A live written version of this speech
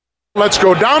Let's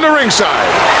go down to ringside.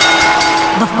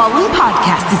 The following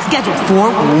podcast is scheduled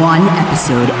for one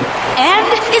episode and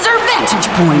is our Vantage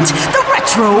Point, the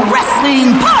Retro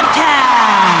Wrestling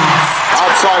Podcast.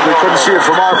 Outside, we couldn't see it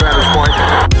from our vantage point.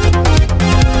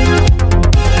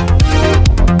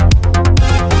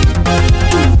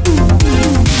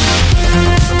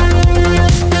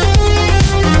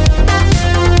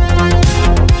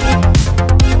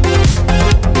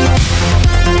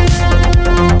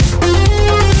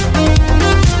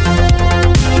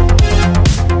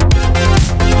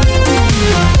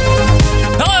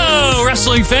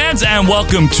 Wrestling fans, and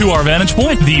welcome to our Vantage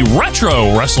Point, the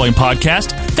Retro Wrestling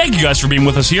Podcast. Thank you guys for being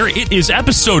with us here. It is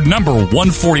episode number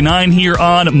 149 here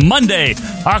on Monday,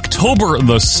 October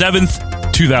the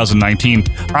 7th, 2019.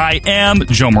 I am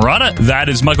Joe Murata. That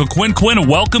is Michael Quinn. Quinn,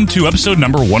 welcome to episode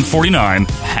number 149.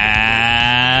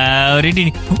 Howdy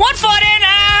do.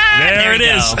 149! There it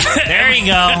is. There you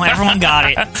go. Everyone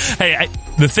got it. Hey,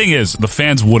 the thing is, the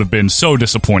fans would have been so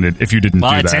disappointed if you didn't do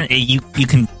that. You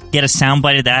can get a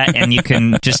soundbite of that, and you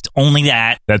can just only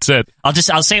that. That's it.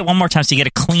 I'll say it one more time so you get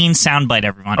a clean soundbite,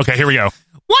 everyone. Okay, here we go.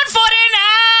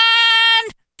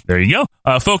 149! There you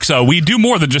go. Folks, we do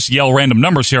more than just yell random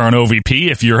numbers here on OVP.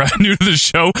 If you're new to the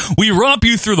show, we romp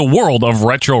you through the world of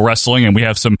retro wrestling, and we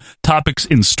have some topics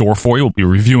in store for you. We'll be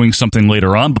reviewing something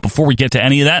later on, but before we get to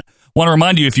any of that, I want to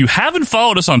remind you, if you haven't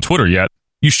followed us on Twitter yet,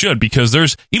 you should, because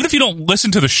even if you don't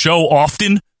listen to the show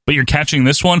often, but you're catching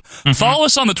this one, follow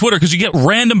us on the Twitter, because you get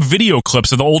random video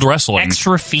clips of the old wrestling.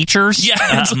 Extra features?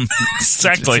 Yeah,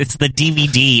 exactly. It's the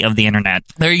DVD of the internet.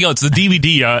 There you go. It's the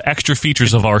DVD extra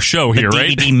features of our show here,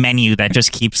 right? The DVD menu that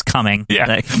just keeps coming.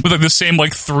 Yeah, with the same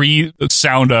 3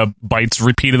 sound bites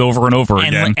repeated over and over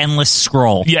again. Endless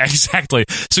scroll. Yeah, exactly.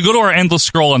 So go to our endless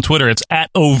scroll on Twitter. It's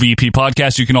at OVP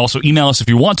Podcast. You can also email us if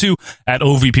you want to at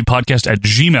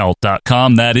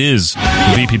ovppodcast@gmail.com. That is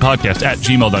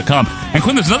vppodcast@gmail.com. And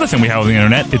Quinn, there's another thing we have on the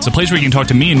internet. It's a place where you can talk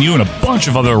to me and you and a bunch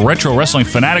of other retro wrestling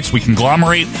fanatics. We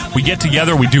conglomerate, we get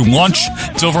together, we do lunch.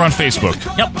 It's over on Facebook.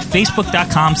 Yep,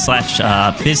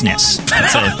 facebook.com/business.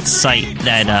 It's a site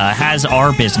that has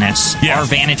our business, our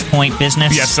Vantage Point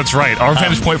business. Yes, that's right. Our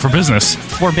Vantage Point for business.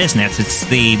 For business. It's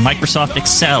the Microsoft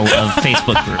Excel of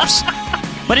Facebook groups.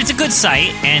 But it's a good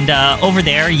site, and over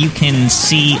there you can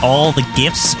see all the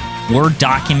GIFs, Word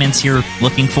documents you're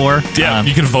looking for. Yeah,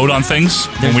 you can vote on things.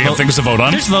 We have things to vote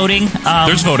on. There's voting.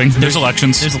 There's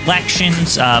elections. There's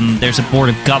elections. There's a board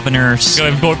of governors.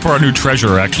 We're going to vote for our new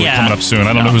treasurer, coming up soon.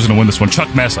 I don't know who's going to win this one.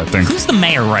 Chuck Mess, I think. Who's the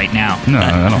mayor right now? No,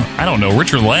 I don't know.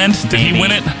 Richard Land? Did he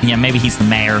win it? Yeah, maybe he's the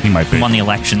mayor. He might be. He won the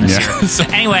election this year. So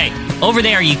anyway, over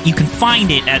there you can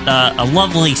find it at a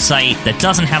lovely site that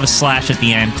doesn't have a slash at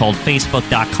the end called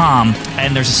facebook.com,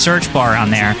 and there's a search bar on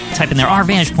there. Type in there, our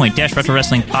Vantage Point Retro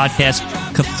Wrestling Podcast,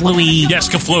 Kaflooey. Yes,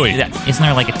 Kaflooey. Isn't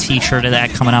there a t-shirt of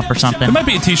that coming up or something? There might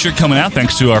be a t-shirt coming out,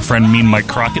 thanks to our friend Mean Mike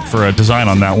Crockett for a design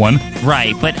on that one.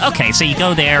 Right, but okay, so you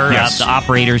go there, yes. The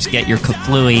operators get your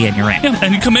Kaflooey, and you're in. Yeah,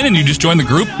 and you come in and you just join the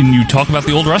group and you talk about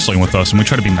the old wrestling with us, and we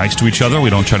try to be nice to each other. We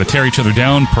don't try to tear each other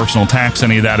down. Personal attacks,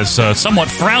 any of that is somewhat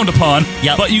frowned upon.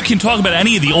 Yep. But you can talk about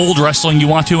any of the old wrestling you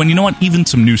want to, and you know what? Even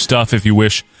some new stuff if you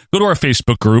wish. Go to our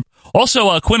Facebook group.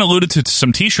 Also, Quinn alluded to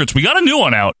some t-shirts. We got a new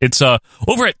one out. It's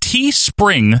over at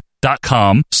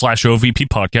teespring.com/OVP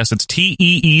podcast. It's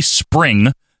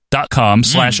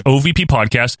teespring.com/OVP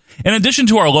podcast. In addition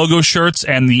to our logo shirts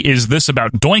and the Is This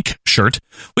About Doink shirt,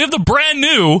 we have the brand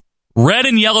new red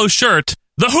and yellow shirt,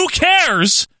 the Who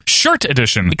Cares shirt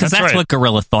edition. Because that's right. What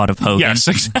Gorilla thought of Hogan. Yes,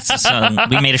 exactly. So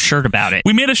we made a shirt about it.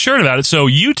 So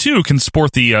you too can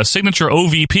sport the signature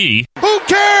OVP. Who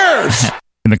cares?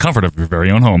 In the comfort of your very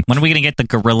own home. When are we going to get the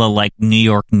Gorilla New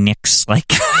York Knicks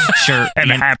shirt and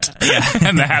the hat? Yeah,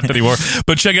 and the hat that he wore.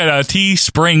 But check out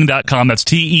teespring.com. That's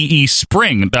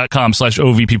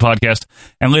teespring.com/OVP podcast.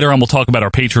 And later on, we'll talk about our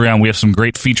Patreon. We have some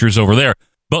great features over there.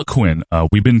 But Quinn,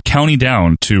 we've been counting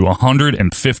down to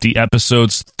 150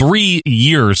 episodes, 3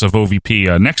 years of OVP.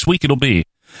 Next week it'll be.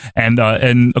 And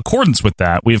in accordance with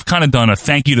that, we've kind of done a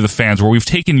thank you to the fans where we've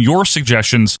taken your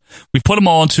suggestions, we put them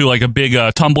all into a big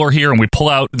tumbler here, and we pull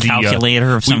out the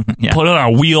calculator or something. Yeah. Put it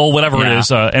on a wheel, whatever it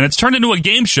is, and it's turned into a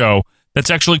game show that's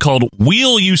actually called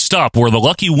Wheel You Stop, where the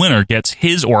lucky winner gets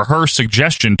his or her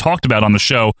suggestion talked about on the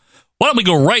show. Why don't we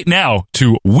go right now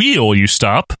to Wheel You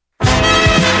Stop?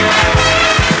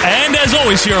 And as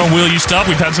always here on Wheel You Stop,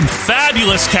 we've had some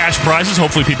fabulous cash prizes.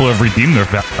 Hopefully people have redeemed their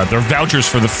vouchers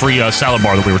for the free salad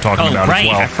bar that we were talking about as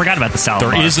well. I forgot about the salad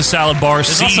bar. There is a salad bar.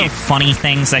 There's also funny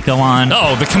things that go on.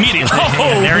 Oh, the comedian.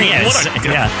 Oh, there he is.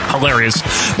 Hilarious.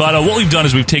 But what we've done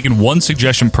is we've taken one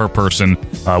suggestion per person.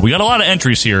 We got a lot of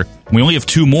entries here. We only have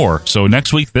 2 more. So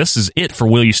next week, this is it for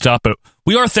Will You Stop It?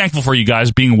 We are thankful for you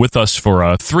guys being with us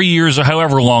for 3 years or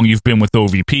however long you've been with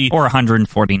OVP. Or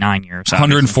 149 years. Obviously.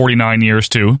 149 years,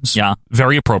 too. Yeah.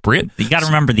 Very appropriate. You got to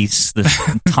remember this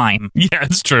time. Yeah,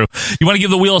 it's true. You want to give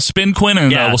the wheel a spin, Quinn,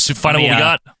 and we'll find out what we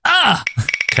got?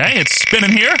 Okay, it's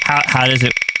spinning here. How does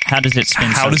it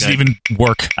spin? How does it even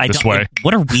work this way?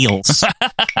 What are wheels?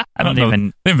 I don't know.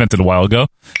 They invented it a while ago.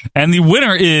 And the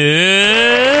winner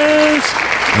is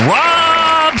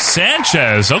Rob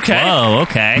Sanchez. Okay. Oh,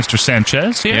 okay. Mr.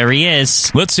 Sanchez here. There he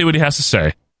is. Let's see what he has to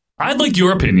say. I'd like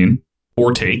your opinion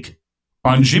or take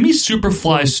on Jimmy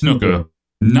Superfly Snuka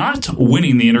not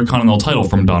winning the Intercontinental title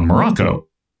from Don Morocco.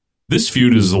 This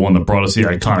feud is the one that brought us the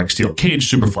iconic steel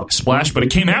cage Superfly Splash, but it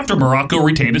came after Morocco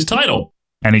retained his title.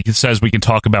 And he says we can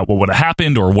talk about what would have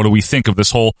happened or what do we think of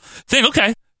this whole thing.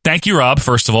 Okay. Thank you, Rob,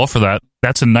 first of all, for that.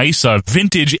 That's a nice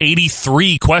vintage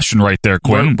 83 question right there,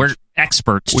 Quinn. We're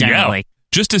experts, generally. Yeah.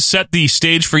 Just to set the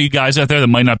stage for you guys out there that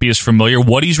might not be as familiar,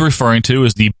 what he's referring to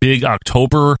is the big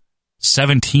October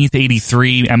 17th,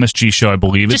 83 MSG show, I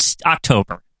believe. Just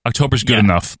October. October's good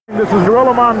enough. This is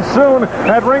Gorilla Monsoon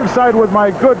at ringside with my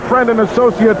good friend and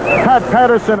associate, Pat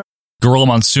Patterson. Gorilla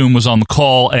Monsoon was on the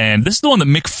call, and this is the one that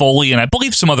Mick Foley and I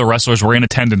believe some other wrestlers were in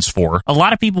attendance for. A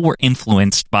lot of people were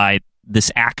influenced by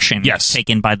this action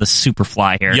taken by the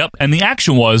Superfly here. Yep, and the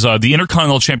action was the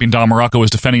Intercontinental Champion Don Morocco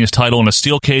was defending his title in a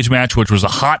steel cage match, which was a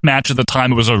hot match at the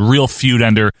time. It was a real feud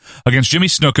ender against Jimmy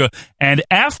Snuka, and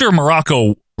after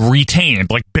Morocco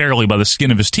retained, like barely by the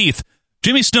skin of his teeth,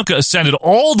 Jimmy Snuka ascended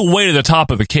all the way to the top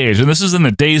of the cage, and this is in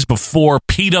the days before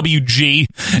PWG.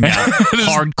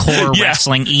 Hardcore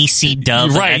wrestling,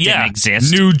 ECW, that didn't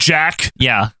exist. New Jack.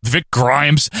 Yeah. Vic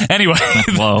Grimes. Anyway.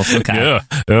 Whoa, okay.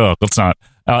 Yeah, let's not.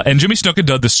 And Jimmy Snuka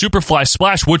did the Superfly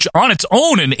Splash, which on its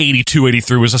own in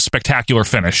 82-83 was a spectacular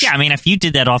finish. Yeah, I mean, if you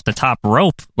did that off the top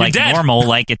rope, like normal,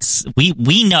 like it's,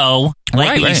 we know,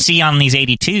 like what you see on these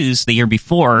 82s the year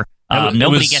before,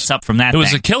 nobody gets up from that. It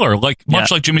was a killer,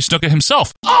 much like Jimmy Snuka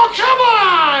himself. Oh, come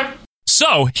on!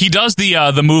 So he does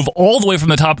the move all the way from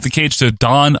the top of the cage to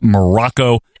Don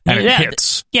Morocco, and it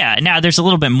hits. Yeah, now there's a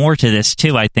little bit more to this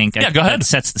too. I think. Yeah, go ahead. That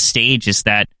sets the stage is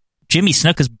that Jimmy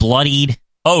Snuka's bloodied.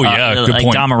 Oh yeah, good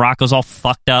point. Don Morocco's all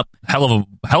fucked up. Hell of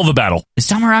a battle. Is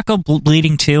Don Morocco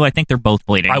bleeding too? I think they're both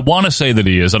bleeding. I want to say that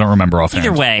he is. I don't remember offhand.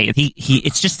 Either way, he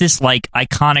it's just this like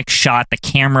iconic shot. The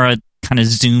camera kind of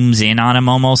zooms in on him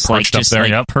almost perched like just up there,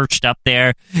 like perched up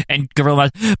there, and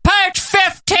Gorilla perched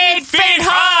 15 feet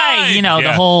high. You know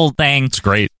the whole thing. It's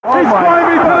great. He's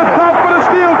climbing to the top of the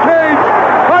steel cage.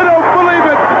 I don't believe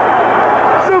it.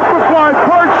 Superfly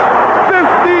perched 15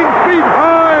 feet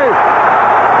high.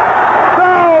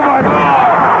 Oh my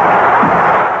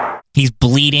God. He's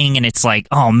bleeding, and it's like,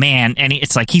 oh man, and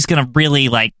it's like he's gonna really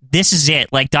like. This is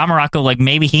it. Like Don Morocco, like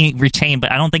maybe he retained, but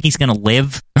I don't think he's gonna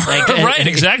live. Like, right,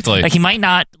 exactly. Like he might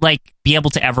not like be able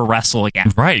to ever wrestle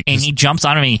again. Right, and he jumps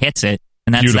on him and he hits it,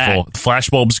 and that's beautiful. That.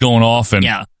 Flashbulbs going off, and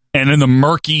and in the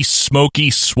murky,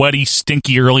 smoky, sweaty,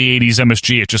 stinky early '80s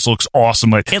MSG, it just looks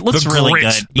awesome. Like it looks really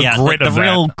good. The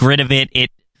real grit of it.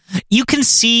 You can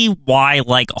see why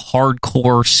like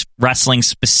hardcore wrestling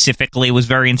specifically was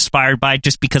very inspired by it,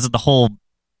 just because of the whole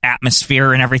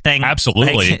atmosphere and everything.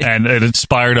 Absolutely. And it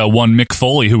inspired one Mick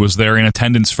Foley, who was there in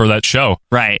attendance for that show.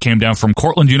 Right. Came down from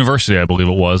Cortland University, I believe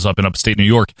it was, up in upstate New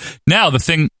York. Now, the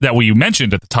thing that we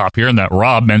mentioned at the top here, and that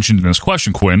Rob mentioned in his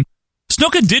question, Quinn,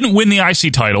 Snuka didn't win the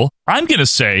IC title. I'm going to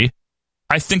say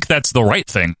I think that's the right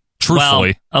thing,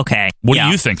 truthfully. Well, okay. What are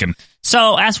you thinking?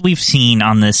 So, as we've seen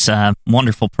on this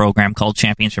wonderful program called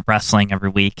Championship Wrestling every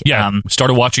week. Yeah, we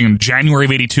started watching in January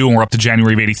of 82, and we're up to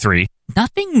January of 83.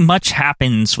 Nothing much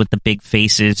happens with the big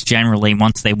faces generally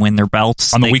once they win their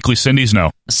belts. On the weekly Cindies,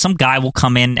 no. Some guy will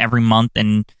come in every month,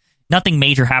 and nothing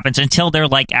major happens until they're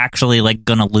like actually like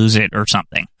going to lose it or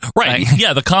something. Right.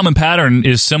 Yeah, the common pattern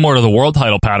is similar to the world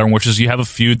title pattern, which is you have a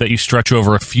feud that you stretch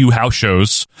over a few house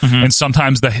shows, and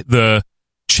sometimes the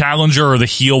challenger or the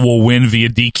heel will win via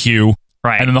DQ.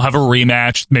 Right. And then they'll have a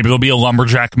rematch. Maybe there'll be a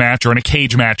lumberjack match or in a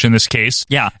cage match in this case.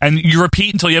 Yeah. And you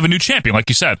repeat until you have a new champion, like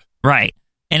you said. Right.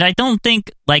 And I don't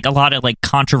think like a lot of like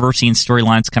controversy and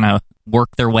storylines kind of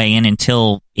work their way in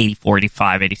until 84,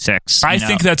 85, 86. I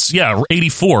think that's,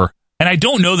 84. And I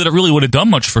don't know that it really would have done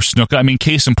much for Snuka. I mean,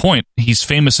 case in point, he's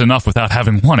famous enough without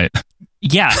having won it.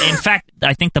 Yeah, in fact,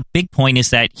 I think the big point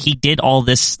is that he did all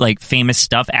this like famous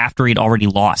stuff after he'd already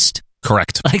lost.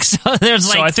 Correct. Like so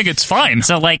I think it's fine.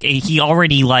 So like he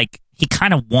already like he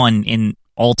kind of won in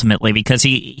ultimately because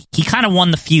he kind of won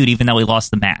the feud even though he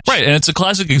lost the match. Right, and it's a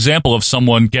classic example of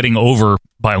someone getting over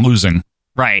by losing.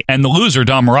 Right. And the loser,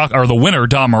 Don Morocco, or the winner,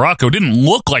 Don Morocco, didn't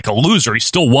look like a loser. He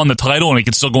still won the title, and he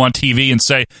could still go on TV and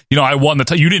say, I won the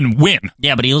title. You didn't win.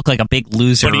 Yeah, but he looked like a big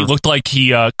loser. But he looked like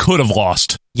he could have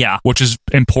lost. Yeah. Which is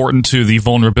important to the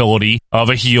vulnerability of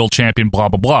a heel champion, blah,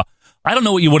 blah, blah. I don't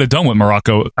know what you would have done with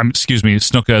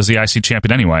Snuka as the IC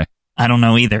champion anyway. I don't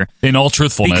know either. In all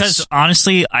truthfulness. Because,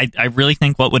 honestly, I really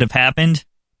think what would have happened,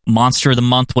 Monster of the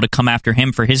Month would have come after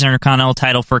him for his Intercontinental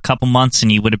title for a couple months,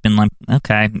 and he would have been like,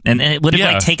 okay. And it would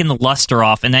have taken the luster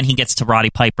off, and then he gets to Roddy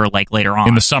Piper later on.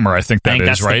 In the summer, I think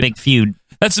that's right? the big feud.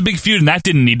 That's the big feud, and that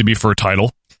didn't need to be for a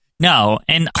title. No,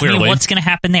 and Clearly. I mean, what's going to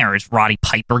happen there? Is Roddy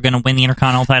Piper going to win the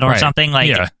Intercontinental title or something?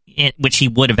 Which he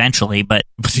would eventually, but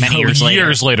many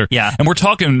years later. Yeah. And we're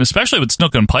talking, especially with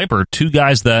Snuka and Piper, two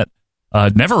guys that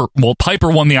Piper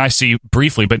won the IC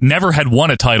briefly, but never had won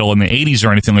a title in the 80s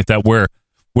or anything like that where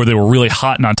they were really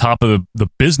hot and on top of the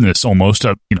business almost,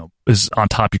 as on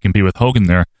top you can be with Hogan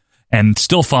there, and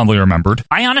still fondly remembered.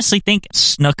 I honestly think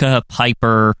Snuka,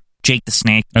 Piper, Jake the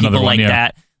Snake, people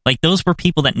that, like those were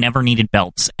people that never needed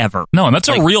belts ever. No, and that's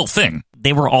a real thing.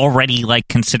 They were already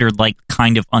considered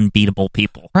kind of unbeatable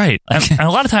people. Right. And a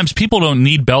lot of times people don't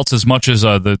need belts as much as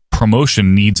the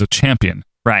promotion needs a champion.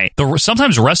 Right.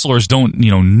 Sometimes wrestlers don't,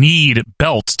 need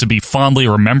belts to be fondly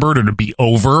remembered or to be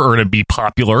over or to be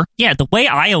popular. Yeah, the way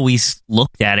I always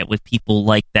looked at it with people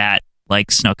like that, like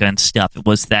Snuka and stuff, it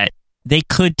was that they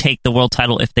could take the world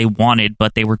title if they wanted,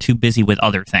 but they were too busy with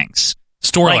other things.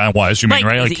 Storyline-wise, you mean,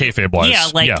 right? Like kayfabe-wise.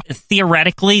 Yeah,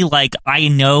 theoretically, I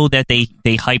know that they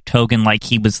hyped Hogan like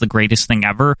he was the greatest thing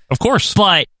ever. Of course.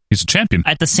 But he's a champion.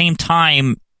 At the same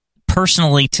time,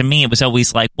 personally, to me, it was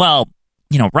always like, well,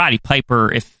 Roddy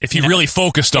Piper, if he really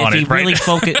focused on it, right? Really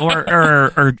focused,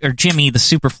 or Jimmy the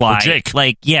Superfly, or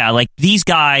Jake, these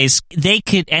guys, they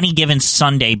could any given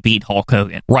Sunday beat Hulk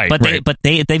Hogan, right? But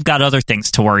they've got other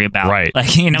things to worry about, right?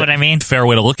 You know what I mean? Fair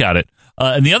way to look at it.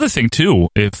 And the other thing too,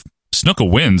 if Snuka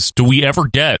wins, do we ever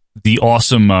get the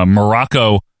awesome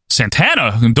Morocco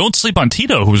Santana? And don't sleep on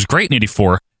Tito, who was great in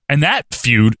 '84. And that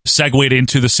feud segued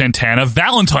into the Santana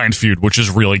Valentine feud, which is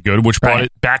really good, which brought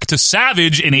it back to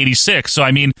Savage in '86. So,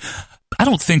 I mean, I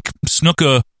don't think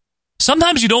Snuka...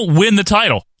 Sometimes you don't win the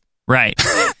title. Right.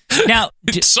 Now...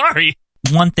 Sorry.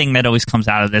 One thing that always comes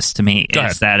out of this to me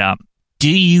is that, do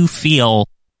you feel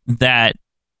that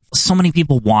so many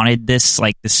people wanted this,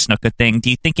 this Snuka thing? Do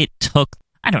you think it took,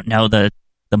 I don't know, the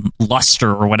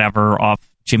luster or whatever off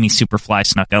Jimmy Superfly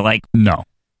Snuka? No.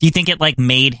 Do you think it,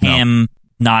 made him...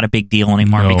 not a big deal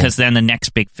anymore because then the next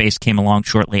big face came along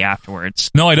shortly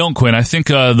afterwards? No, I don't, Quinn. I think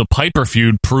the Piper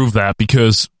feud proved that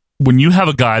because when you have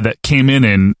a guy that came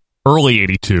in early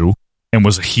 '82 and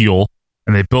was a heel,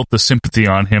 and they built the sympathy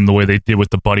on him the way they did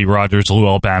with the Buddy Rogers, Lou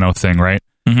Albano thing, right?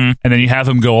 Mm-hmm. And then you have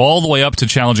him go all the way up to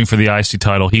challenging for the IC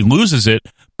title. He loses it,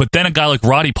 but then a guy like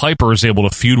Roddy Piper is able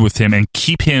to feud with him and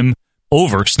keep him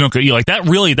over Snuka.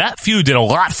 That feud did a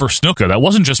lot for Snuka. That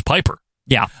wasn't just Piper.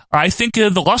 Yeah. I think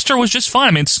the luster was just fine.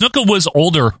 I mean, Snuka was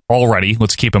older already,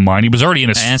 let's keep in mind. He was already in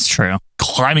his... That's true.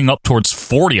 Climbing up towards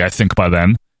 40, I think, by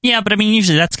then. Yeah, but I mean,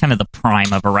 usually that's kind of the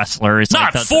prime of a wrestler. Is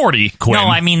not 40, Quinn. No,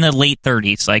 I mean the late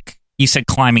 30s. You said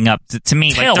climbing up. To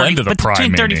me, tail end of the prime,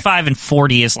 between 35 and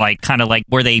 40 is kind of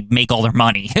where they make all their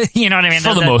money. You know what I mean?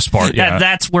 For the most part, yeah.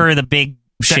 That's where the big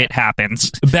shit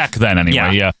happens. Back then,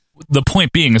 anyway, yeah. The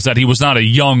point being is that he was not a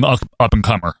young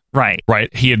up-and-comer. Right.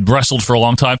 He had wrestled for a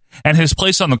long time, and his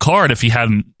place on the card, if he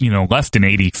hadn't, left in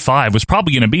 '85, was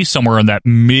probably going to be somewhere in that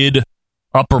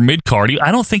upper mid card.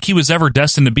 I don't think he was ever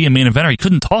destined to be a main eventer. He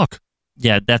couldn't talk.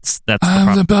 Yeah, that's the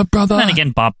problem. Brother. Then again,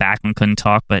 Bob Backlund couldn't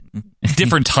talk, but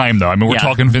different time though. I mean, we're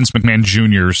talking Vince McMahon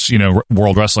Jr.'s,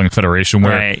 World Wrestling Federation,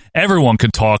 where everyone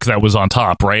could talk that was on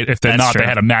top, right? If they're not, they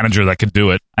had a manager that could do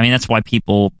it. I mean, that's why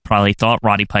people probably thought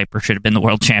Roddy Piper should have been the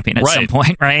world champion at some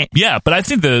point, right? Yeah, but I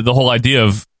think the whole idea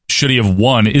of should he have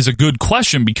won is a good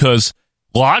question because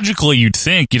logically you'd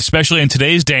think, especially in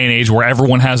today's day and age where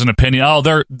everyone has an opinion,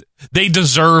 they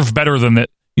deserve better than that.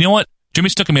 You know what? Jimmy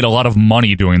Snuka made a lot of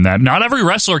money doing that. Not every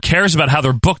wrestler cares about how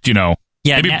they're booked, Yeah,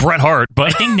 maybe Bret Hart,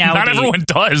 but I think not everyone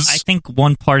does. I think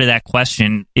one part of that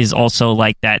question is also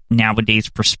that nowadays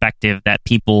perspective that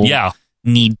people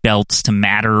need belts to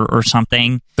matter or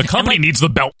something. The company needs the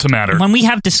belt to matter. When we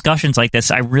have discussions like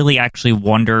this, I really actually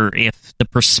wonder if the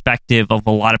perspective of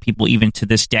a lot of people, even to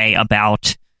this day,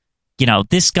 about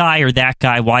this guy or that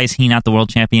guy, why is he not the world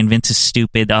champion? Vince is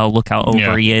stupid. Oh, look how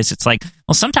over he is. It's well,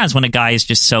 sometimes when a guy is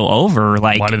just so over,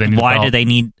 why do they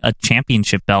need a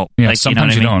championship belt? Yeah,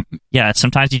 sometimes you don't. Yeah,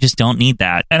 sometimes you just don't need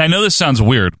that. And I know this sounds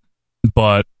weird,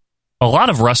 but a lot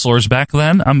of wrestlers back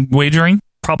then, I'm wagering,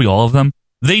 probably all of them,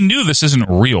 they knew this isn't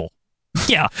real.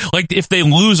 Yeah. Like, if they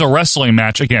lose a wrestling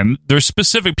match, again, there's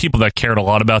specific people that cared a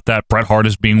lot about that, Bret Hart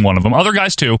is being one of them. Other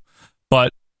guys, too.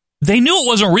 But they knew it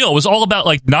wasn't real. It was all about,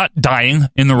 like, not dying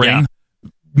in the ring,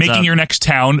 making your next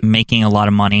town. Making a lot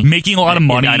of money.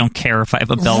 I don't care if I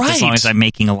have a belt as long as I'm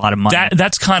making a lot of money.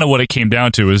 That's kind of what it came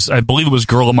down to. Is I believe it was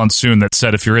Gorilla Monsoon that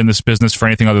said, if you're in this business for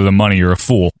anything other than money, you're a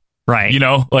fool. Right. You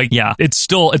know? Like,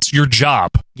 it's your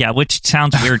job. Yeah, which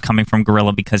sounds weird coming from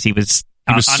Gorilla because he was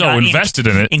so invested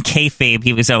in it. In kayfabe,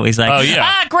 he was always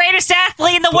like, greatest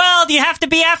athlete in the world. You have to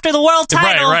be after the world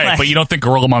title. Right. Like, but you don't think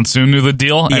Gorilla Monsoon knew the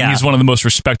deal? And he's one of the most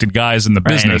respected guys in the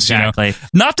business. Exactly. You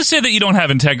know? Not to say that you don't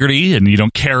have integrity and you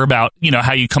don't care about,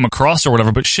 how you come across or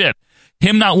whatever, but shit,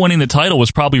 him not winning the title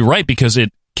was probably right because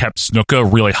it kept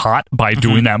Snuka really hot by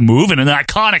doing that move, and an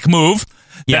iconic move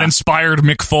that inspired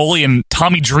Mick Foley and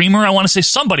Tommy Dreamer. I want to say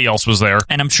somebody else was there.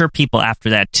 And I'm sure people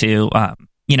after that, too,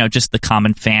 just the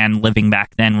common fan living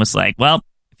back then was like, well,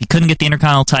 if he couldn't get the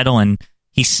Intercontinental title and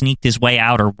he sneaked his way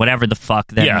out or whatever the fuck,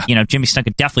 then, Jimmy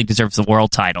Snuka definitely deserves the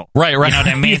world title. Right. You know what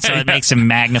I mean? So it makes him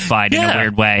magnified in a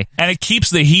weird way. And it keeps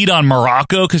the heat on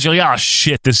Morocco because you're like, oh,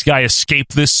 shit, this guy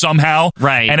escaped this somehow.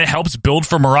 Right. And it helps build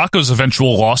for Morocco's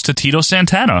eventual loss to Tito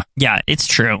Santana. Yeah, it's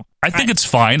true. I think it's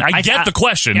fine. I get the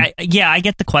question. I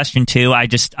get the question, too. I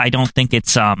don't think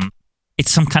it's some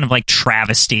kind of like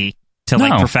travesty to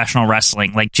like professional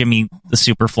wrestling, like Jimmy the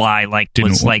Superfly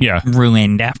was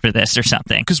ruined after this or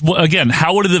something. Because again,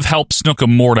 how would it have helped Snuka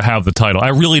more to have the title? I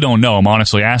really don't know. I'm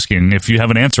honestly asking. If you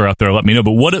have an answer out there, let me know.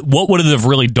 But what would it have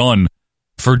really done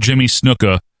for Jimmy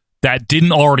Snuka that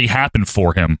didn't already happen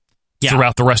for him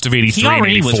throughout the rest of '83? He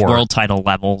already and '84? Was world title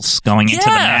levels going into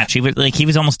the match. He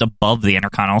was almost above the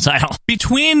Intercontinental title.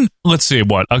 Between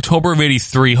October of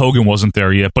 '83, Hogan wasn't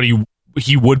there yet, but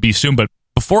he would be soon. But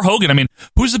before Hogan, I mean,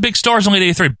 who's the big stars in late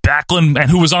 '83? Backlund, and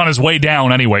who was on his way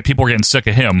down anyway. People were getting sick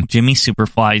of him. Jimmy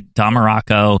Superfly, Don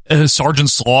Morocco, Sergeant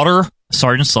Slaughter,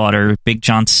 Big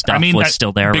John Stuff was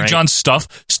still there. Big John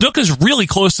Stuff. Snuka's really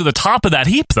close to the top of that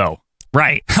heap, though.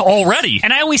 Right, already.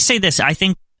 And I always say this. I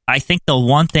think the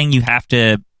one thing you have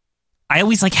to. I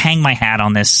always hang my hat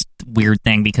on this weird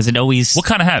thing because it always. What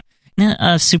kind of hat?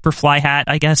 A Superfly hat,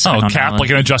 I guess. Oh, cap, like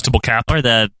an adjustable cap, or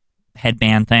the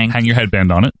headband thing. Hang your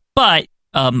headband on it. But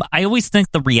I always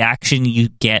think the reaction you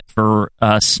get for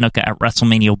Snuka at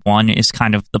WrestleMania 1 is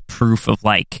kind of the proof of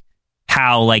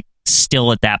how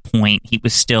still at that point he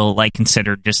was still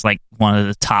considered just one of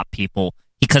the top people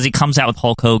because he comes out with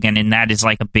Hulk Hogan and that is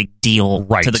a big deal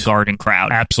to the Garden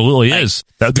crowd. Absolutely is.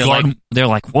 They're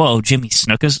like, whoa, Jimmy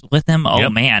Snuka's with him? Oh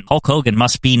man, Hulk Hogan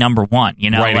must be number one.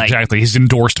 Right, exactly. He's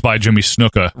endorsed by Jimmy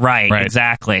Snuka. Right,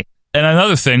 exactly. And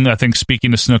another thing, I think,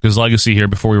 speaking to Snuka's legacy here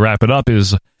before we wrap it up,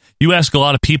 is you ask a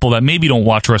lot of people that maybe don't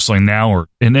watch wrestling now,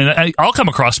 and I'll come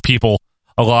across people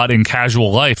a lot in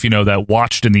casual life, that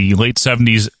watched in the late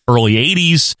 70s, early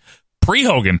 80s,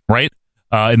 pre-Hogan, right,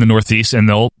 in the Northeast, and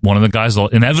one of the guys they'll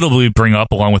inevitably bring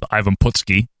up, along with Ivan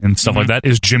Putski and stuff like that,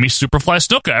 is Jimmy Superfly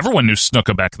Snuka. Everyone knew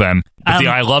Snuka back then. With the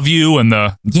I Love You and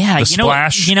the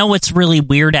splash. You know what's really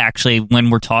weird, actually, when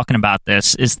we're talking about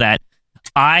this, is that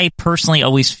I personally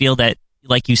always feel that,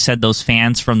 like you said, those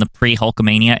fans from the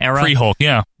pre-Hulkamania era. Pre-Hulk,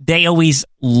 yeah. They always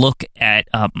look at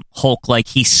Hulk like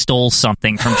he stole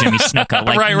something from Jimmy Snuka.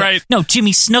 Right. No,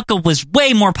 Jimmy Snuka was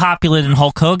way more popular than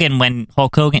Hulk Hogan when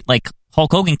Hulk Hogan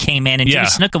came in, and Jimmy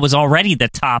Snuka was already the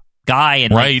top guy,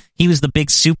 and he was the big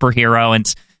superhero,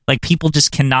 and people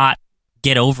just cannot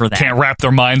get over that. Can't wrap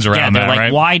their minds around that,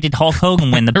 right? Why did Hulk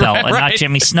Hogan win the belt and not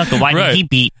Jimmy Snuka? Why did he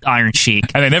beat Iron Sheik?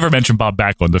 And they never mentioned Bob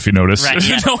Backlund, if you notice. Right,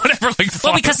 yeah.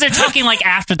 Well, because they're talking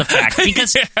after the fact.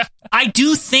 Because I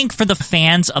do think for the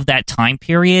fans of that time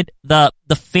period, the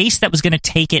face that was going to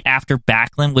take it after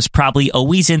Backlund was probably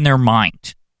always in their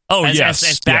mind. Oh, as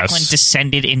Backlund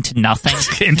descended into nothing.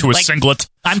 into a singlet.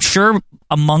 I'm sure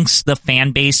amongst the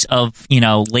fan base of,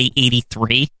 late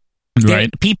 83,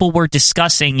 people were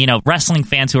discussing, wrestling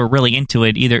fans who are really into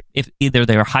it, either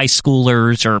they were high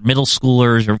schoolers or middle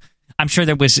schoolers, or I'm sure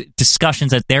there was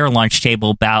discussions at their lunch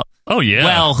table about,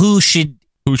 well, who should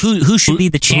be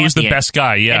the champion? Who's the best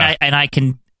guy? Yeah, and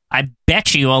I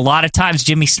bet you a lot of times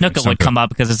Jimmy Snuka would come up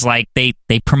because it's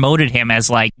they promoted him as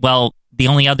the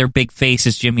only other big face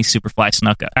is Jimmy Superfly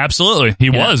Snuka. Absolutely. He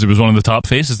was one of the top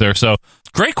faces there. So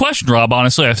great question, Rob.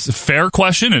 Honestly, it's a fair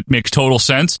question. It makes total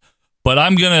sense. But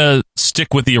I'm going to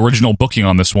stick with the original booking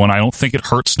on this one. I don't think it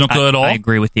hurts Snuka at all. I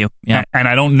agree with you. Yeah. And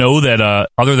I don't know that,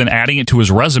 other than adding it to his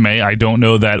resume, I don't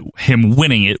know that him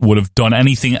winning it would have done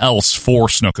anything else for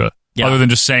Snuka. Yeah. other than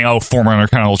just saying, "Oh, former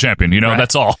Intercontinental Champion." You know, Right.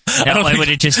 that's all. I would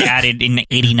have just added in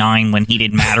 '89 when he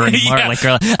didn't matter anymore. Yeah. Like,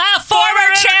 former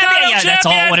champion. Yeah, that's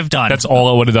all I would have done. That's all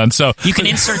I would have done. So you can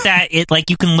insert that.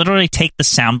 You can literally take the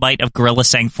soundbite of Gorilla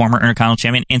saying "former Intercontinental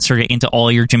Champion," insert it into all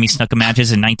your Jimmy Snuka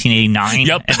matches in 1989.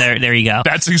 Yep. And there you go.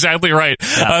 That's exactly right.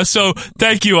 So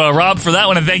thank you, Rob, for that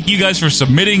one, and thank you guys for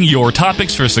submitting your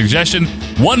topics for suggestion.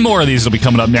 One more of these will be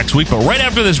coming up next week, but right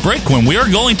after this break, Quinn, we are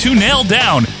going to nail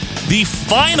down the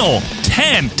final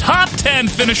top 10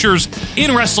 finishers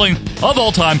in wrestling of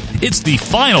all time. It's the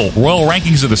final Royal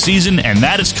Rankings of the season, and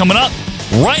that is coming up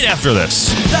right after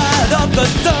this. Light up the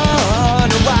sun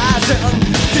rising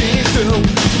seems to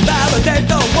validate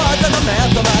the words of a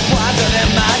man so much wiser than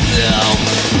myself.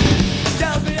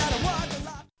 Tells me how to walk the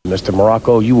life. Mr.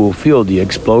 Morocco, you will feel the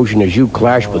explosion as you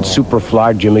clash with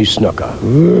Superfly Jimmy Snuka.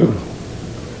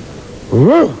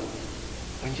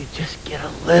 When you just get a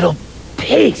little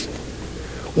taste,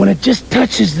 when it just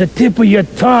touches the tip of your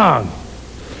tongue,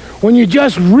 when you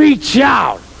just reach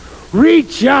out,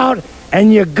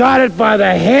 and you got it by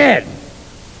the head,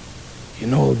 you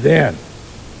know then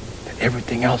that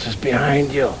everything else is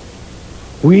behind you.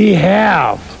 We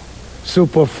have,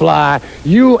 Superfly,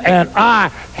 you and I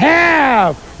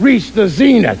have reached the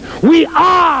zenith. We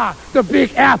are the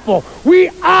Big Apple. We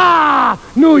are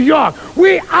New York.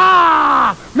 We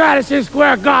are Madison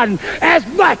Square Garden. As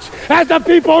much as the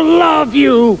people love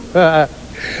you,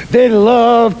 they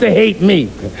love to hate me.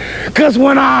 Because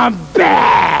when I'm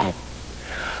bad,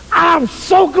 I'm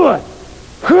so good.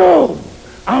 Whew.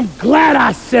 I'm glad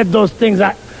I said those things.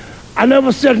 I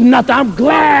never said nothing. I'm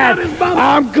glad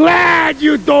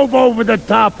you dove over the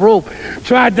top rope,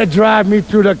 tried to drive me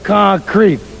through the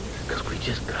concrete. Because we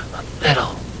just got a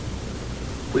little.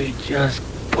 We just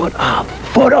put our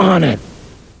foot on it.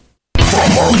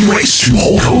 From Harley Race to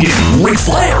Hulk Hogan, Ric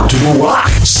Flair to The Rock,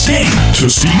 Sting to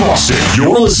Steve Austin,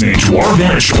 you're listening to Our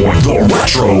Vantage Point, the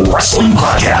Retro Wrestling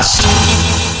Podcast.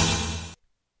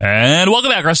 And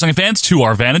welcome back, wrestling fans, to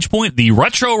Our Vantage Point, the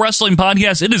Retro Wrestling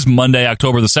Podcast. It is Monday,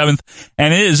 October the 7th,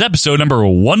 and it is episode number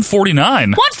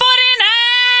 149. 149!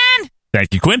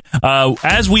 Thank you, Quinn.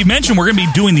 As we mentioned, we're going to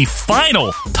be doing the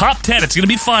final top 10. It's going to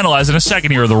be finalized in a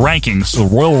second here, the rankings, the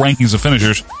Royal Rankings of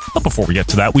Finishers. But before we get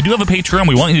to that, we do have a Patreon.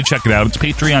 We want you to check it out. It's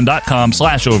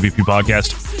patreon.com/OVP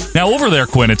Podcast. Now, over there,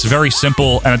 Quinn, it's very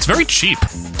simple and it's very cheap.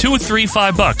 $2 or $3,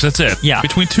 $5. That's it. Yeah.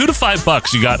 Between $2 to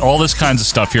 $5, you got all this kinds of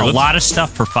stuff here. A lot of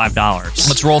stuff for $5.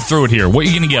 Let's roll through it here. What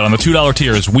you're going to get on the $2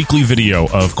 tier is weekly video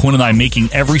of Quinn and I making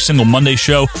every single Monday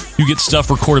show. You get stuff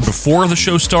recorded before the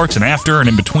show starts and after and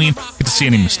in between. Get to see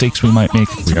any mistakes we might make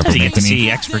if we ever Sometimes you make get to any.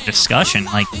 see expert discussion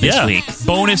like this week.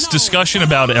 Bonus discussion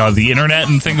about the internet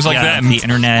and things like that. And the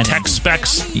internet. tech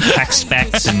specs. Tech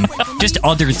specs and just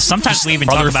other. Sometimes we even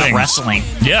talk about things. wrestling.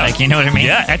 Yeah. Like, you know what I mean?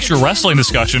 Yeah, extra wrestling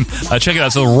discussion. Check it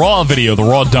out. So the Raw video, the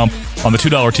Raw dump on the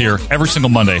 $2 tier every single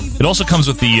Monday. It also comes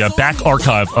with the back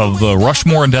archive of the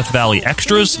Rushmore and Death Valley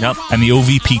extras and the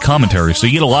OVP commentary. So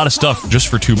you get a lot of stuff just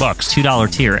for $2.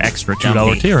 $2 tier, extra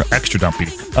dumpy. $2 tier, extra dumpy.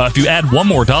 If you add one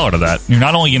more dollar to that, you're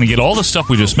not only going to get all the stuff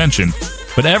we just mentioned,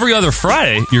 but every other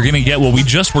Friday, you're going to get what we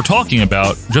just were talking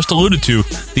about, just alluded to,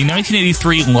 the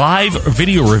 1983 live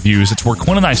video reviews. It's where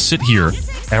Quinn and I sit here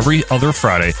every other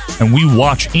Friday, and we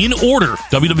watch in order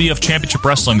WWF Championship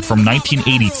Wrestling from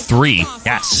 1983.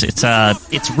 Yes,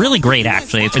 it's really great,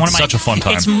 actually. It's such a fun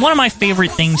time. It's one of my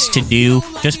favorite things to do,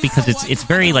 just because it's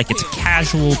very, it's a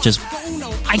casual, just,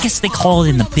 I guess they call it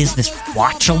in the business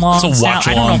watch-along. It's a watch-along.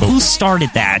 I don't know but who started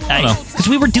that. I don't know. Because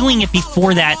we were doing it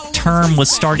before that term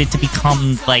was started to become,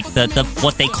 the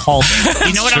what they call,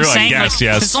 you know what true, I'm saying? I guess,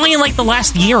 yes. It's only in, the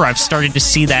last year I've started to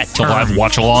see that term. The live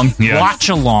watch-along? Yeah.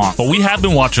 Watch-along. But we have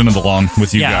been watching it along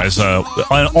with you guys. And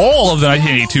all of the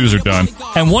 1982s are done.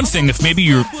 And one thing, if maybe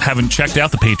you haven't checked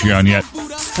out the Patreon yet,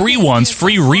 free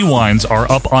rewinds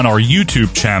are up on our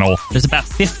YouTube channel. There's about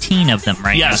 15 of them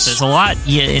right now. So there's a lot,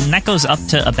 and that goes up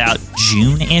to about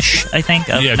June-ish, I think,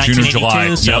 of June or 1982.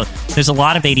 July. So there's a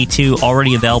lot of 82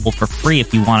 already available for free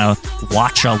if you want to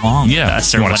watch along with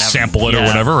us or you want whatever. to sample it or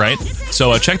whatever, right?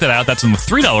 So check that out. That's in the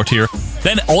 $3 tier.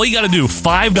 Then all you got to do,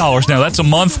 $5. Now, that's a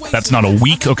month. That's not a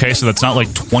week, okay? So that's not like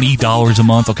 $20 a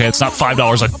month, okay? It's not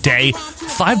 $5 a day.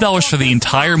 $5 for the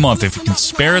entire month. If you can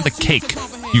spare the cake,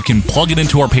 you can plug it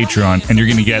into our Patreon, and you're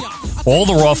going to get all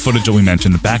the raw footage that we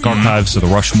mentioned, the back archives, so the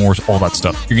Rushmores, all that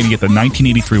stuff. You're going to get the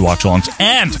 1983 watch-alongs,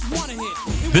 and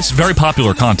this very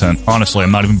popular content, honestly,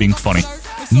 I'm not even being funny,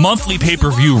 monthly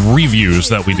pay-per-view reviews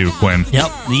that we do, Quinn.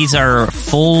 Yep, these are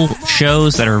full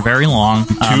shows that are very long.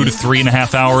 2 to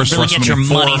 3.5 hours. Really get your WrestleMania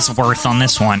 4. money's worth on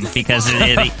this one because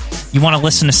you want to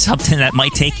listen to something that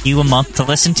might take you a month to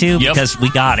listen to because we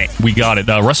got it. We got it.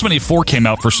 WrestleMania 4 came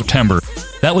out for September.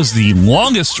 That was the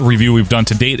longest review we've done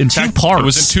to date. In fact, parts. It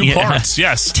was in 2 parts,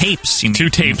 yes. Tapes. 2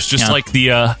 tapes, just like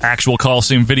the actual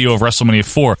Coliseum video of WrestleMania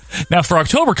 4. Now, for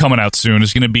October coming out soon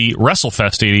is going to be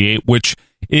WrestleFest 88, which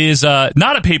is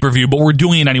not a pay-per-view, but we're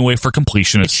doing it anyway for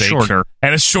completionist sake. Shorter.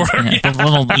 And it's shorter. A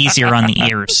little easier on the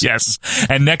ears. Yes.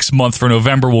 And next month for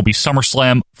November will be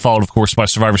SummerSlam, followed, of course, by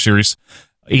Survivor Series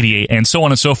 88, and so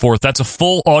on and so forth. That's a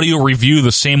full audio review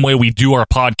the same way we do our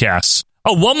podcasts.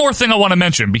 Oh, one more thing I want to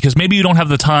mention, because maybe you don't have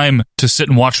the time to sit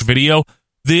and watch video.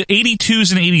 The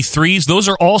 82s and 83s, those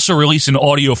are also released in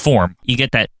audio form. You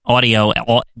get that audio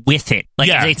with it.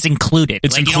 It's included.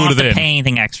 It's included. You don't have to in. pay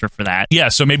anything extra for that. Yeah,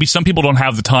 so maybe some people don't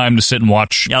have the time to sit and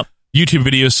watch YouTube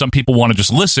videos. Some people want to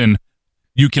just listen.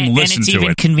 You can listen to it. And it's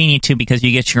even convenient, too, because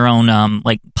you get your own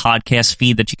podcast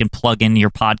feed that you can plug into your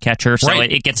podcatcher. So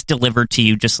it gets delivered to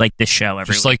you just like this show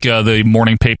every Just week. like the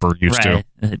morning paper used to.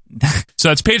 So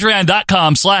that's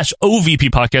patreon.com/OVP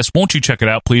podcast. Won't you check it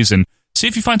out, please, and see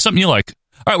if you find something you like.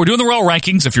 All right, we're doing the Royal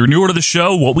Rankings. If you're newer to the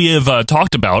show, what we have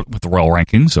talked about with the Royal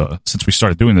Rankings since we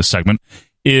started doing this segment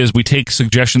is we take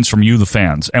suggestions from you, the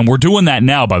fans. And we're doing that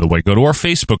now, by the way. Go to our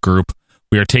Facebook group.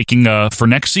 We are taking, for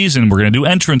next season, we're going to do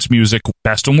entrance music,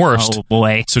 best and worst. Oh,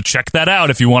 boy. So check that out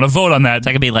if you want to vote on that. It's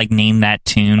going to be like Name That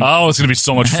Tune. Oh, it's going to be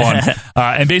so much fun.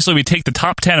 And basically, we take the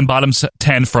top 10 and bottom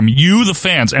 10 from you, the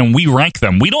fans, and we rank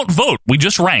them. We don't vote. We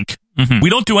just rank. Mm-hmm.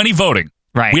 We don't do any voting.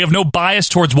 Right. We have no bias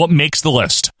towards what makes the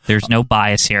list. There's no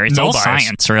bias here. It's all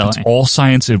science, really. It's all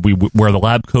science. We wear the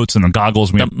lab coats and the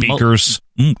goggles. We have beakers.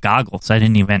 Goggles. I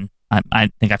didn't even...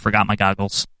 I think I forgot my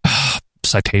goggles.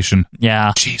 Citation.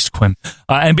 Yeah. Jeez, Quinn.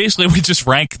 And basically, we just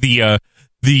rank the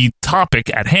topic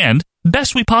at hand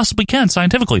best we possibly can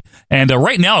scientifically. And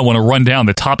right now, I want to run down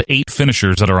the top 8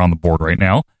 finishers that are on the board right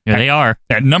now. Here they are.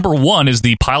 At number 1 is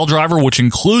the pile driver, which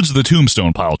includes the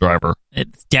tombstone pile driver.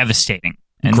 It's devastating.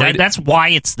 And that's why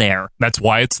it's there. That's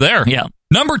why it's there. Yeah.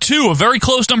 Number 2, a very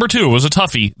close number 2, was a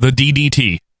toughie, the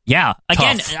DDT. Yeah.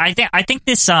 Again, Tough. I think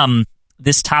this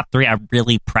this top 3, I'm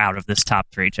really proud of this top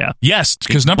 3, Joe. Yes,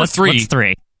 because number 3, what's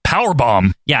 3?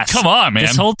 Powerbomb. Yes. Come on, man.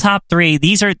 This whole top 3,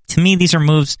 these are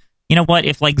moves. You know what?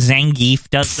 If like Zangief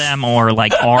does them, or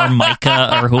like R.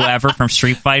 Micah or whoever from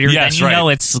Street Fighter, then you know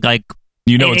it's like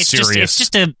it's serious.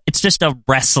 It's just a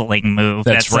wrestling move.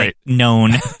 That's right. Like,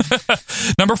 known.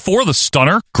 Number 4, the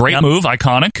stunner. Great move,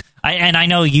 iconic. I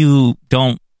know you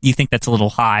don't. You think that's a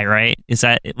little high, right? Is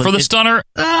that for the stunner?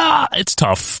 It's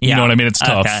tough. Yeah. You know what I mean? It's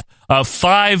tough. Okay.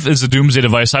 5 is a doomsday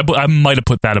device. I might have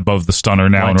put that above the stunner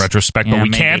now in retrospect, but we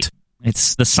maybe. Can't.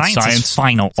 It's the science is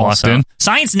final. Austin. Also,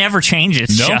 science never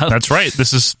changes. No, Joe. that's right.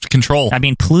 This is control. I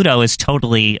mean, Pluto is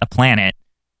totally a planet.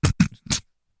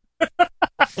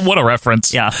 What a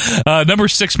reference. Yeah. Number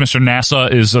 6, Mr.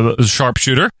 NASA, is a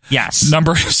sharpshooter. Yes.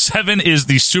 Number 7 is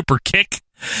the super kick.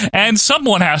 And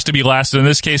someone has to be last. In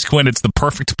this case, Quinn, it's the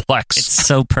perfect plex. It's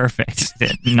so perfect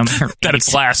that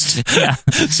it's last. Yeah.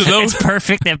 So those, it's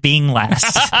perfect at being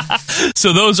last.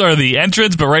 So those are the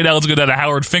entrants. But right now, let's go down to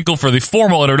Howard Finkel for the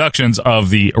formal introductions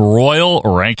of the Royal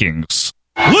Rankings.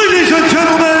 Ladies and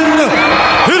gentlemen,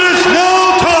 it is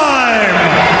now time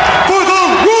for the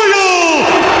Royal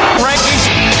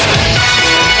Rankings.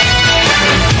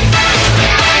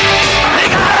 They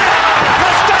got it!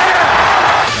 Let's get it!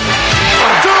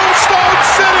 Tombstone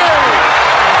City!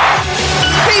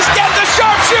 He's got the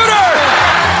sharpshooter!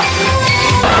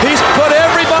 He's put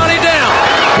everybody down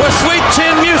with sweet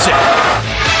chin music.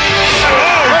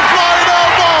 A flying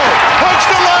elbow! Punch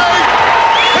the leg!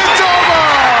 It's over!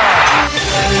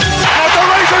 At the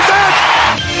razor's edge!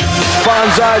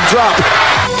 Bonsai drop.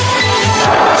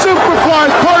 Superfly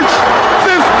punch!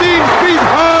 15 feet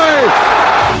high!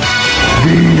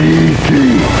 DDT!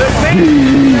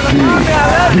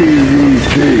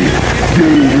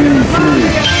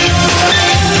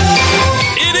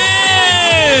 It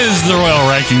is the Royal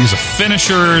Rankings of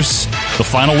finishers. The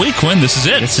final week, Quinn. This is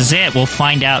it. This is it. We'll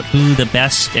find out who the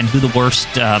best and who the worst.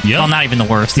 Well, not even the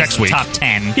worst. Next week. Top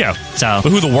 10. Yeah. So,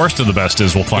 but who the worst of the best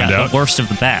is, we'll find out. The worst of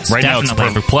the best. Right Definitely. now, it's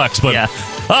a perfect plex. But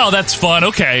oh, that's fun.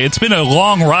 Okay, it's been a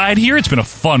long ride here. It's been a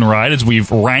fun ride as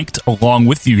we've ranked along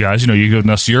with you guys. You know, you're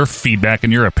giving us your feedback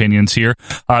and your opinions here.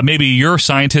 Maybe you're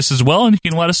scientists as well, and you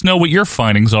can let us know what your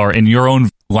findings are in your own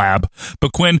lab.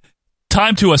 But Quinn,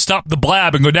 time to stop the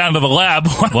blab and go down to the lab.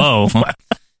 Whoa.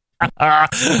 Where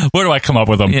do I come up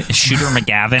with them? Shooter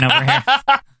McGavin over here.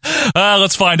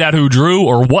 Let's find out who drew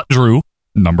or what drew.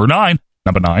 Number 9.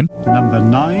 Number 9. Number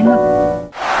 9.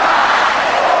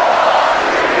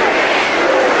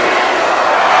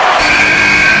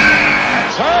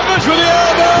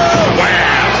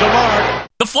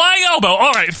 elbow.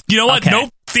 All right, you know what? Okay. No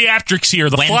theatrics here.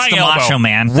 The When's flying the elbow. Macho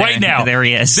Man? Right now. There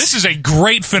he is. This is a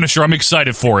great finisher. I'm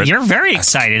excited for it. You're very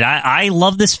excited. I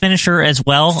love this finisher as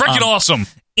well. Freaking awesome.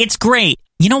 It's great.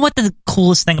 You know what the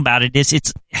coolest thing about it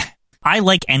is? I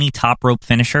like any top rope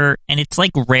finisher, and it's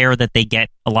like rare that they get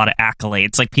a lot of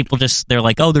accolades. Like people they're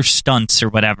like, oh, they're stunts or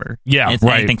whatever. Yeah, it's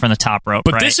right. anything from the top rope.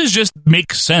 But right? this is just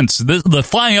makes sense. The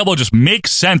flying elbow just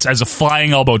makes sense as a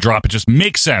flying elbow drop. It just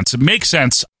makes sense. It makes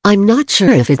sense. I'm not sure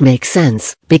if it makes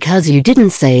sense, because you didn't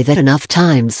say that enough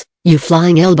times, you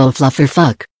flying elbow fluffer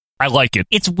fuck. I like it.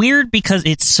 It's weird because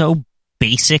it's so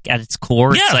basic at its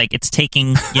core. Yeah. It's like it's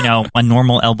taking, a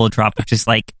normal elbow drop, which is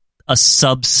like a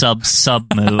sub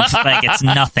move. Like it's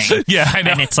nothing. Yeah, I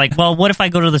know. And it's like, well, what if I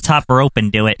go to the top rope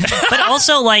and do it? But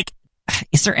also, like,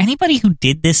 is there anybody who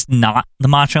did this not the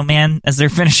Macho Man as their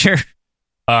finisher?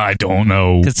 I don't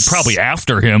know. 'Cause- Probably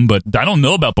after him, but I don't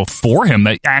know about before him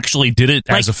that actually did it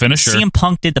as a finisher. CM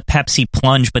Punk did the Pepsi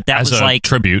plunge, but that as was a like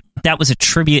tribute. that was a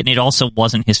tribute, and it also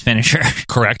wasn't his finisher.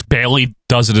 Correct. Bailey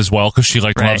does it as well because she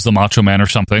Right. loves the Macho Man or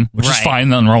something, which is Right. fine.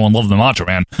 Nothing wrong with loving the Macho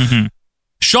Man. Mhm.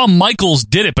 Shawn Michaels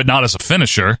did it, but not as a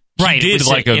finisher. He Right? did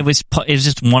It was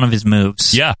just one of his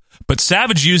moves. yeah. But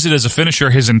Savage used it as a finisher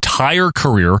his entire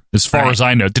career, as far Right. as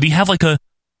I know. Did he have like a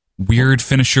weird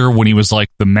finisher when he was like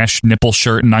the mesh nipple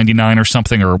shirt in '99 or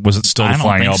something, or was it still I the don't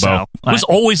flying think elbow? so. It was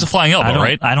always the flying elbow,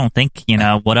 right? I don't think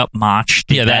what up, Mach?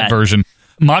 Did Yeah, that version.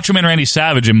 Macho Man Randy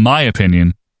Savage, in my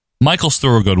opinion, Michaels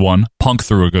threw a good one. Punk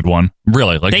threw a good one.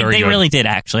 Really, like very They good. really did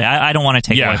actually. I don't want to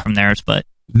take Yeah. away from theirs, but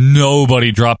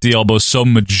Nobody dropped the elbow so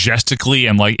majestically,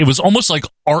 and like it was almost like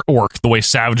artwork the way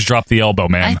Savage dropped the elbow,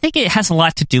 man. I think it has a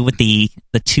lot to do with the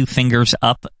two fingers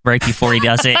up right before he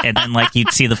does it, and then like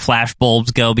you'd see the flash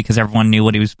bulbs go because everyone knew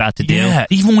what he was about to do. Yeah,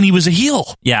 even when he was a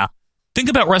heel. Yeah. Think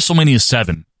about WrestleMania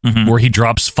 7, where he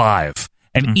drops 5,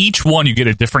 and each one you get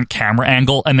a different camera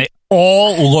angle, and they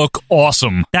all look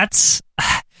awesome. That's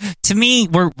to me,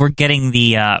 we're getting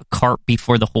the cart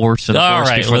before the horse, or the All horse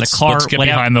right, before let's, the cart. let's get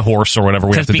whatever. behind the horse or whatever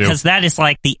we have to do. Because that is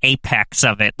like the apex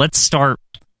of it. Let's start.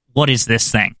 What is this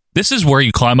thing? This is where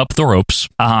you climb up the ropes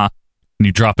and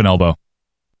you drop an elbow.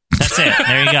 That's it.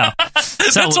 There you go.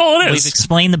 So That's all it is. We've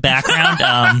explained the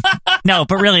background. No,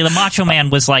 but really, the Macho Man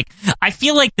was like. I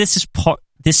feel like this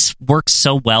works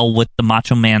so well with the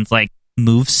Macho Man's like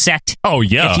move set. Oh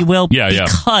yeah, if you will. Yeah, yeah.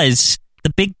 Because the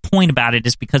big point about it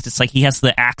is because it's like he has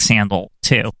the axe handle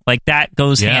too. Like that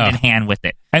goes hand in hand with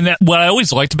it. And that what I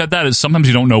always liked about that is sometimes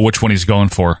you don't know which one he's going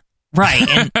for. Right.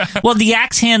 And well, the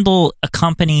axe handle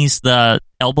accompanies the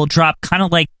elbow drop, kind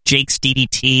of like Jake's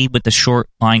DDT with the short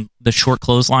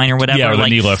clothesline or whatever. Yeah, or the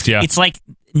like, knee lift, yeah. It's like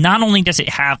not only does it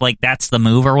have like that's the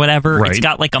move or whatever, Right. it's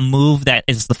got like a move that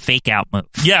is the fake out move.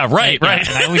 Yeah, right. And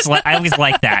I always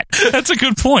like that. That's a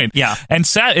good point. Yeah. And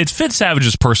it fits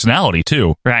Savage's personality,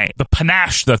 too. Right. The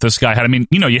panache that this guy had. I mean,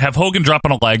 you have Hogan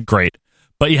dropping a leg, great.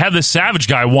 But you have this Savage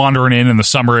guy wandering in the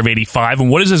summer of '85, and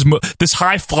what is his this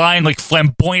high-flying, like,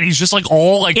 flamboyant, he's just, like,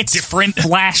 all, like, It's different.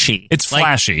 flashy. It's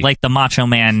flashy. Like the Macho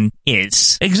Man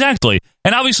is. Exactly.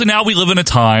 And obviously now we live in a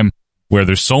time where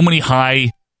there's so many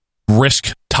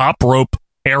high-risk top rope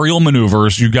aerial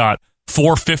maneuvers. You got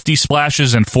 450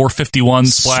 splashes and 451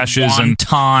 splashes and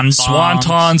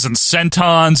swantons and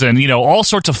sentons and all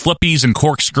sorts of flippies and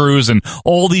corkscrews and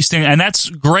all these things, and that's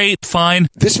great, fine.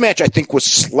 This match I think was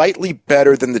slightly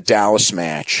better than the Dallas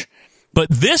match. But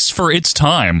this, for its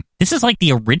time, this is like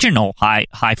the original high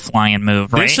flying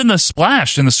move, right? This and the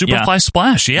splash and the Superfly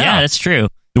splash, yeah, that's true.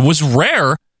 It was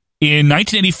rare in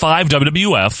 1985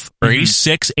 WWF or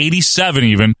 86, 87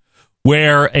 even,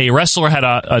 where a wrestler had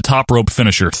a top rope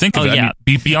finisher. Think of it. Yeah. I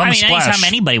mean, beyond the splash. Anytime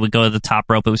anybody would go to the top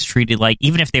rope, it was treated like,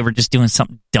 even if they were just doing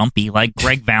something dumpy, like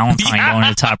Greg Valentine going to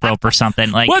the top rope or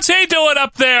something. Like, what's he doing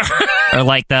up there? Or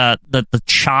like the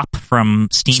chop from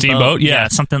Steamboat. Yeah.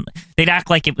 Something. They'd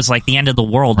act like it was like the end of the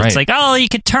world. Right. It's like, oh, you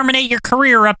could terminate your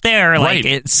career up there. Like, Right.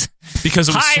 it's Because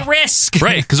it was high risk.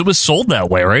 Right, because it was sold that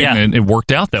way, right? Yeah. And it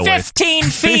worked out that way. 15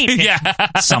 feet. Yeah.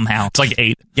 Somehow. It's like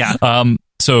 8. Yeah.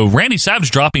 So Randy Savage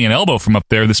dropping an elbow from up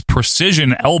there, this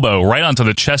precision elbow right onto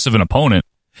the chest of an opponent,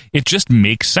 it just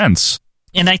makes sense.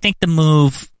 And I think the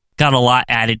move got a lot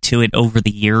added to it over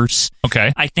the years.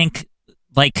 Okay. I think,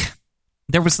 like,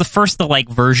 there was the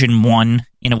version 1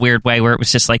 in a weird way where it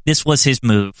was just like, this was his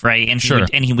move, right? And Sure.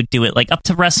 he would do it like up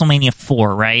to WrestleMania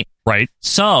 4, right? Right.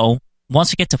 So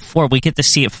once we get to 4, we get to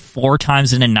see it 4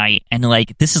 times in a night. And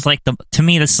like, this is like to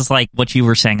me, this is like what you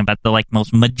were saying about the like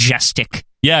most majestic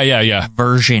Yeah.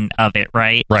 version of it,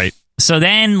 right? Right. So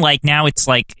then, like, now it's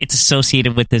like, it's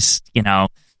associated with this,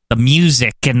 the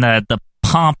music and the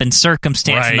pomp and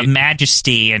circumstance and Right. the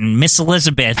majesty and Miss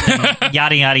Elizabeth and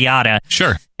yada, yada, yada.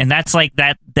 Sure. And that's like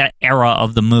that era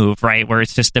of the move, right? Where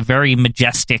it's just a very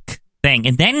majestic thing.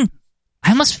 And then I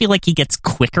almost feel like he gets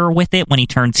quicker with it when he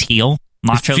turns heel.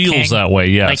 Macho It feels King. that way,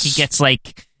 yes. Like he gets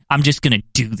like, I'm just going to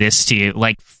do this to you.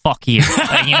 Like, fuck you.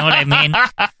 Like, you know what I mean?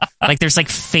 Like there's like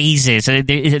phases.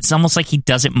 It's almost like he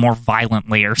does it more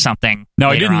violently or something. No,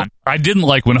 later I didn't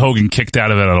like when Hogan kicked out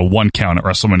of it at a 1 count at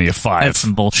WrestleMania 5. That's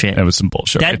some bullshit. That was some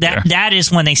bullshit. That is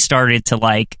when they started to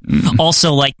like.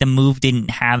 Also, like the move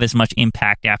didn't have as much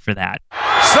impact after that.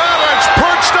 Savage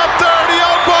perched up there, the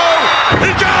elbow.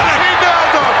 He got it. He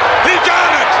nailed him. He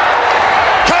got it.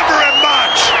 Cover him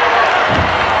much.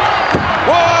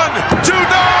 1, 2,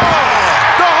 no.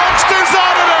 The Hulkster's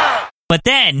out of there. But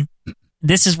then,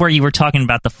 this is where you were talking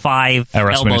about the 5 At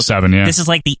WrestleMania elbows. 7, yeah. This is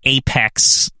like the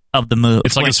apex of the move.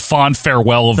 It's like his fond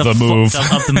farewell of the move.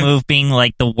 Of the move being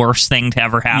like the worst thing to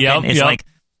ever happen. It's like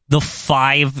the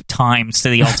 5 times to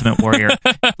the Ultimate Warrior.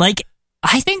 Like,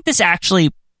 I think this actually,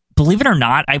 believe it or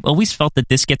not, I've always felt that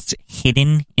this gets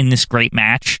hidden in this great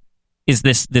match, is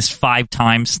this 5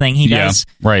 times thing he does.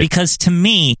 Right. Because to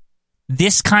me,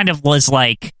 this kind of was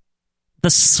like the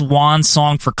swan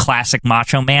song for classic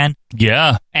Macho Man.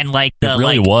 Yeah. And like the It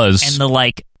really like, was. And the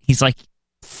like, he's like,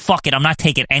 fuck it, I'm not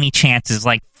taking any chances.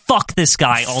 Like, fuck this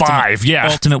guy. 5, yeah.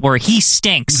 Ultimate Warrior. He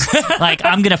stinks. Like,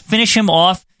 I'm going to finish him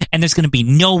off, and there's going to be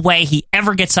no way he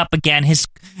ever gets up again.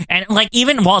 And like,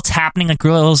 even while it's happening, like,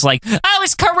 Guerrero's like, oh,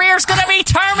 his career's going to be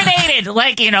terminated.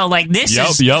 Like, you know, like, this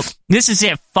is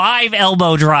it. 5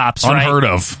 elbow drops. Unheard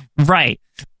right? of. Right.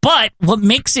 But what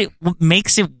makes it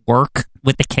work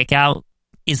with the kick out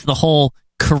is the whole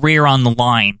career on the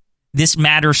line. This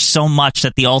matters so much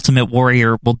that the Ultimate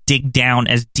Warrior will dig down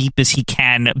as deep as he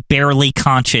can, barely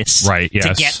conscious, Right, yes.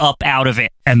 to get up out of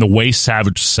it. And the way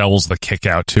Savage sells the kick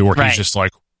out, too, where Right. he's just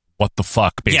like, what the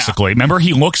fuck, basically. Remember,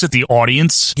 he looks at the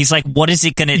audience. He's like, what is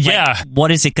it going to what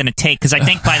is it going to take? Because I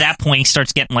think by that point, he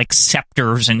starts getting like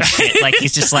scepters and shit. Like,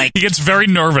 he's just like... He gets very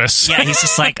nervous. Yeah, he's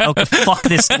just like, okay, fuck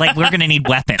this. Like, we're going to need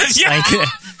weapons. Yeah. Like...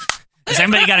 Has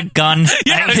anybody got a gun?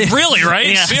 Yeah, really, right?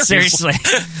 Yeah, seriously.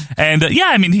 And yeah,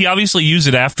 I mean, he obviously used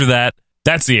it after that.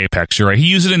 That's the apex, you're right. He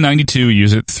used it in 92, he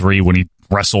used it 3 when he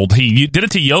wrestled. He did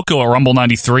it to Yoko at Rumble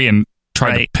 93 and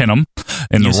tried to pin him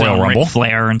in the Royal Rumble.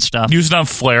 Flair and stuff. Used it on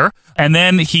Flair. And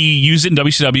then he used it in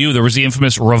WCW. There was the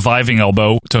infamous reviving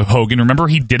elbow to Hogan. Remember,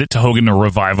 he did it to Hogan to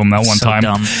revive him that one So time.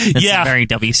 dumb. It's very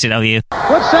WCW.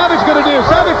 What's Savage going to do?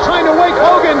 Savage trying to wake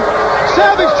Hogan.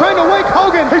 Savage trying to wake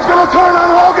Hogan. He's going to turn on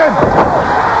Hogan.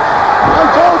 I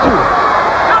told you.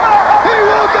 He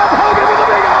woke up Hogan with a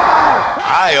big elbow.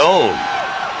 I own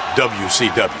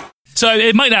WCW. So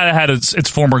it might not have had its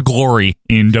former glory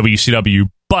in WCW,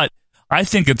 but I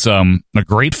think it's a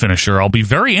great finisher. I'll be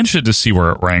very interested to see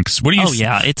where it ranks. What do you?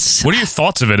 What are your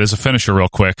thoughts of it as a finisher, real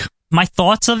quick? My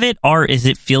thoughts of it is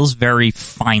it feels very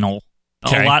final.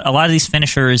 Okay. A lot of these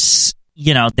finishers,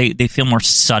 you know, they feel more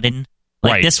sudden.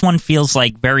 Like Right. this one feels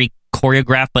like very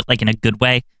choreographed, but like in a good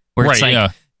way. Where it's Right, like, yeah.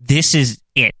 this is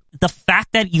it. The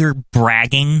fact that you're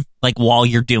bragging like while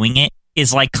you're doing it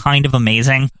is like kind of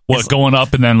amazing. What, going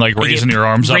up and then like raising your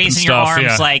arms up and Raising stuff? your arms,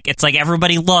 yeah. like it's like,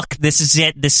 everybody look, this is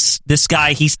it. This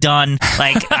guy, he's done.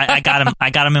 Like I got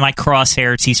him in my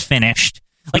crosshairs. He's finished.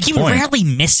 Like Good he would point. rarely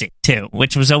miss it too,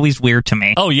 which was always weird to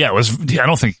me. Oh yeah, it was. I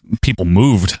don't think people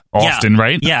moved often,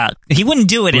 right? Yeah, he wouldn't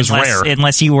do it, It was rare.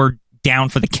 unless you were down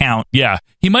for the count. Yeah,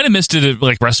 he might have missed it at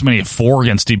like WrestleMania 4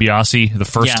 against DiBiase the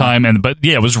first Yeah. time, but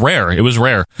yeah, it was rare. It was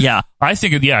rare. Yeah, I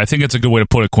think it's a good way to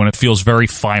put it, Quinn. It feels very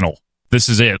final. This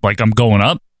is it. Like, I'm going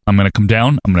up, I'm going to come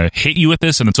down, I'm going to hit you with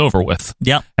this, and it's over with.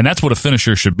 Yep. And that's what a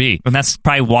finisher should be. And that's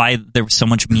probably why there was so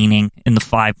much meaning in the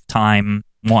 5-time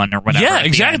one or whatever. Yeah, at the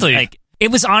exactly. end. Like,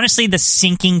 it was honestly the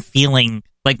sinking feeling.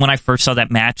 Like when I first saw that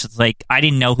match, it's like I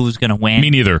didn't know who was going to win. Me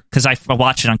neither. Because I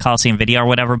watched it on Coliseum Video or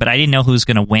whatever, but I didn't know who was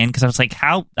going to win because I was like,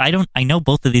 I know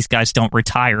both of these guys don't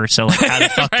retire, so like, how the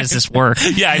fuck does this work?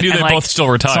 Yeah, I knew And, they like, both still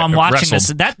retire. So I'm watching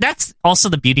wrestled. this. That's also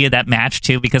the beauty of that match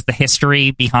too, because the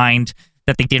history behind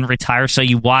that they didn't retire. So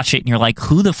you watch it and you're like,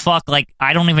 who the fuck? Like,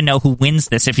 I don't even know who wins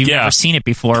this if you've Yeah. never seen it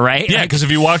before, right? Yeah, Like, because if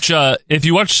you watch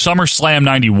SummerSlam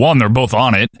 91, they're both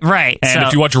on it. right. And so,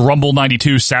 if you watch Rumble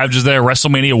 92, Savage is there,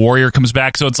 WrestleMania Warrior comes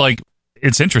back, so it's like,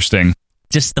 it's interesting.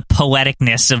 just the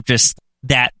poeticness of just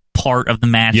that part of the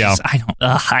match. Yeah.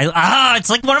 It's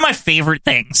like one of my favorite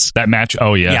things. That match,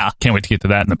 oh yeah. Yeah. Can't wait to get to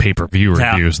that in the pay-per-view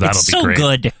Yeah. reviews. That'll It's be so great.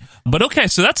 good. But okay,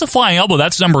 so that's a flying elbow.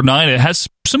 That's number 9. It has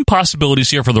some possibilities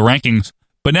here for the rankings.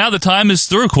 But now the time is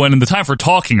through, Quinn, and the time for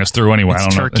talking is through anyway. It's I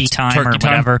don't know. turkey It's time turkey or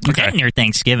whatever. We're Okay. getting near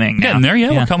Thanksgiving now. Getting there,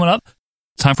 yeah, we're coming up.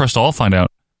 Time for us to all find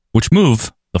out which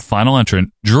move the final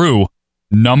entrant, Drew,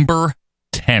 Number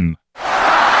 10.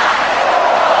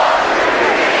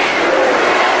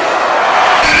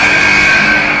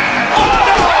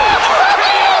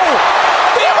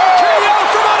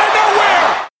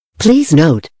 Please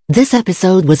note, this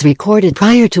episode was recorded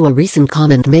prior to a recent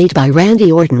comment made by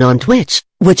Randy Orton on Twitch,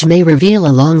 which may reveal a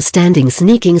long-standing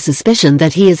sneaking suspicion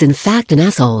that he is in fact an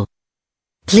asshole.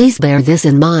 Please bear this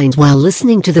in mind while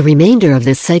listening to the remainder of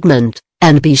this segment,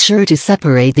 and be sure to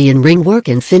separate the in-ring work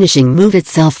and finishing move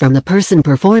itself from the person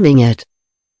performing it.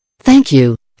 Thank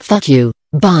you, fuck you,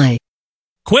 bye.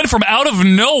 Quinn, from out of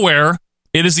nowhere,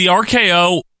 it is the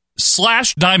RKO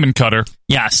 / Diamond Cutter.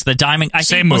 Yes, the Diamond.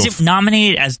 Same move. Was it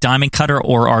nominated as Diamond Cutter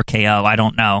or RKO? I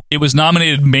don't know. It was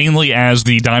nominated mainly as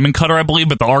the Diamond Cutter, I believe,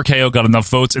 but the RKO got enough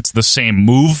votes. It's the same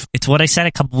move. It's what I said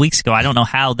a couple weeks ago. I don't know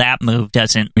how that move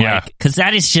doesn't. Because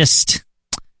that is just.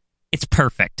 It's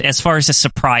perfect as far as a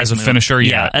surprise as a move. finisher.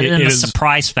 Yeah, and the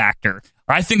surprise factor.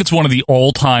 I think it's one of the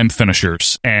all-time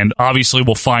finishers, and obviously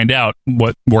we'll find out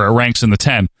where it ranks in the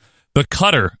 10. The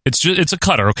cutter, it's a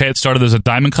cutter, okay? It started as a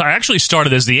diamond cutter. It actually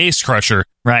started as the ace crusher.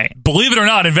 Right. Believe it or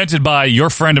not, invented by your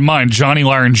friend of mine, Johnny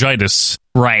Laryngitis.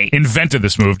 Right. Invented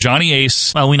this move. Johnny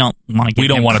Ace. Well, we don't want to give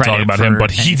him to talk about him,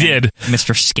 but he did.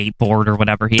 Mr. Skateboard or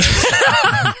whatever he is.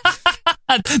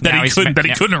 that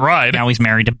he couldn't ride. Now he's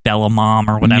married to Bella Mom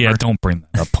or whatever. Yeah, don't bring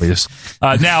that up, please.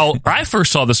 Now, I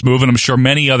first saw this move, and I'm sure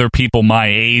many other people my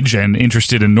age and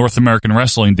interested in North American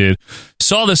wrestling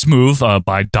saw this move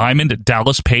by Diamond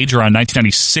Dallas Page around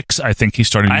 1996. I think he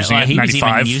started using it. He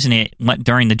 95. was even using it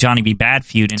during the Johnny B. Bad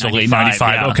feud in 95. Late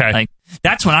 95. Yeah. Okay.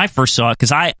 That's when I first saw it,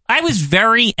 because I was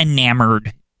very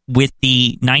enamored with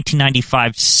the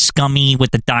 1995 Scummy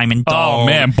with the Diamond Doll. Oh,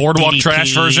 man, Boardwalk DDP,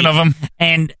 Trash version of him.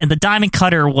 And the Diamond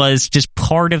Cutter was just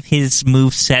part of his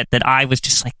moveset that I was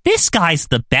just like, this guy's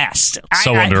the best.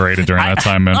 So underrated during that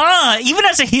time, man. Even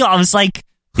as a heel, I was like,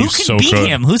 who can so beat good.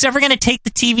 him? Who's ever going to take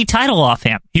the TV title off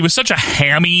him? He was such a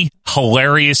hammy,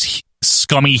 hilarious,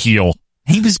 scummy heel.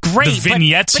 He was great. The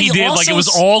vignettes but he did, also, it was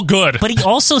all good. But he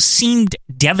also seemed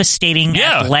devastating,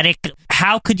 athletic.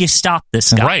 How could you stop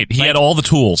this guy? Right. He had all the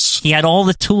tools. He had all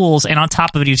the tools, and on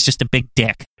top of it, he was just a big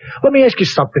dick. Let me ask you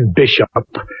something, Bishop.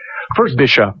 First,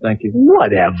 Bishop. Thank you.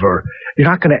 Whatever. You're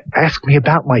not going to ask me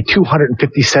about my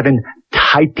 257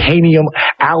 titanium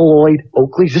alloyed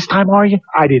Oakleys this time, are you?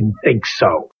 I didn't think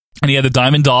so. And he had the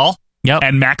Diamond Doll. Yep.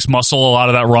 And Max Muscle, a lot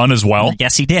of that run as well.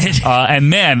 Yes, he did. And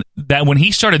man, that when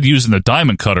he started using the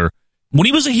Diamond Cutter, when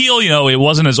he was a heel, it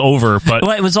wasn't as over, but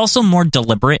well, it was also more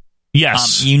deliberate.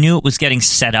 Yes. You knew it was getting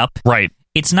set up. Right.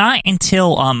 It's not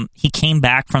until he came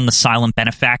back from the Silent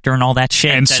Benefactor and all that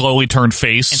shit. And slowly turned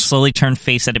face.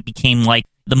 That it became like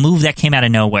the move that came out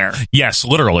of nowhere. Yes,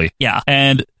 literally. Yeah.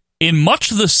 And in much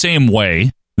the same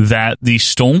way that the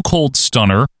Stone Cold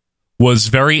Stunner was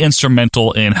very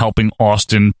instrumental in helping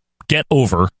Austin get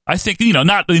over. I think,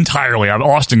 not entirely.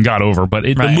 Austin got over, but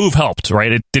the move helped,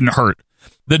 right? It didn't hurt.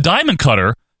 The Diamond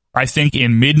Cutter, I think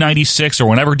in mid-96 or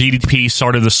whenever DDP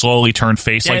started to slowly turn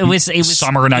face, it was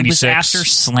summer 96. It was after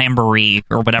Slamboree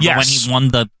or whatever, when he won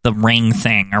the ring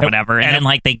thing or whatever. And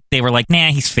then they were like, nah,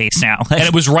 he's face now. And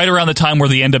it was right around the time where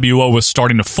the NWO was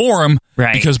starting to form,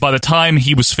 right? Because by the time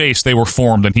he was face, they were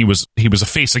formed, and he was a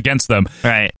face against them.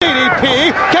 Right.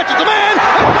 DDP catches the man. He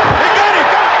got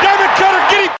him. Diamond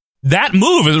Cutter, get him. That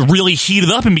move is really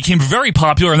heated up and became very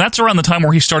popular, and that's around the time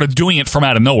where he started doing it from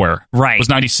out of nowhere. Right. It was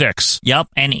 96. Yep.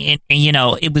 And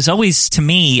it was always, to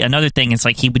me, another thing is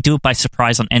like he would do it by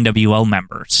surprise on NWO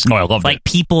members. Oh, I love like it.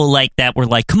 People like that were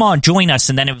like, come on, join us.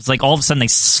 And then it was like all of a sudden they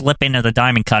slip into the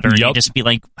Diamond Cutter and you just be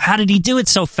like, how did he do it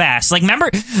so fast? Like,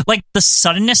 remember, like the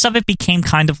suddenness of it became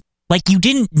kind of like you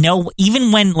didn't know,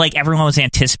 even when like everyone was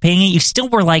anticipating it, you still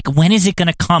were like, when is it going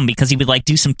to come? Because he would like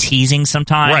do some teasing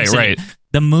sometimes. Right.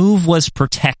 The move was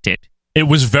protected. It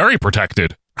was very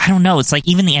protected. I don't know. It's like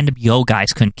even the NWO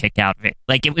guys couldn't kick out of it.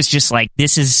 Like it was just like,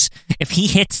 this is, if he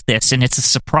hits this and it's a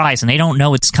surprise and they don't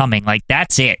know it's coming, like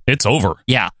that's it. It's over.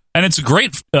 Yeah. And it's a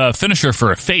great finisher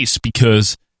for a face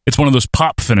because it's one of those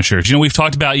pop finishers. We've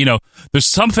talked about, there's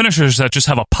some finishers that just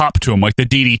have a pop to them, like the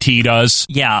DDT does.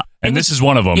 Yeah. And this is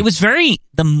one of them. It was the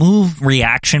move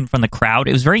reaction from the crowd,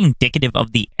 it was very indicative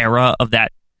of the era of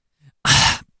that.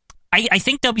 I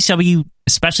think WCW,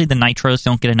 especially the Nitros,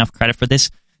 don't get enough credit for this.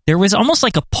 There was almost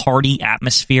like a party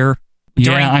atmosphere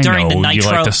during the Nitro. You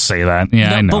like to say that. Yeah,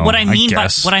 no, I know. But what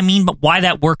I mean, but why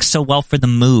that works so well for the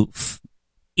move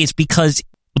is because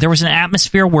there was an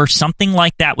atmosphere where something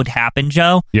like that would happen,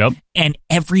 Joe. Yep. And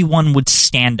everyone would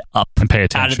stand up and pay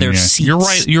attention out of their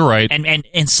seats. You're right.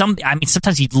 And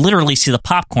sometimes you literally see the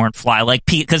popcorn fly, like,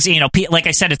 because, like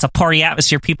I said, it's a party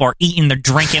atmosphere. People are eating, they're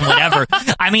drinking, whatever.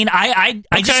 I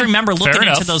just remember looking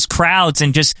into those crowds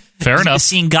and just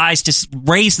seeing guys just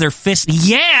raise their fists.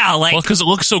 Yeah, like, well, because it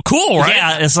looks so cool, right?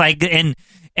 Yeah, it's like, and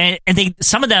they,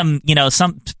 some of them,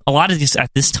 a lot of these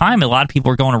at this time, a lot of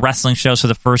people are going to wrestling shows for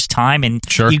the first time, and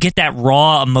you get that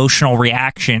raw emotional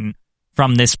reaction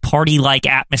from this party-like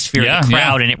atmosphere of the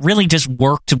crowd, and it really just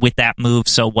worked with that move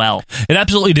so well. It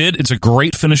absolutely did. It's a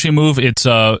great finishing move. It's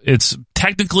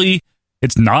technically,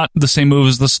 it's not the same move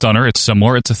as the stunner. It's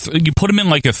similar. It's you put him in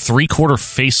like a 3/4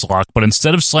 face lock, but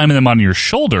instead of slamming them on your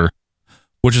shoulder,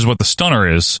 which is what the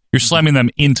stunner is, you're slamming them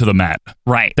into the mat.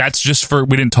 Right. That's just we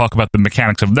didn't talk about the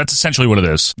mechanics of it. That's essentially what it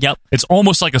is. Yep. It's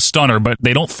almost like a stunner, but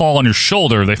they don't fall on your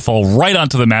shoulder. They fall right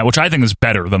onto the mat, which I think is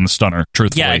better than the stunner,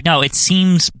 truthfully. Yeah, no, it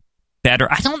seems better.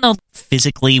 I don't know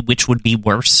physically which would be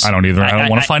worse. I don't either. I don't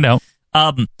want to find out.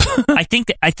 I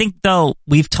think though,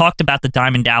 we've talked about the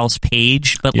Diamond Dallas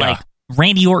Page, but like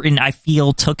Randy Orton, I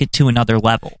feel, took it to another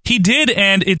level. He did,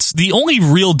 and it's the only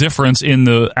real difference in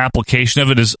the application of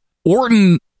it is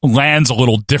Orton lands a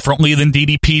little differently than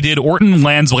DDP did. Orton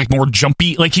lands like more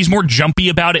jumpy, like he's more jumpy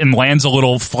about it and lands a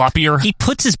little floppier. He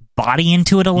puts his body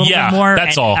into it a little bit more.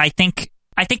 That's all. I think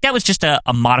that was just a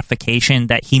modification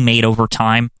that he made over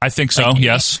time. I think so,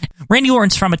 yes. Randy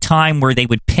Orton's from a time where they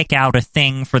would pick out a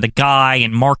thing for the guy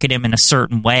and market him in a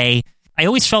certain way. I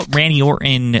always felt Randy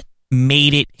Orton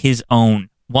made it his own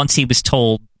once he was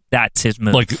told that's his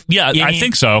move. Like, I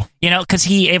think so. Because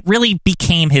it really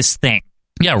became his thing.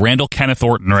 Yeah, Randall Kenneth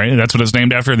Orton, right? That's what it's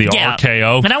named after, the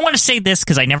RKO. And I want to say this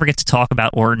because I never get to talk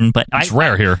about Orton, but it's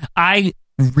rare here. I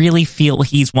really feel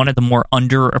he's one of the more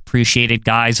underappreciated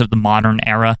guys of the modern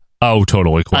era. Oh,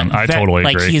 totally, Quinn. I totally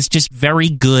agree. Like, he is just very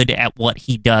good at what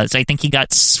he does. I think he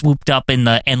got swooped up in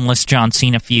the endless John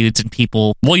Cena feuds and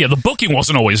people... Well, yeah, the booking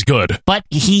wasn't always good. But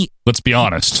let's be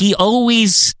honest. He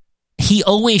always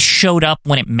showed up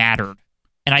when it mattered.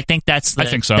 And I think that's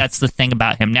the thing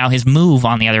about him. Now, his move,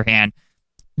 on the other hand,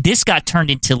 this got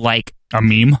turned into like... a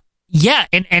meme? Yeah,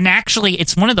 and actually,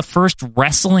 it's one of the first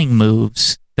wrestling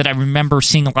moves that I remember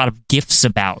seeing a lot of GIFs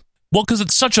about. Well, because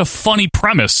it's such a funny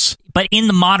premise. But in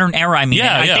the modern era,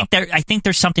 I think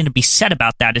there's something to be said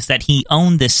about that, is that he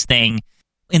owned this thing.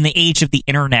 In the age of the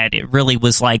internet, it really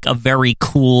was like a very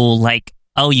cool, like,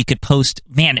 oh, you could post,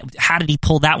 man, how did he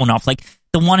pull that one off? Like,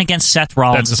 the one against Seth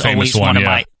Rollins is always one of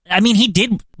my... I mean, he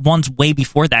did ones way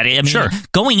before that. I mean,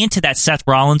 going into that Seth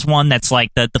Rollins one, that's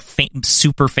like the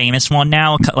super famous one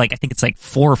now. Like, I think it's like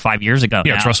 4 or 5 years ago.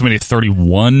 Yeah, it's WrestleMania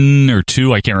 31 or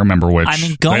 2. I can't remember which. I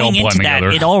mean, going into that,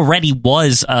 it already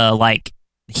was like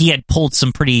he had pulled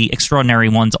some pretty extraordinary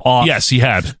ones off. Yes, he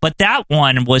had. But that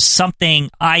one was something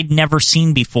I'd never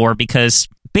seen before because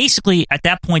basically at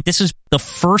that point, this was the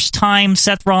first time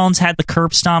Seth Rollins had the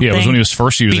curb stomp thing. It was when he was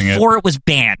first using it. Before it was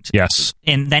banned. Yes.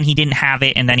 And then he didn't have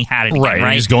it, and then he had it again,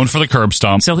 right? He's going for the curb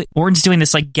stomp. So Orton's doing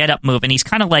this like get-up move, and he's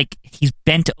kind of like, he's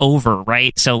bent over,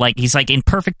 right? So like he's like in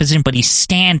perfect position, but he's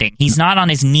standing. He's not on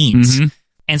his knees. Mm-hmm.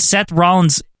 And Seth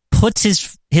Rollins puts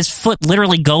his foot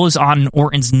literally goes on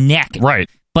Orton's neck. Right.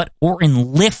 But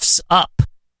Orton lifts up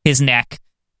his neck,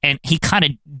 and he kind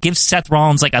of gives Seth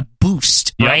Rollins like a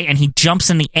boost, right? And he jumps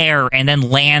in the air and then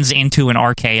lands into an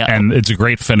RKO. And it's a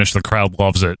great finish. The crowd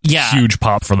loves it. Yeah. Huge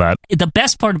pop for that. The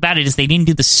best part about it is they didn't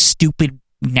do the stupid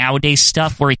nowadays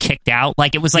stuff where he kicked out.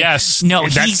 Like, it was like, no,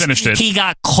 that finished it. He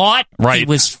got caught. Right. He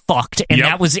was fucked, and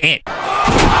that was it.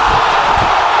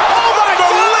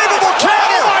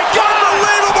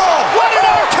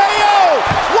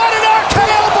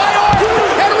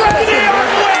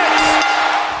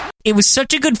 It was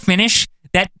such a good finish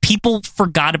that people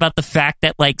forgot about the fact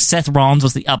that, like, Seth Rollins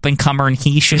was the up-and-comer and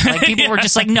he should... Like, people were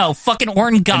just like, no, fucking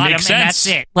Orton got him, and that's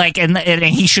it. Like, and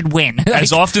he should win.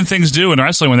 As often things do in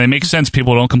wrestling, when they make sense,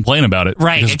 people don't complain about it.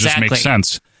 Right, because exactly. It just makes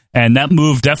sense. And that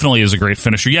move definitely is a great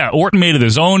finisher. Yeah, Orton made it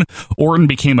his own. Orton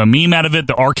became a meme out of it.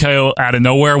 The RKO out of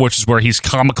nowhere, which is where he's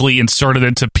comically inserted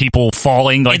into people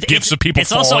falling, like gifs of people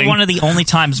falling. It's also one of the only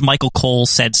times Michael Cole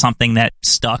said something that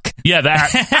stuck. Yeah,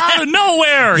 that out of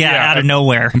nowhere. Yeah, out of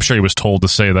nowhere. I'm sure he was told to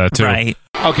say that, too. Right.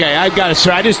 Okay, I got it,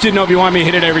 sir. I just didn't know if you want me to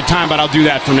hit it every time, but I'll do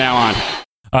that from now on.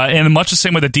 And much the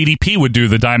same way that DDP would do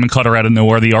the Diamond Cutter out of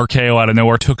nowhere, the RKO out of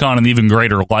nowhere took on an even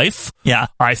greater life. Yeah.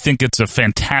 I think it's a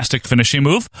fantastic finishing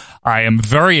move. I am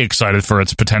very excited for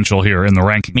its potential here in the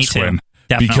rankings. Me too. Win,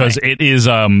 definitely. because it is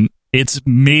it's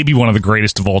maybe one of the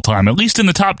greatest of all time, at least in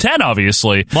the top 10,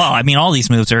 obviously. Well, I mean, all these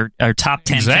moves are top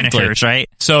 10 finishers, right?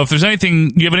 So if there's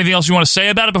anything, you have anything else you want to say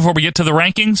about it before we get to the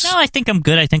rankings? No, I think I'm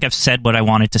good. I think I've said what I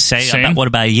wanted to say. Same. What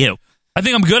about you? I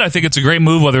think I'm good. I think it's a great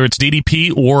move, whether it's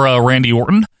DDP or Randy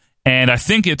Orton. And I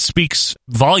think it speaks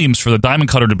volumes for the Diamond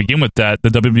Cutter to begin with that the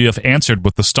WWF answered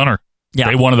with the Stunner. Yeah.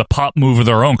 They wanted a pop move of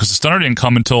their own because the Stunner didn't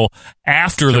come until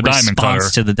after the Diamond Cutter.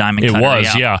 Response to the Diamond Cutter. It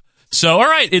was, yeah. So, all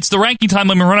right, it's the ranking time.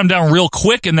 Let me run them down real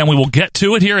quick, and then we will get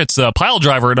to it here. It's Pile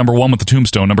Driver at number 1 with the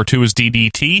Tombstone. Number 2 is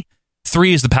DDT.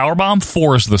 3 is the Powerbomb.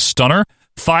 4 is the Stunner.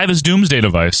 5 is Doomsday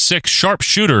Device. 6,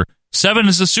 Sharpshooter. 7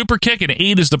 is the Super Kick, and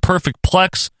 8 is the Perfect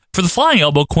Plex. For the Flying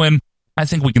Elbow, Quinn, I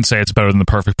think we can say it's better than the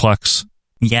Perfect Plex.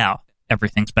 Yeah,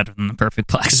 everything's better than the Perfect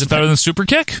Plex. Is it better than the Super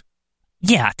Kick?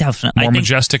 Yeah, definitely. More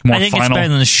majestic, more final. I think final. it's better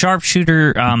than the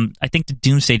Sharpshooter. I think the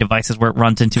Doomsday Device is where it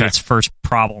runs into its first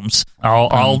problems.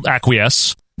 I'll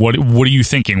acquiesce. What are you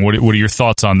thinking? What are your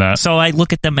thoughts on that? So I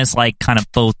look at them as like kind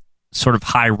of both sort of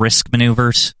high risk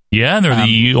maneuvers. Yeah, they're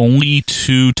the only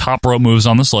 2 top rope moves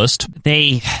on this list.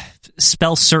 They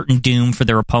spell certain doom for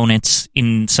their opponents.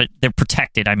 They're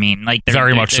protected. I mean, like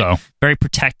very much so. Very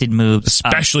protected moves,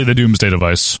 especially the Doomsday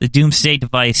Device. The Doomsday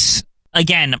Device,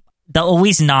 again. They'll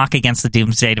always knock against the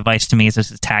Doomsday Device to me as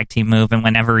a tag team move, and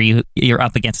whenever you're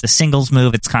up against a singles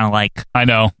move, it's kind of like, I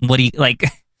know. What do you like?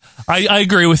 I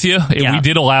agree with you. Yeah. We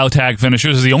did allow tag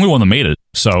finishers. It's the only one that made it.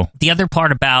 So the other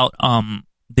part about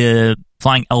the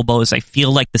Flying Elbow is I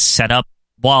feel like the setup,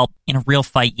 while in a real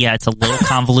fight, yeah, it's a little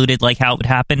convoluted, like how it would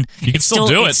happen. You can still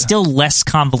do it. It's still less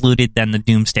convoluted than the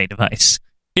Doomsday Device.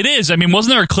 It is. I mean,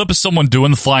 wasn't there a clip of someone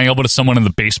doing the Flying Elbow to someone in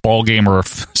the baseball game or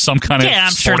some kind of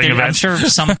sporting event? I'm sure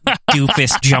some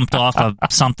doofus jumped off of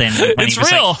something when it's he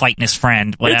was real. Like fighting his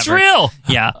friend. Whatever. It's real.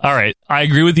 Yeah. All right. I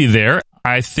agree with you there.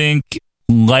 I think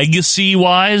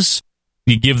legacy-wise,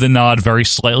 you give the nod very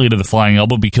slightly to the Flying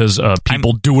Elbow because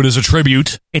people do it as a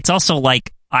tribute. It's also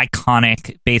like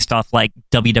iconic based off like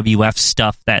WWF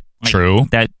stuff that True.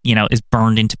 That is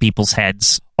burned into people's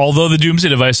heads. Although the Doomsday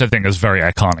Device, I think, is very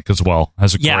iconic as well.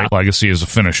 Has a great legacy as a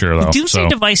finisher, though. The Doomsday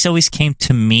Device always came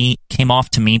off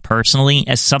to me personally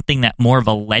as something that more of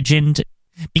a legend,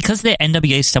 because the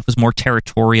NWA stuff was more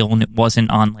territorial and it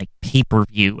wasn't on like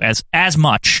pay-per-view as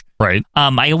much. Right.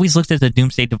 I always looked at the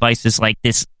Doomsday Device as like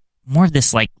this more of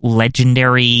this like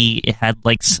legendary. It had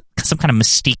like some kind of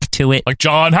mystique to it, like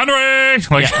John Henry.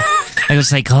 Like I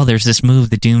was like, oh, there's this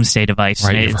move, the Doomsday Device.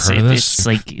 Right, you've heard of this? It's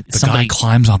like the somebody guy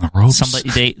climbs on the ropes.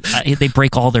 Somebody they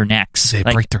break all their necks. They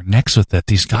break their necks with it.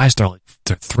 These guys, they're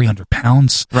 300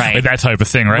 pounds, right? Like that type of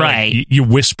thing, right? Right. Like you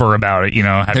whisper about it,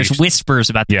 There's whispers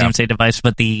about the Doomsday Device,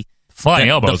 but the Flying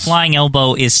Elbows. The Flying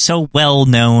Elbow is so well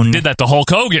known. Did that to Hulk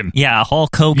Hogan. Yeah,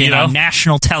 Hulk Hogan on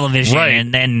national television, right.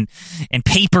 and then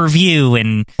pay-per-view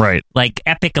and like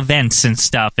epic events and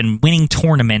stuff, and winning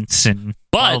tournaments and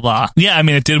blah, blah, blah. Yeah, I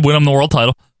mean, it did win him the world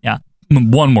title. Yeah.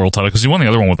 One world title, because he won the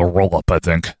other one with a roll-up, I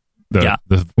think. The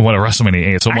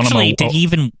WrestleMania 8. So actually, did he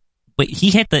even... But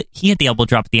he hit the elbow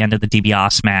drop at the end of the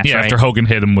DiBiase match. Yeah, right? after Hogan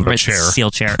hit him with a chair.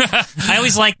 Steel chair. I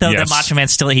always liked the Macho Man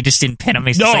still, he just didn't pin him.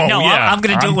 He's just like, I'm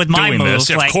going to do it with my move.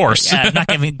 Of course. I'm not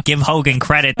going to give Hogan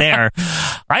credit there.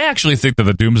 I actually think that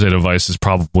the Doomsday Device is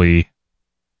probably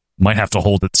might have to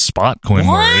hold its spot, Quinn,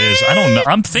 where it is. I don't know.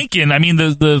 I'm thinking, I mean,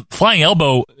 the Flying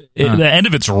Elbow, the end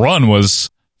of its run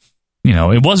was...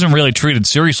 it wasn't really treated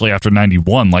seriously after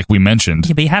 91, like we mentioned.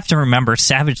 Yeah, but you have to remember,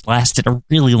 Savage lasted a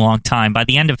really long time. By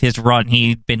the end of his run,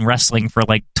 he'd been wrestling for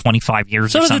like 25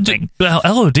 years or something. The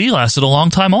LOD lasted a long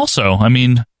time also. I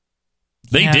mean,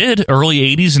 they did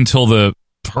early 80s until the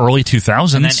early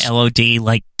 2000s. And then LOD,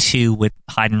 like 2 with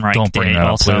Heidenreich. Don't bring that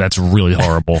up, also. please. That's really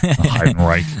horrible.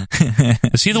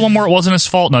 Heidenreich. Is he the one where it wasn't his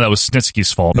fault? No, that was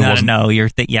Snitsky's fault. No,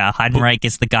 Heidenreich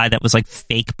is the guy that was like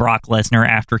fake Brock Lesnar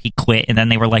after he quit, and then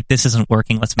they were like, this isn't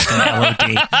working, let's make him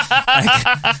LOD.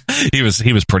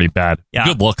 He was pretty bad. Yeah.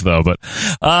 Good look, though. But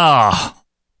all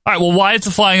right, well, why is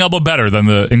the Flying Elbow better than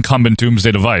the incumbent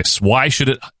Doomsday Device? Why should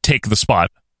it take the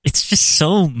spot? It's just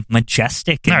so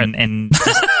majestic and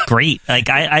just great. Like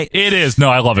it is. No,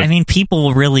 I love it. I mean,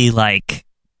 people really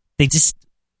it's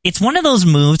one of those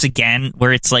moves again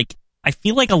where it's like, I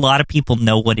feel like a lot of people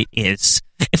know what it is.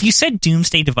 If you said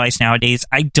Doomsday Device nowadays,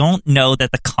 I don't know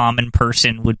that the common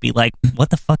person would be like, what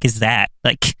the fuck is that?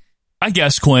 Like, I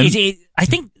guess, Quinn. I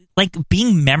think like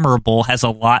being memorable has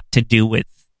a lot to do with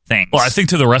things. Well, I think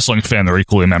to the wrestling fan, they're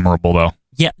equally memorable, though.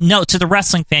 Yeah, no, to the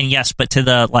wrestling fan, yes, but to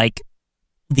the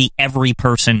the every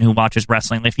person who watches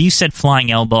wrestling. If you said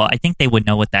Flying Elbow, I think they would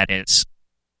know what that is.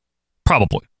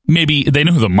 Probably. Maybe they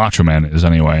know who the Macho Man is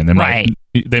anyway, and they might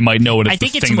they might know it as the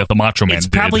thing that the Macho Man It's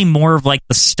did. probably more of like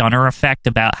the stunner effect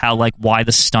about how like why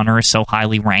the stunner is so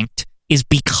highly ranked is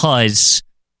because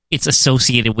it's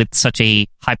associated with such a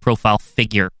high profile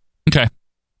figure. Okay.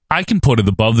 I can put it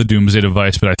above the Doomsday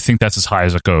Device, but I think that's as high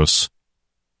as it goes.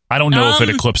 I don't know if it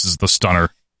eclipses the stunner.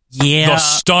 Yeah. The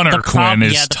stunner, Quinn,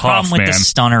 is the tough, problem with man. the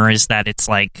stunner is that it's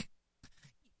like,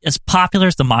 as popular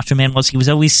as the Macho Man was, he was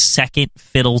always second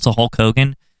fiddle to Hulk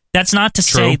Hogan. That's not to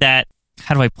say that,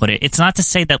 how do I put it? It's not to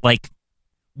say that, like,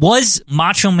 was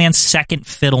Macho Man's second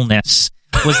fiddleness,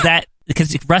 was that,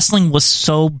 because wrestling was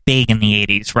so big in the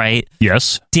 80s, right?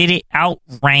 Yes. Did it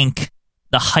outrank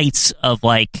the heights of,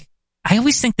 like, I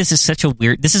always think this is such a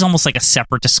weird, this is almost like a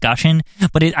separate discussion,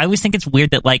 but I always think it's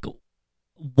weird that, like,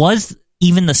 was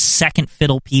even the second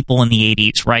fiddle people in the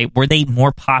 80s, right? Were they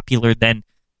more popular than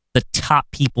the top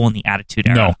people in the Attitude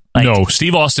Era? No.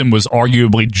 Steve Austin was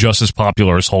arguably just as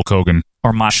popular as Hulk Hogan.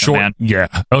 Or Macho Man. Yeah.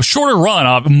 A shorter run,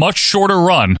 a much shorter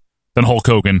run than Hulk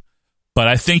Hogan. But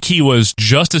I think he was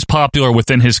just as popular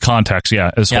within his context,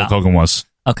 as Hulk Hogan was.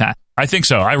 Okay. I think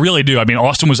so. I really do. I mean,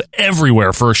 Austin was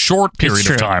everywhere for a short period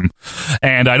of time.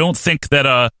 And I don't think that...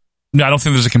 I don't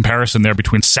think there's a comparison there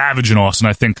between Savage and Austin.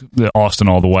 I think Austin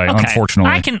all the way,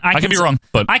 unfortunately. I can be wrong,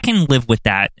 but... I can live with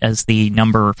that as the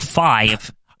number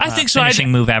 5 I think so.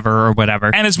 Finishing move ever or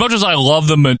whatever. And as much as I love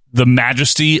the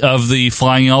majesty of the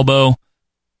flying elbow,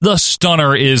 the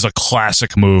stunner is a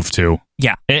classic move too.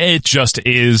 Yeah, it just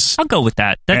is. I'll go with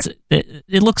that.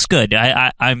 It looks good.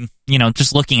 I'm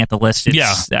just looking at the list.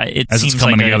 It seems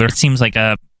coming together. It seems like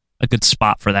a good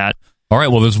spot for that. All right.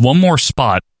 Well, there's one more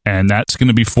spot, and that's going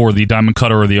to be for the Diamond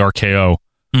Cutter or the RKO.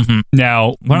 Mm-hmm.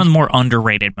 Now, one of the more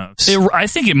underrated moves. I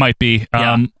think it might be.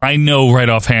 I know right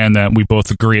offhand that we both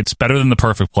agree it's better than the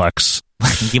Perfect Plex.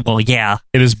 Well, yeah.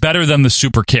 It is better than the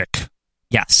Super Kick.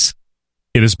 Yes.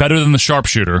 It is better than the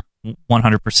Sharpshooter.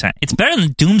 100%. It's better than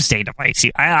the Doomsday Device.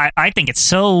 I think it's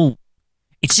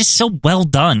just so well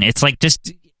done. It's like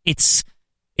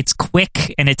it's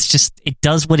quick and it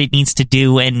does what it needs to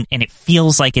do and it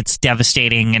feels like it's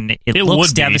devastating and it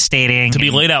looks devastating. To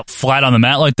be laid out flat on the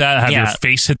mat like that, have your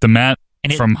face hit the mat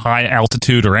from high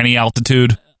altitude or any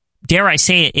altitude. Dare I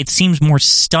say it seems more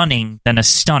stunning than a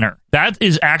stunner. That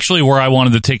is actually where I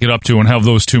wanted to take it up to and have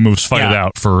those two moves fight it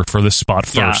out for this spot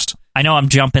first. I know I'm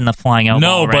jumping the flying elbow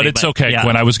already, but it's okay,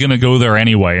 Quinn. I was going to go there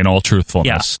anyway, in all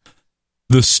truthfulness.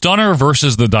 The stunner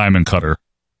versus the Diamond Cutter.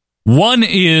 One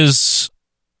is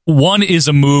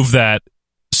a move that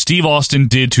Steve Austin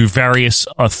did to various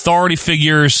authority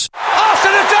figures.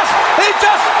 Austin, he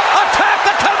just attacked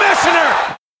the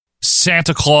commissioner!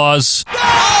 Santa Claus.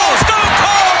 Oh, Stone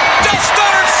Cold just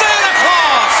started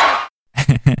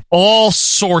Santa Claus! All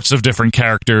sorts of different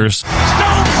characters. Stone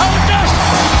Cold just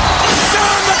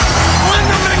stunned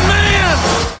Linda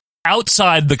McMahon!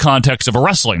 Outside the context of a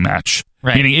wrestling match.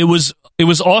 Right. Meaning it was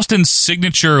Austin's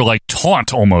signature, like,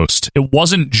 taunt almost. It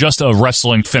wasn't just a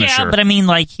wrestling finisher. Yeah, but I mean,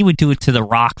 like, he would do it to The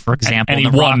Rock, for example. And he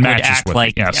The Rock won would matches act with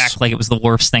like, it, yes. act like it was the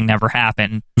worst thing that ever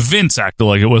happened. Vince acted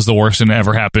like it was the worst thing that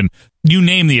ever happened. You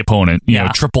name the opponent. You know,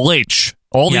 Triple H.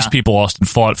 All these people Austin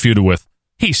feuded with.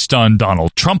 He stunned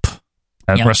Donald Trump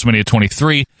at WrestleMania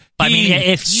 23. I mean,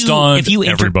 if you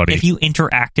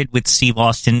interacted with Steve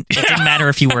Austin, it didn't matter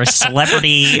if you were a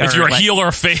celebrity or if you're a like, heel or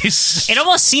a face. It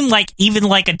almost seemed like, even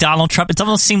like a Donald Trump, it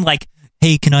almost seemed like,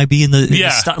 hey, can I be in the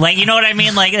like, you know what I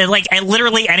mean? Like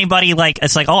literally anybody, like,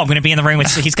 it's like, oh, I'm going to be in the ring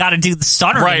with, he's got to do the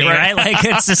stunner, right? Like,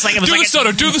 it's just like, it was do like the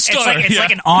stunner, do the stunner. It's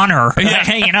like an honor.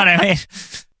 Yeah. You know what I mean?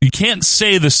 You can't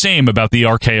say the same about the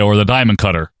RKO or the Diamond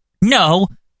Cutter. No,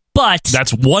 but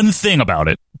that's one thing about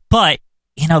it. But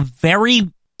in a very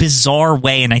bizarre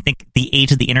way, and I think the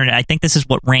age of the internet, I think this is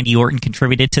what Randy Orton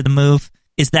contributed to the move,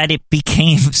 is that it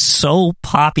became so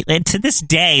popular. And to this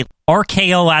day,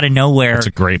 RKO out of nowhere. That's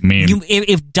a great meme.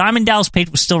 If Diamond Dallas Page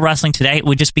was still wrestling today, it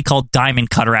would just be called Diamond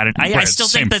Cutter out of I still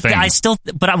think that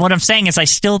but what I'm saying is I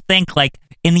still think, like,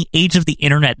 in the age of the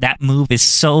internet, that move is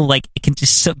so, like, it can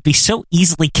just be so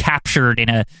easily captured in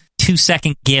a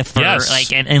 2-second GIF or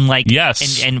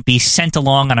and be sent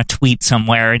along on a tweet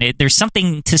somewhere, and there's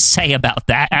something to say about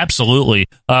that. Absolutely.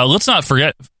 Let's not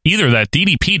forget either that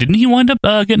DDP, didn't he wind up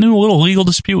getting into a little legal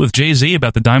dispute with Jay-Z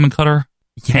about the Diamond Cutter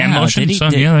hand motion? Yeah,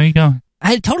 there you go.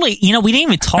 I totally, we didn't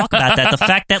even talk about that. The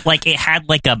fact that, like, it had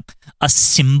like a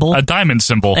symbol, a diamond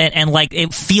symbol, and like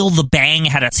it Feel the Bang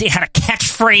had a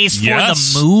catchphrase for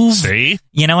yes. the move. See,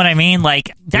 you know what I mean?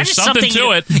 Like, that's something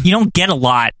to it. You don't get a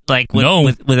lot, like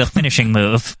with a finishing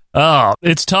move. Oh,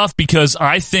 it's tough because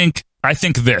I think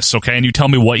this, okay, and you tell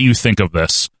me what you think of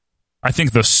this. I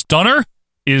think the stunner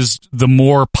is the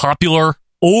more popular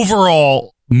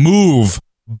overall move,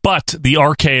 but the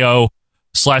RKO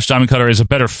slash Diamond Cutter is a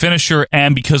better finisher,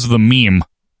 and because of the meme.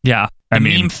 Yeah. The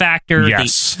meme factor.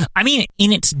 Yes.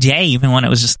 In its day, even when it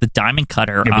was just the Diamond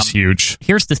Cutter, it was huge.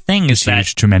 Here's the thing: is that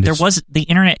huge, tremendous. There was the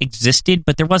internet existed,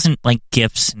 but there wasn't like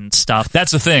GIFs and stuff.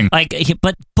 That's the thing. Like,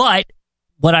 but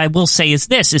what I will say is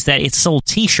this: is that it sold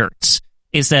T-shirts.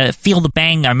 Is the Feel the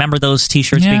Bang? I remember those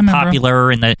T-shirts being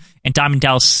popular, and Diamond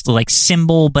Dallas like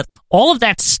symbol, but all of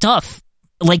that stuff,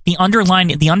 like the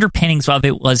underpinnings of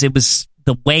it was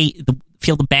the way the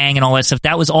Feel the Bang and all that stuff.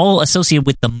 That was all associated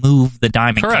with the move, the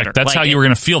Diamond Cutter. Correct. That's how you were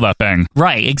going to feel that bang.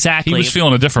 Right, exactly. He was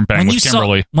feeling a different bang with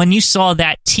Kimberly. When you saw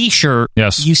that T-shirt,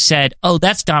 yes, you said, "Oh,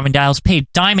 that's Diamond Dallas Page,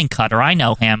 Diamond Cutter. I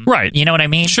know him." Right. You know what I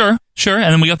mean? Sure.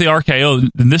 And then we got the RKO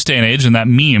in this day and age, and that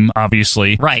meme,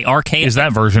 obviously. Right, RKO. Is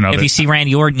that version of it. If you see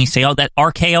Randy Orton, you say, "Oh, that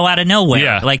RKO out of nowhere."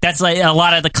 Yeah. Like, that's like a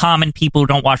lot of the common people who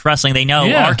don't watch wrestling, they know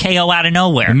RKO out of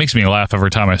nowhere. It makes me laugh every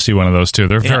time I see one of those, too.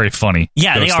 They're very funny.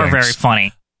 Yeah, they are very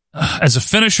funny. As a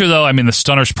finisher, though, I mean, the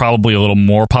Stunner's probably a little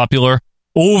more popular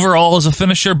overall as a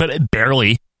finisher, but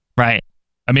barely. Right.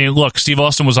 I mean, look, Steve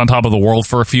Austin was on top of the world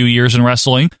for a few years in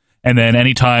wrestling, and then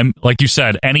anytime, like you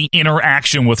said, any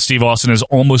interaction with Steve Austin is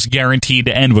almost guaranteed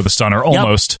to end with a Stunner,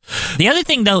 almost. Yep. The other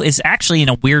thing, though, is actually in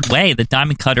a weird way, the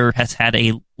Diamond Cutter has had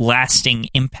a lasting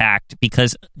impact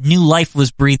because new life was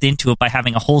breathed into it by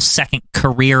having a whole second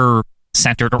career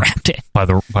centered around it. By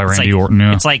Randy Orton,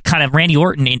 yeah. It's like kind of Randy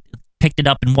Orton picked it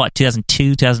up in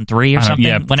 2002, 2003 or something?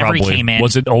 Yeah, whenever probably. he came in.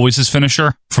 Was it always his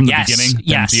finisher from the beginning?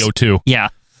 Yes. In the 02? Yeah.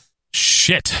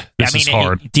 Shit. This is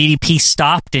hard. DDP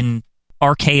stopped and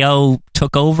RKO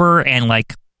took over, and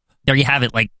like, there you have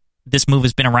it. Like, this move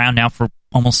has been around now for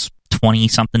almost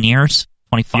 20-something years.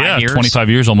 25 years. 25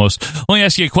 years almost. Let me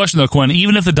ask you a question, though, Quinn.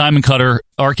 Even if the Diamond Cutter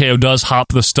RKO does hop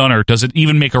the Stunner, does it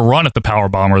even make a run at the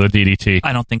Powerbomb or the DDT?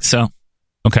 I don't think so.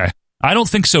 Okay. I don't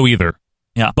think so either.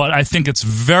 Yeah. But I think it's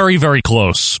very, very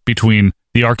close between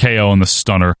the RKO and the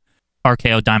Stunner.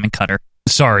 RKO Diamond Cutter.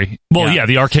 Sorry. Well, yeah,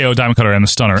 the RKO Diamond Cutter and the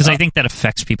Stunner. Because I think that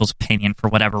affects people's opinion for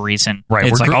whatever reason. Right.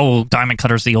 It's like, Diamond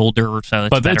Cutter's the older, so it's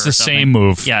but better it's the same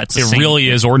move. Yeah, it really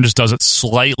is. Orton just does it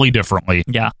slightly differently.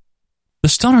 Yeah. The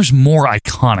Stunner's more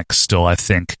iconic still, I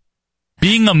think.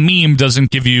 Being a meme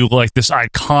doesn't give you like this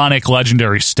iconic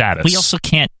legendary status. We also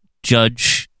can't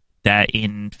judge that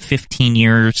in 15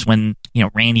 years when,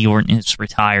 Randy Orton is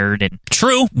retired and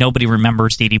true, nobody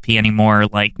remembers DDP anymore.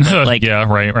 Like yeah,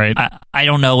 right. I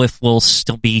don't know if we'll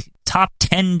still be top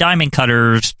 10 Diamond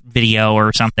Cutters video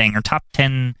or something, or top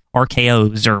 10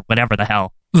 RKOs or whatever the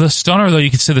hell. The Stunner, though, you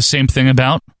could say the same thing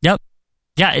about. Yep.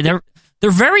 Yeah,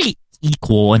 they're very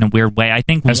equal in a weird way. I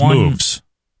think as moves.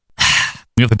 You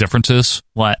know what the difference is?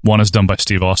 What? One is done by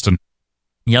Steve Austin.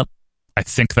 Yep. I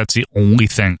think that's the only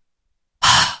thing.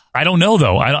 I don't know,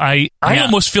 though. I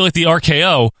almost feel like the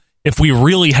RKO, if we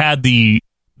really had the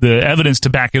evidence to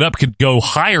back it up, could go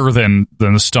higher than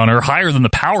the Stunner, higher than the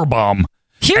Powerbomb,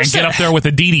 and get up there with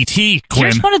a DDT, Quinn.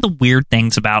 Here's one of the weird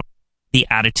things about the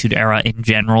Attitude Era in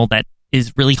general that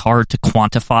is really hard to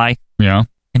quantify. Yeah.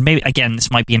 And maybe, again, this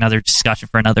might be another discussion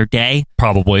for another day.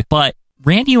 Probably. But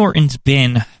Randy Orton's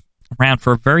been around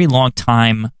for a very long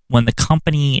time when the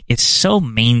company is so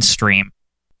mainstream.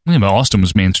 Yeah, but Austin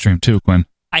was mainstream too, Quinn.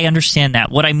 I understand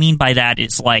that. What I mean by that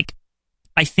is, like,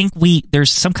 I think there's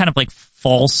some kind of like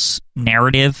false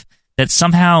narrative that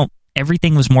somehow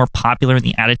everything was more popular in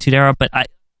the Attitude Era, but I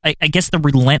guess the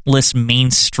relentless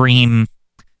mainstream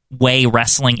way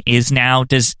wrestling is now,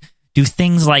 do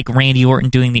things like Randy Orton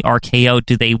doing the RKO,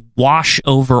 do they wash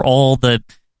over all the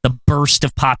burst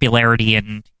of popularity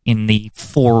in the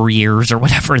 4 years or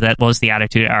whatever that was the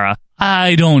Attitude Era?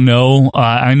 I don't know.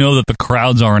 I know that the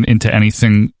crowds aren't into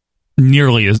anything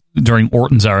nearly as during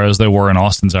Orton's era as they were in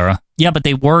Austin's era. Yeah, but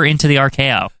they were into the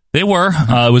RKO. They were.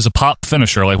 It was a pop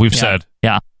finisher, like we've said.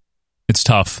 Yeah. It's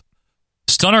tough.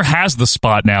 Stunner has the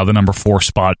spot now, the number 4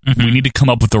 spot. Mm-hmm. We need to come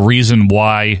up with the reason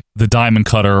why the Diamond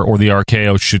Cutter or the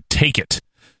RKO should take it.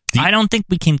 I don't think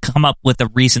we can come up with a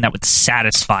reason that would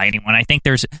satisfy anyone. I think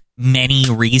there's many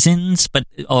reasons, but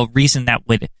a reason that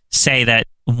would say that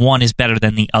one is better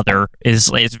than the other is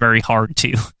very hard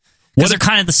to. Because they're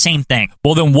kind of the same thing.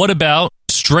 Well, then what about,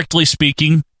 strictly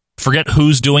speaking, forget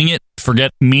who's doing it,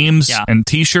 forget memes and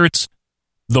T-shirts,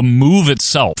 the move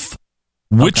itself.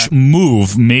 Which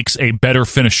move makes a better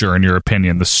finisher, in your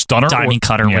opinion? The Stunner Diamond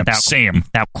Cutter,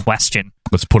 without question.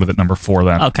 Let's put it at number 4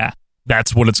 then. Okay.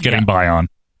 That's what it's getting by on.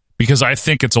 Because I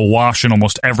think it's a wash in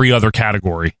almost every other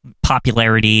category.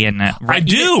 Popularity and... I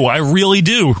do. I really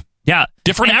do. Yeah.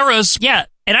 Different eras. Yeah.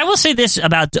 And I will say this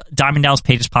about Diamond Dallas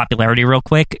Page's popularity real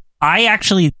quick. I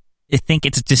actually think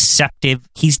it's deceptive.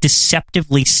 He's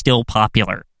deceptively still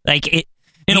popular. Like,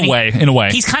 In a way.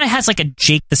 He's kind of has like a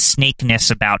Jake the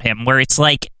Snake-ness about him, where it's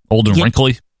like old and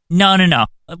wrinkly. No.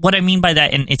 What I mean by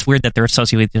that, and it's weird that they're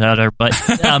associated with each other, but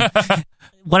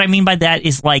what I mean by that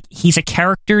is like he's a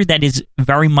character that is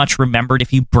very much remembered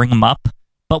if you bring him up.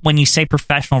 But when you say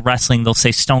professional wrestling, they'll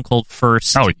say Stone Cold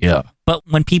first. Oh yeah. But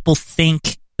when people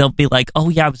think, they'll be like, "Oh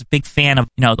yeah, I was a big fan of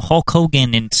the Hulk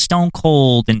Hogan and Stone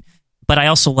Cold but I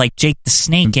also like Jake the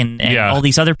Snake and all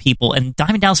these other people." And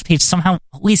Diamond Dallas Page somehow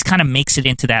always kind of makes it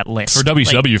into that list for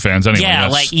WCW fans. Anyway, yeah,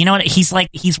 yes. like you know what? He's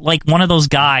like one of those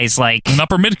guys, like an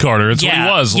upper mid carder. That's what he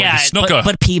was. Like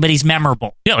Snuka, but he's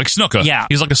memorable. Yeah, like Snuka. Yeah,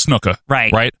 he's like a Snuka.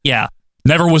 Right. Yeah.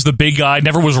 Never was the big guy.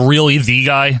 Never was really the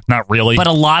guy. Not really. But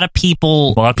a lot of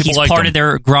people he's part of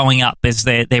their growing up is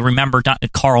they remember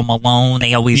Karl Malone.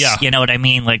 They always, you know what I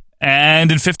mean? Like,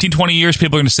 and in 15, 20 years,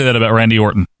 people are going to say that about Randy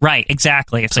Orton. Right,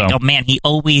 exactly. It's like, oh man, he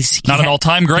an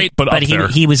all-time great, but up there.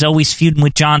 He was always feuding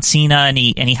with John Cena, and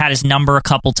he had his number a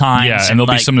couple times. Yeah, and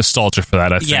there'll be some nostalgia for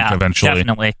that, I think, eventually.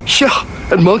 Definitely.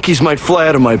 Yeah, and monkeys might fly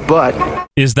out of my butt.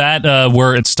 Is that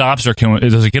where it stops, or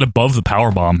does it get above the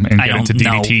powerbomb and get into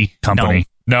DDT Company?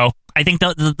 No. I think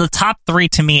the top three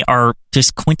to me are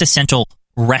just quintessential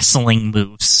wrestling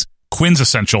moves.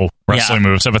 Quintessential wrestling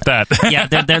moves. How about that? Yeah,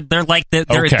 they're like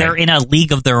they're in a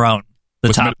league of their own.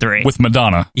 The top three with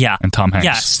Madonna. Yeah, and Tom Hanks.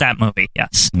 Yes, that movie.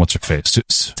 Yes. What's her face?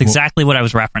 It's exactly what I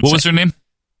was referencing. What was her name?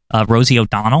 Rosie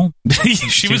O'Donnell.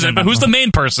 she was in it, but who's the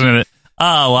main person in it?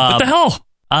 Oh, what the hell?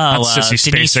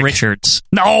 Denise Richards.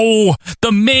 No,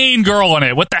 the main girl in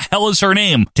it. What the hell is her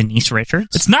name? Denise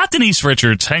Richards? It's not Denise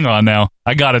Richards. Hang on now.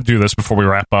 I got to do this before we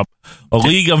wrap up. A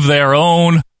League of Their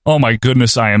Own. Oh my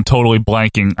goodness, I am totally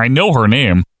blanking. I know her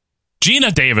name.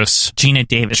 Gina Davis.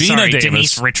 Sorry,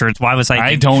 Denise Richards. Why was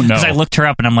I don't know. Because I looked her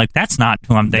up and I'm like, that's not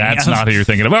who I'm thinking That's of. not who you're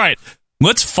thinking of. All right,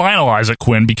 let's finalize it,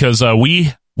 Quinn, because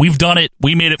we've done it.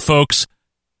 We made it, folks.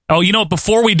 Oh, you know,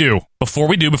 before we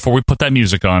put that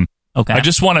music on, okay, I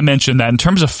just want to mention that in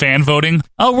terms of fan voting.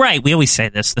 Oh, right. We always say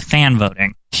this, the fan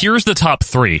voting. Here's the top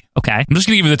three. Okay. I'm just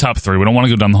going to give you the top three. We don't want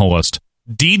to go down the whole list.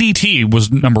 DDT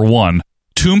was number one.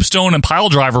 Tombstone and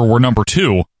Piledriver were number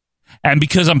two. And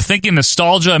because I'm thinking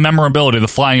nostalgia and memorability, the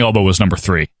Flying Elbow was number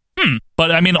three.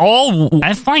 But I mean,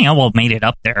 Flying Elbow made it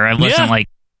up there. I wasn't like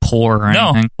poor or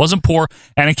anything. No, wasn't poor.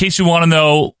 And in case you want to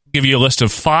know, give you a list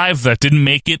of 5 that didn't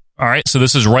make it. All right, so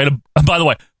this is right. By the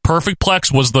way, Perfect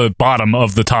Plex was the bottom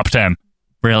of the top 10.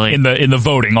 Really? In the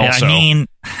voting also. I mean,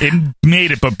 it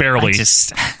made it, but barely.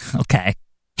 Okay.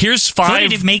 Here's 5. Who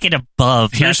did it make it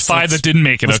above? Here's 5 that didn't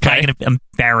make it, okay? I'm going to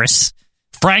embarrass.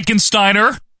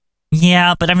 Frankensteiner.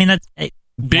 Yeah, but I mean, that's...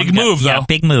 Big move, though. Yeah,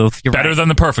 big move. You're better right. than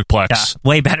the Perfect Plex. Yeah,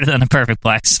 way better than the Perfect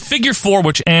Plex. Figure 4,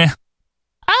 which,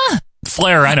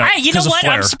 Flair, I know. You know what?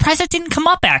 I'm surprised that didn't come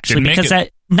up, actually, because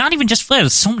not even just Flair,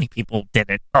 so many people did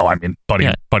it. Oh, I mean,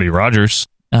 Buddy Rogers.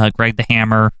 Greg the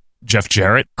Hammer. Jeff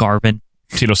Jarrett. Garvin.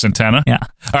 Tito Santana. Yeah.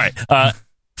 All right.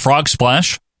 Frog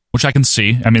Splash, which I can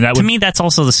see. I mean, to me, that's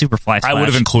also the Superfly Splash. I would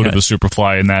have included the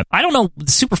Superfly in that. I don't know the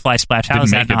Superfly Splash. How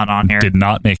is that not on here? Did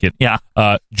not make it. Yeah.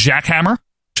 Jackhammer,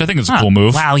 which I think is a cool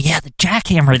move. Wow, yeah, the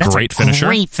Jackhammer. That's great finisher.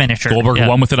 Great finisher. Goldberg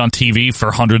won with it on TV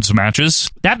for hundreds of matches.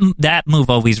 That move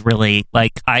always really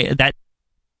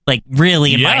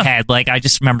really in my head. Like I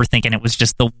just remember thinking it was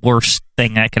just the worst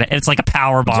thing I could. It's like a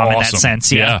power bomb in that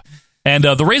sense. Yeah. And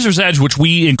the Razor's Edge, which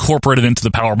we incorporated into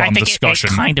the powerbomb discussion,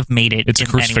 it kind of made it. It's a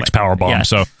crucifix powerbomb. Yeah.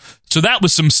 So that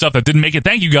was some stuff that didn't make it.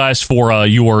 Thank you guys for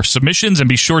your submissions, and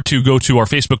be sure to go to our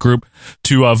Facebook group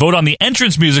to vote on the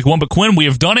entrance music one. But Quinn, we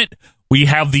have done it. We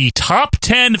have the top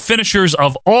 10 finishers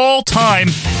of all time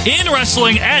in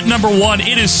wrestling. At number 1,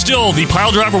 it is still the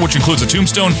Piledriver, which includes a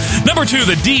Tombstone. Number 2,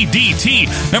 the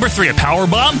DDT. Number 3, a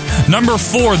Powerbomb. Number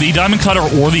 4, the Diamond Cutter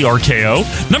or the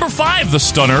RKO. Number 5, the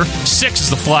Stunner. 6 is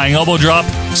the Flying Elbow Drop.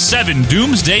 7,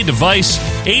 Doomsday Device.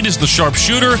 8 is the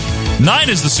Sharpshooter. 9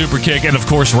 is the Super Kick. And, of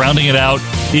course, rounding it out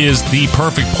is the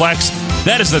Perfect Plex.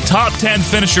 That is the top 10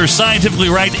 finishers scientifically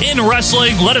ranked in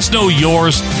wrestling. Let us know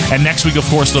yours. And next week, of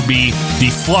course, there'll be the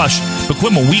Flush. But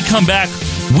Quinn, when we come back,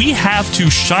 we have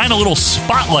to shine a little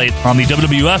spotlight on the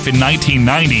WWF in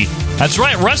 1990. That's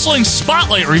right, Wrestling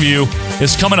Spotlight Review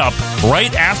is coming up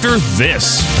right after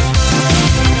this.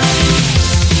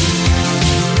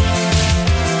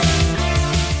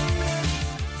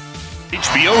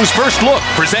 HBO's First Look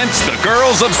presents The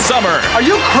Girls of Summer. Are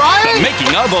you crying? The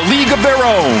making of A League of Their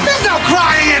Own. There's no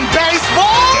crying in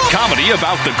baseball! The comedy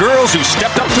about the girls who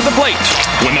stepped up to the plate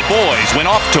when the boys went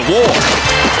off to war.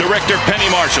 Director Penny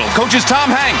Marshall, coaches Tom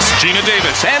Hanks, Gina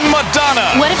Davis, and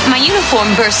Madonna. What if my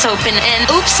uniform bursts open and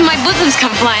oops, my bosoms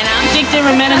come flying out? Think there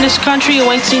are men in this country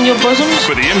who ain't seen your bosoms?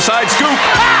 For the inside scoop,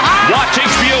 watch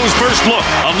HBO's First Look,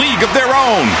 A League of Their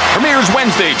Own. Premieres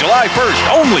Wednesday, July 1st,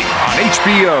 only on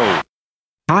HBO.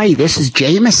 Hi, this is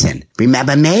Jameson.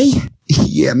 Remember me?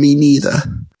 Yeah, me neither.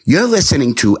 You're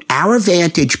listening to Our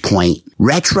Vantage Point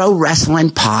Retro Wrestling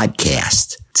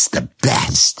Podcast. It's the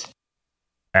best.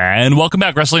 And welcome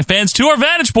back, wrestling fans, to our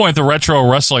Vantage Point, the Retro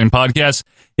Wrestling Podcast.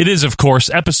 It is, of course,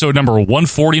 episode number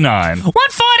 149.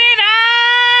 149!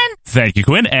 Thank you,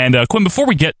 Quinn. And Quinn, before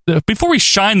we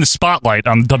shine the spotlight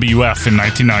on WF in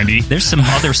 1990, there's some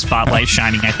other spotlight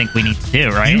shining I think we need to do,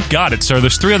 right? You got it, sir.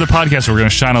 There's 3 other podcasts we're going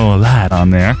to shine a little light on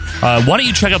there. Why don't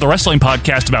you check out the wrestling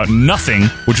podcast about nothing,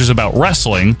 which is about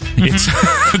wrestling.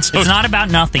 Mm-hmm. It's not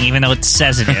about nothing, even though it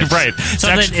says it is. Right.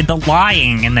 So the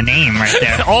lying in the name right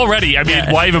there. Already. I mean,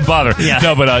 why even bother? Yeah.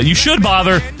 No, but you should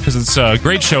bother because it's a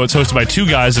great show. It's hosted by 2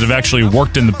 guys that have actually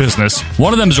worked in the business.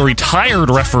 One of them is a retired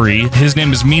referee. His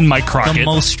name is Mean Mike Crockett. The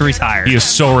most retired. He is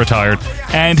so retired.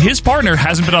 And his partner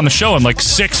hasn't been on the show in like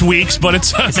 6 weeks, but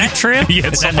it's... Is that true? Yeah,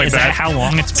 it's something like that. Is that how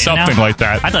long it's been Something now? like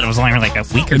that. I thought it was only like a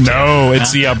week or 2. No,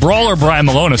 it's the brawler Brian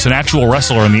Malonis, an actual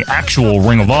wrestler in the actual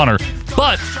Ring of Honor.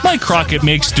 But Mike Crockett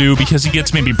makes do because he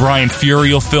gets maybe Brian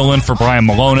Fury will fill in for Brian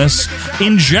Malonis.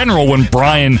 In general, when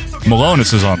Brian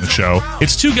Malonis is on the show,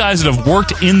 it's 2 guys that have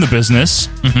worked in the business,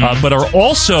 but are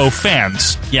also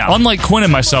fans. Yeah. Unlike Quinn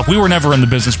and myself, we were never in the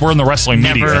business. We're in the wrestling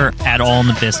media. Never at all in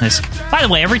the business. By the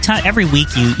way, every week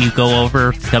you go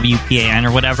over WPAN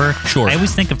or whatever. Sure. I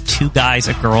always think of 2 guys,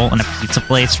 a girl, and a pizza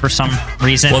place for some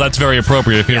reason. Well, that's very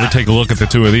appropriate if you ever take a look at the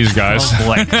 2 of these guys. Oh,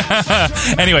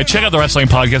 boy. Anyway, check out the Wrestling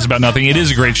Podcast About Nothing. It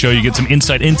is a great show. You get some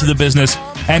insight into the business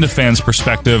and a fan's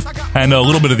perspective and a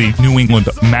little bit of the New England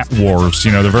mat wars.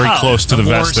 You know, they're very close to the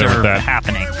vest there with that.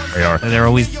 Happening. They are. They're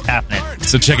always happening.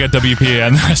 So check out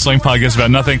WPAN, the Wrestling Podcast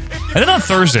About Nothing. And then on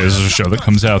Thursdays, there's a show that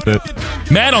comes out that,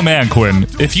 man, oh man, Quinn,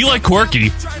 if you like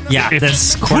quirky. Yeah,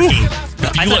 that's quirky.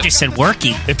 I thought you said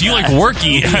worky. If you like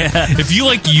worky, if you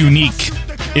like unique,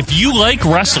 if you like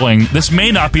wrestling, this may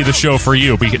not be the show for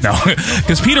you.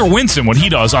 Because Peter Winson, what he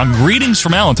does on Greetings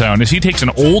from Allentown is he takes an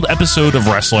old episode of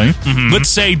wrestling, let's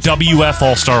say WF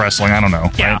All-Star Wrestling, I don't know,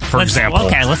 yeah, right? For example.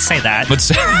 Okay, let's say that. We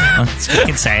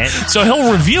can say it. So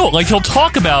he'll review it, like he'll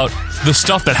talk about the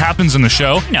stuff that happens in the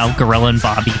show. You know, Gorilla and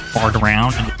Bobby fart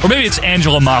around. Or maybe it's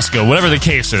Angela Mosco, whatever the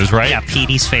case is, right? Yeah,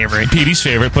 Petey's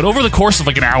favorite. But over the course of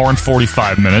like an hour and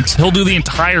 45 minutes, he'll do the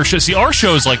entire show. See, our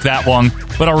show's like that long,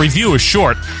 but our review is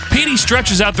short. Petey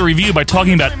stretches out the review by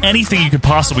talking about anything you could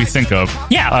possibly think of.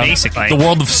 Yeah, basically. The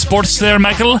world of sports there,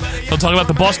 Michael. He'll talk about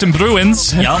the Boston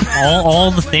Bruins. Yep,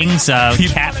 all the things,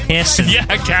 cat piss. And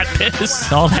cat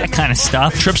piss. All that kind of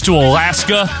stuff. Trips to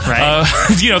Alaska. Right.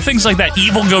 Things like that.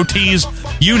 Evil goatees.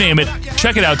 You name it.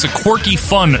 Check it out. It's a quirky,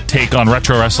 fun take on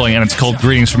retro wrestling, and it's called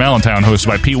Greetings from Allentown, hosted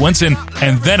by Pete Winson.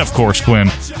 And then, of course, Quinn.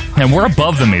 And we're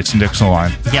above the Mason-Dixon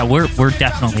line. Yeah, we're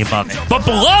definitely above it. But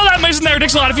below that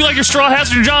Mason-Dixon line, if you like your straw hats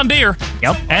and your John Deere.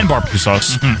 Yep. And barbecue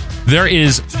sauce. There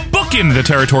is Booking the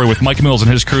Territory with Mike Mills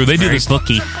and his crew. They do this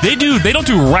booky. They don't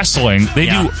do wrestling. They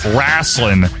do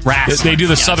wrestling. They do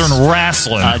the Southern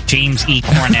wrestling. James E.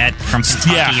 Cornette from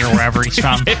Kentucky or wherever he's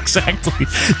from. Exactly.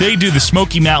 They do the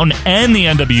Smoky Mountain and the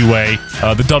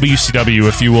NWA, the WCW,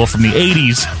 if you will, from the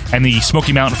 80s, and the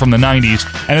Smoky Mountain from the 90s.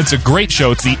 And it's a great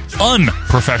show. It's the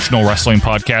unprofessional wrestling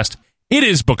podcast. It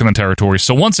is Booking the Territory.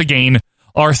 So once again,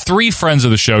 our 3 friends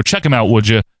of the show, check them out, would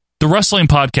you? The Wrestling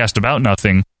Podcast About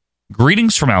Nothing,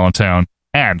 Greetings from Allentown,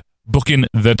 and Booking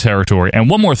the Territory. And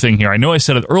one more thing here. I know I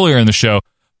said it earlier in the show.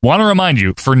 Want to remind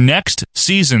you, for next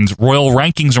season's Royal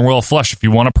Rankings and Royal Flush, if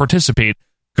you want to participate,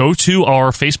 go to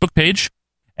our Facebook page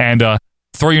and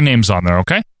throw your names on there,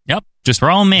 okay? Yep. Just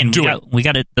throw them in. We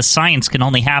got it. The science can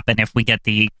only happen if we get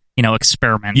the,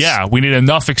 experiments. Yeah, we need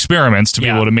enough experiments to be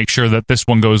able to make sure that this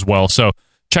one goes well. So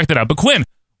check that out. But Quinn,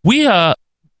 we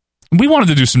wanted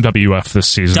to do some WF this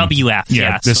season. WF,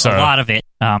 yes. A lot of it.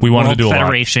 We wanted World to do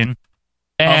Federation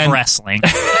of Wrestling.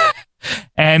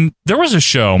 And there was a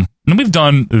show, and we've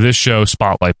done this show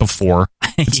Spotlight before.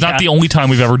 It's not the only time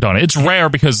we've ever done it. It's rare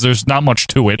because there's not much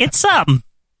to it. It's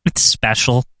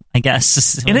special, I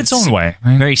guess. In its own way.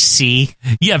 Right? Very C.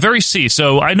 Yeah, very C.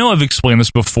 So I know I've explained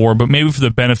this before, but maybe for the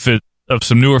benefit of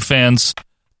some newer fans,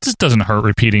 this doesn't hurt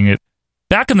repeating it.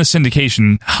 Back in the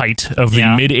syndication height of the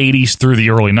mid-'80s through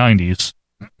the early '90s,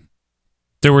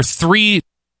 there were 3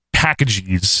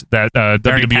 packages that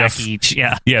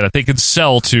WWF, that they could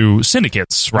sell to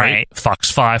syndicates, right?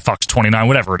 Fox 5, Fox 29,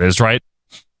 whatever it is, right?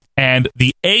 And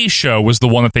the A show was the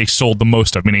one that they sold the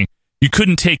most of, meaning you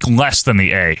couldn't take less than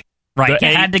the A. Right, The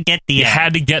you A- had to get the You A.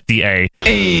 had to get the A.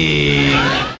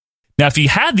 Now, if you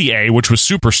had the A, which was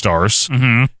Superstars,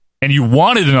 and you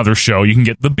wanted another show, you can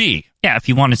get the B. Yeah, if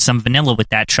you wanted some vanilla with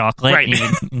that chocolate, Right.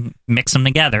 you mix them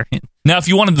together. Now, if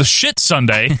you wanted the shit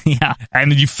Sunday,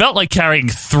 and you felt like carrying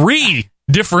 3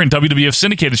 different WWF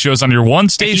syndicated shows on your one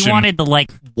station. If you wanted the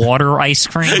water ice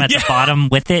cream at the bottom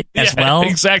with it as well,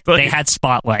 exactly. They had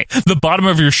Spotlight. The bottom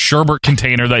of your sherbet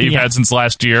container that you've had since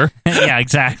last year. Yeah,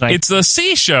 exactly. It's the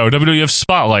C show, WWF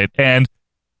Spotlight, and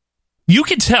you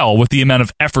can tell with the amount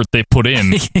of effort they put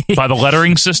in by the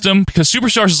lettering system, because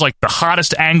Superstars is like the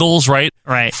hottest angles, right?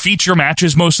 Right. Feature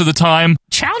matches most of the time.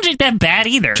 Challenge ain't that bad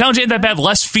either. Challenge ain't that bad.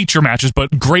 Less feature matches,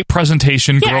 but great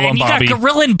presentation. Yeah, Gorilla and you Bobby. got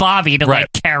Gorilla and Bobby to Right.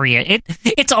 carry it.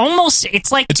 It's kind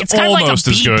of like a almost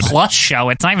as B good. plus show.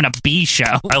 It's not even a B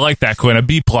show. I like that, Quinn. A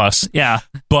B plus. Yeah.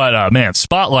 But man,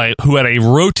 Spotlight, who had a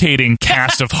rotating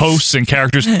cast of hosts and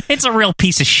characters, It's a real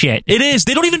piece of shit. it is.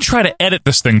 They don't even try to edit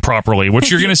this thing properly,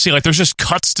 which you're going to see. Like, there's just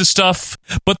cuts to stuff.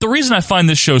 But the reason I find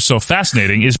this show so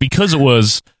fascinating is because it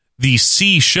was the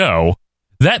C show.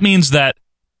 That means that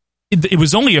it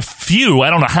was only a few, I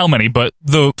don't know how many, but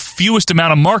the fewest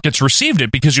amount of markets received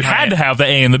it because you had to have the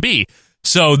A and the B.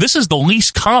 So this is the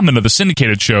least common of the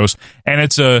syndicated shows, and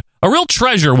it's a real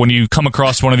treasure when you come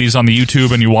across one of these on the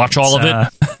YouTube and you watch all of it.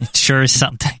 It sure is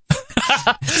something.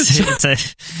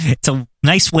 it's a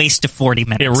nice waste of 40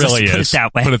 minutes. It really Let's is.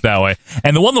 Put it that way.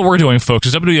 And the one that we're doing, folks,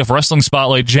 is WWF Wrestling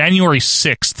Spotlight, January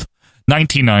 6th,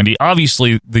 1990.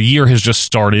 Obviously, the year has just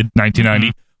started,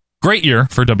 1990. Great year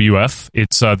for WF.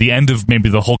 It's the end of maybe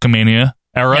the Hulkamania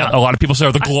era. Yeah. A lot of people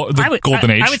say the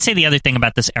golden age. I would say the other thing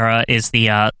about this era is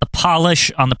the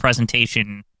polish on the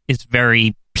presentation is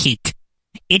very peak.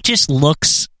 It just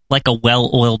looks like a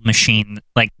well-oiled machine.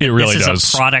 Like It really this is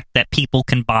does. a product that people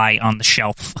can buy on the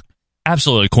shelf.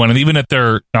 Absolutely, Quinn. And even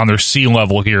on their C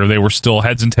level here, they were still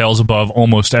heads and tails above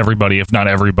almost everybody, if not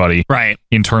everybody, right,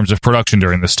 in terms of production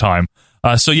during this time.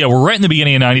 So yeah, we're right in the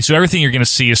beginning of 90, so everything you're going to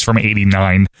see is from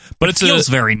 89. But it feels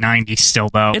very 90s still,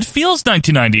 though. It feels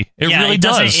 1990. It really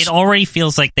does. It already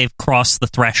feels like they've crossed the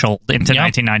threshold into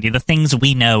 1990. The things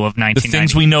we know of 1990. The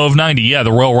things we know of 90, yeah.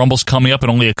 The Royal Rumble's coming up in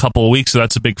only a couple of weeks, so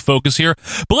that's a big focus here.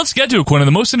 But let's get to it, Quinn. And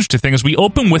the most interesting thing is we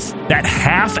open with that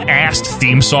half-assed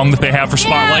theme song that they have for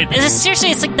Spotlight. Seriously,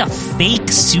 it's like the fake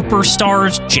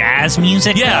Superstars jazz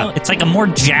music. Yeah. though. It's like a more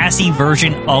jazzy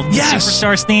version of the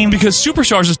Superstars theme. Because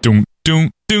Superstars is doom,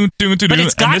 doom, doom, doom, doom. But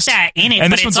it's got that in it,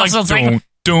 And but this it's one's also like, like-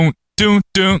 doom, doom,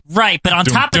 doom. Right, but on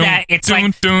top of that, it's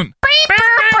like...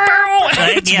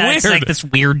 It's yeah, it's weird. like this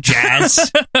weird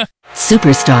jazz.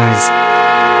 Superstars.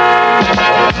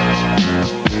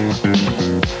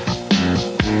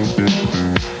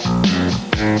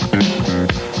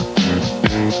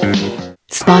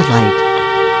 Spotlight.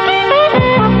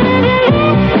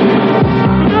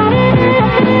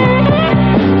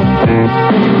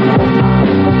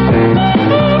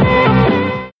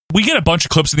 We get a bunch of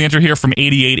clips in the intro here from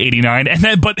 88, 89, and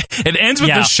then, but it ends with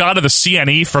Yeah. this shot of the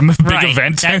CNE from the big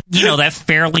event. That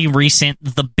fairly recent,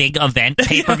 the big event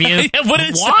pay-per-view. Yeah, what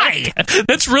is Why? that?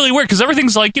 That's really weird, because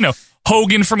everything's like,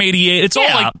 Hogan from 88. It's all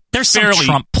like there's fairly, some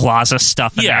Trump Plaza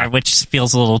stuff in there, which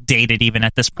feels a little dated even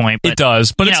at this point. But, it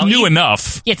does, but it's new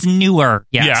enough. It's newer,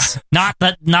 yes. Yeah. Not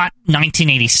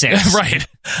 1986. Right.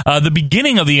 The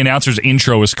beginning of the announcer's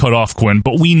intro is cut off, Quinn,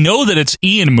 but we know that it's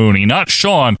Ian Mooney, not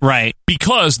Sean. Right.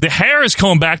 Because the hair is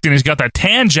coming back and he's got that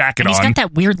tan jacket And he's on. got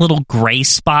that weird little gray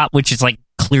spot, which is like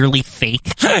clearly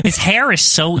fake. His hair is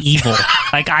so evil.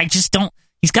 Like, I just don't.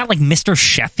 He's got like Mr.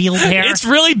 Sheffield hair. It's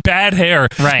really bad hair.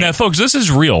 Right. Now, folks, this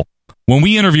is real. When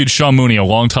we interviewed Sean Mooney a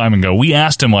long time ago, we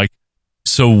asked him, like,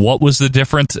 so what was the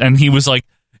difference? And he was like,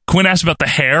 Quinn asked about the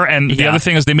hair, and the other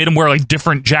thing is they made him wear, like,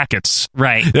 different jackets.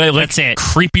 Right. Like, That's it.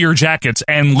 Creepier jackets.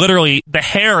 And literally, the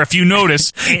hair, if you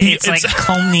notice... It's like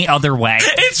combed the other way.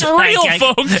 It's real,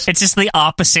 folks. It's just the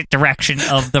opposite direction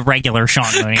of the regular Sean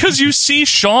Mooney. Because you see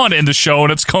Sean in the show,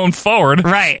 and it's going forward.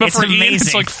 Right. But It's for Ian, amazing.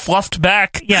 it's, like, fluffed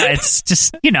back. Yeah, it's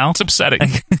just, It's upsetting.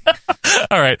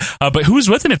 All right. But who's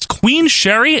with him? It's Queen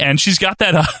Sherry, and she's got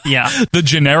that, the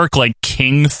generic, like,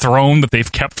 king throne that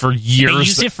they've kept for years. They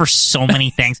use it for so many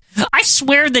things. I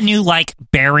swear the new, like,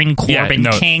 Baron Corbin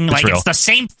king, it's like, real. it's the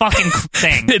same fucking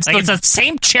thing. It's it's the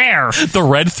same chair. The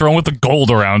red throne with the gold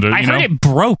around it. I heard it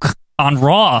broke on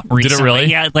Raw recently. Did it really?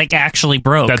 Yeah, like, actually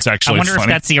broke. That's actually I wonder funny. if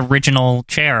that's the original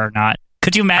chair or not.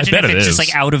 Could you imagine I bet if it it's is. just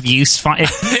like out of use?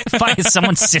 If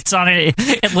someone sits on it,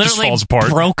 it literally falls apart.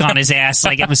 broke on his ass.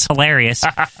 Like, it was hilarious.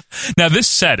 Now, this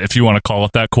set, if you want to call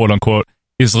it that, quote unquote,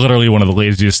 is literally one of the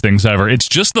laziest things ever. It's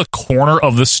just the corner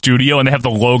of the studio, and they have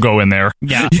the logo in there.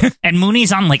 Yeah. And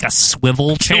Mooney's on like a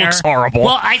swivel chair. It looks horrible.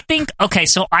 Well, I think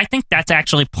that's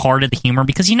actually part of the humor,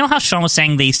 because you know how Sean was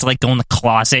saying they used to like go in the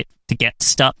closet to get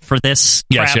stuff for this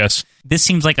crap? Yes. This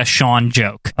seems like a Sean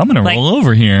joke. I'm going to roll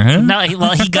over here, huh? No,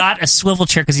 well, he got a swivel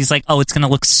chair because he's like, oh, it's going to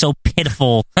look so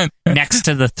pitiful next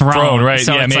to the throne. Right,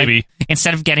 so yeah, it's maybe. Like,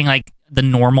 instead of getting like the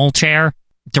normal chair,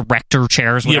 director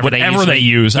chairs, whatever they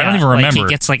use. I don't even remember. Like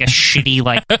he gets like a shitty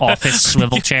like office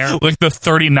swivel chair, like the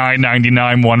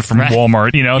 $39.99 one from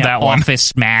Walmart. You know that one,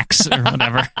 Office Max or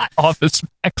whatever. Office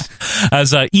Max.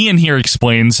 As Ian here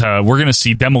explains, we're going to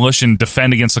see Demolition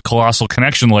defend against the Colossal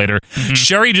Connection later. Mm-hmm.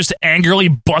 Sherry just angrily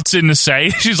butts in to say,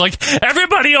 she's like,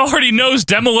 everybody already knows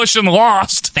Demolition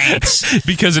lost. Thanks,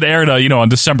 because it aired, on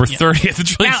December 30th.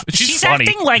 It's really she's funny.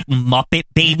 Acting like Muppet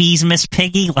Babies, Miss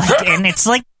Piggy, like, and it's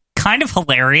like kind of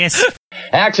hilarious.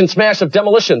 Axe and Smash of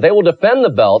Demolition. They will defend the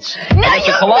belts. Now you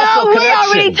know we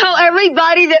already told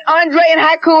everybody that Andre and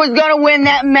Haku was going to win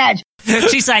that match.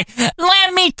 She's like,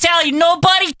 let me tell you,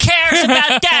 nobody cares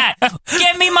about that.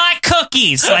 Give me my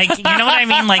cookies. Like, you know what I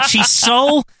mean? Like, she's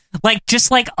so, like,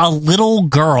 just like a little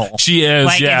girl. She is,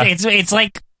 like, yeah. It's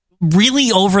like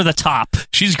really over the top.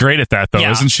 She's great at that, though,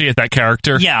 isn't she, at that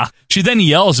character? Yeah. She then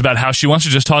yells about how she wants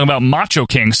to just talk about Macho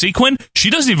King. See, Quinn,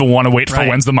 she doesn't even want to wait for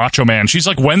when's the Macho Man. She's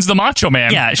like, when's the Macho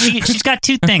Man? Yeah, she's got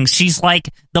two things. She's like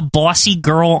the bossy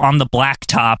girl on the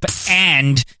blacktop,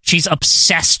 and she's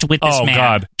obsessed with this man. Oh,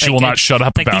 God. She will not shut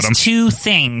up about him. Two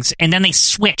things, and then they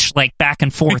switch like back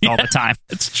and forth all the time.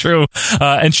 It's true.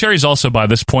 And Sherry's also, by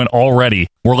this point already,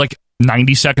 we're like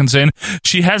 90 seconds in,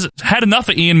 she has had enough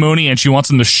of Ian Mooney, and she wants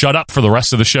him to shut up for the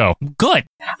rest of the show. Good.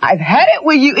 I've had it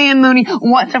with you, Ian Mooney.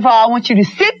 Once and for all, I want you to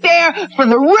sit there for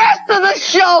the rest of the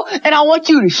show, and I want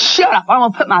you to shut up. I'm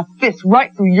going to put my fist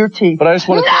right through your teeth. But I just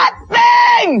want to...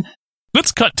 Nothing!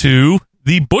 Let's cut to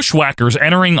the Bushwhackers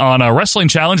entering on a wrestling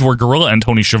challenge where Gorilla and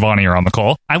Tony Schiavone are on the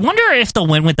call. I wonder if they'll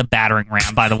win with the battering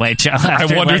ram, by the way, Joe. I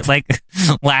wondered, like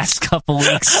last couple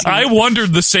weeks. I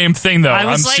wondered the same thing, though.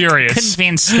 I'm serious.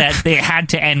 Convinced that they had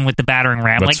to end with the battering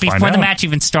ram. Let's like before the match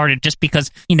even started, just because,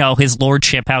 his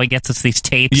lordship, how he gets us these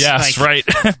tapes. Yes, right.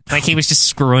 Like he was just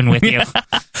screwing with you.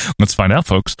 Let's find out,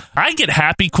 folks. I get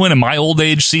happy, Quinn, in my old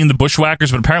age seeing the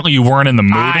Bushwhackers, but apparently you weren't in the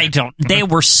mood. I don't. They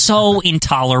were so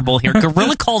intolerable here.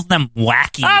 Gorilla calls them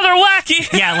wacky. Oh, they're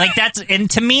wacky. Yeah, like and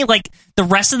to me, like the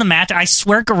rest of the match, I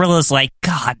swear Gorilla's like,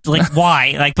 God, like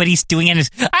why? Like, but he's doing it as,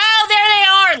 oh, there they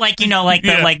are. Like,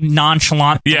 the like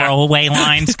nonchalant throwaway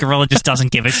lines. Gorilla just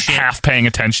doesn't give a shit. Half paying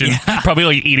attention. Yeah. Probably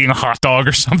like eating a hot dog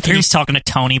or something. He's talking to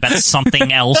Tony about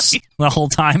something else the whole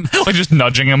time. Like just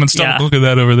nudging him and stuff. Yeah. Look at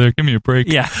that over there. Give me a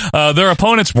break. Yeah. Their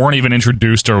opponents weren't even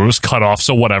introduced or was cut off,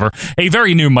 so whatever. A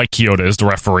very new Mike Chioda is the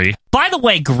referee. By the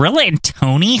way, Gorilla and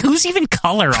Tony, who's even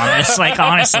color on this? Like,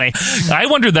 honestly. I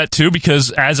wondered that too,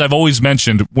 because as I've always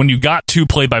mentioned, when you got two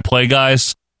play-by-play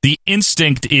guys, the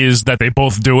instinct is that they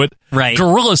both do it. Right.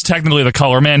 Gorilla's technically the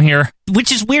color man here.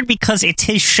 Which is weird because it's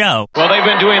his show. Well, they've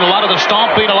been doing a lot of the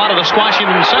stomping, a lot of the squashing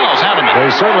themselves, haven't they?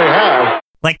 They certainly have.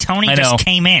 Like, Tony just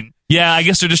came in. Yeah, I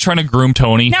guess they're just trying to groom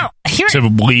Tony to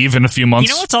leave in a few months.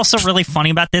 You know what's also really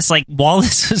funny about this? Like, while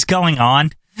this was going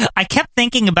on, I kept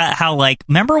thinking about how, like,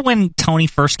 remember when Tony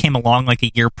first came along, like,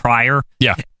 a year prior?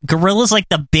 Yeah. Gorilla's, like,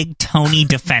 the big Tony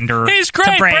defender. He's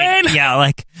great, Brain! Yeah,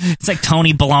 like, it's like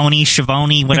Tony Baloney,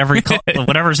 Schiavone, whatever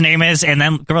his name is, and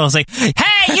then Gorilla's like,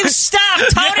 hey, you stop!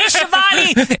 Tony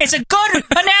Schiavone is a good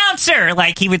announcer!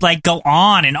 Like, he would, like, go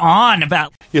on and on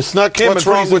about... You snuck him. What's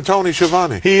wrong with Tony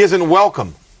Schiavone? He isn't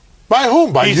welcome. By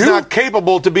whom? By He's you? He's not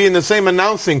capable to be in the same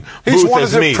announcing He's booth one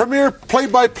as of me. the premier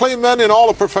play-by-play men in all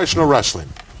of professional wrestling.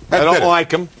 I don't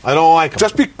like him. I don't like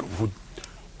him.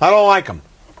 I don't like him.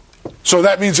 So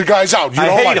that means the guy's out. I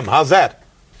hate him. How's that?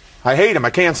 I hate him. I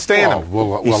can't stand him.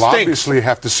 We'll obviously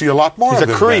have to see a lot more of him.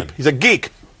 He's a creep. Then. He's a geek.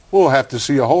 We'll have to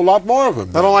see a whole lot more of him.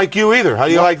 I don't like you either. How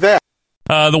do you like that?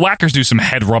 The Whackers do some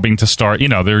head rubbing to start.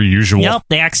 Their usual. Yep,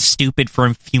 they act stupid for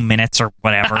a few minutes or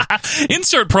whatever.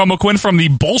 Insert promo, Quinn, from the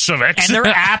Bolsheviks. And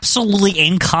they're absolutely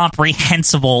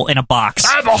incomprehensible in a box.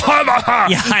 Yeah,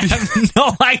 I have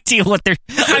no idea what they're...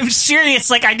 I'm serious.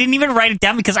 Like, I didn't even write it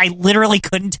down because I literally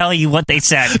couldn't tell you what they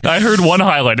said. I heard one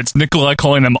highlight. It's Nikolai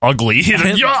calling them ugly. He's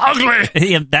like, you're ugly!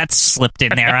 Yeah, that's slipped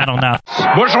in there. I don't know.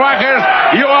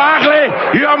 Bushwhackers, you're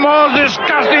ugly! You're more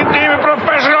disgusting team in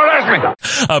professional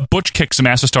wrestling! Butch kicks some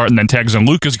ass to start and then tags in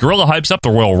Lucas. Gorilla hypes up the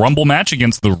Royal Rumble match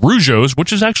against the Rougeaus,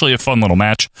 which is actually a fun little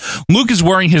match. Luke is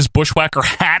wearing his Bushwhacker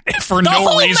hat for no reason. The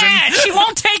whole match! He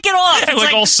won't take it off. It's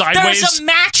like all sideways. There's a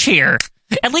match here.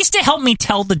 At least it helped me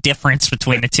tell the difference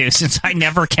between the two, since I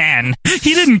never can.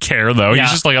 He didn't care, though. Yeah.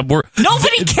 He's just like,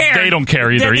 nobody cared. They don't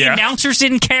care either, The announcers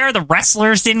didn't care. The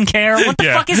wrestlers didn't care. What the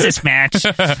fuck is this match?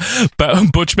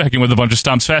 But Butch back in with a bunch of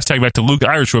stomps. Fast tag back to Luke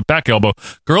Irish with back elbow.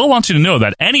 Gorilla wants you to know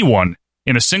that anyone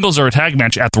in a singles or a tag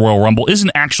match at the Royal Rumble isn't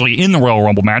actually in the Royal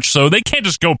Rumble match, so they can't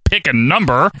just go pick a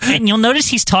number. And you'll notice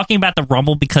he's talking about the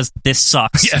Rumble because this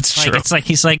sucks. Yeah, it's true. It's like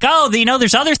he's like, oh,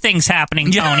 there's other things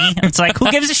happening, Tony. It's like, who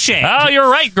gives a shit? Oh, you're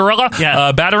right, Gorilla.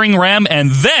 Yeah. Battering ram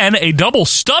and then a double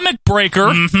stomach breaker.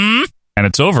 Mm-hmm. And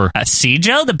it's over. See,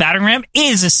 Joe, the battering ram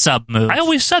is a sub move. I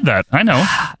always said that. I know.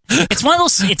 It's one of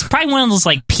those. It's probably one of those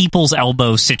like people's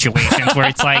elbow situations where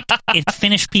it's like it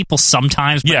finished people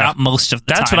sometimes, but not most of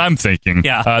the time. That's what I'm thinking.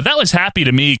 Yeah, that was happy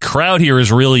to me. Crowd here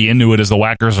is really into it as the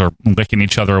whackers are licking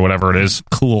each other or whatever it is.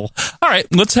 Cool. All right,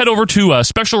 let's head over to a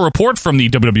special report from the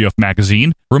WWF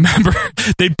magazine. Remember,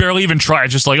 they barely even tried.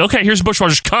 Just like, okay, here's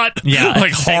Bushwalker's cut. Yeah,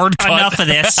 like hard cut. Enough of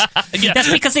this. Yeah.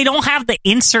 That's because they don't have the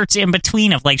inserts in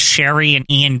between of like Sherry and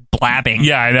Ian blabbing.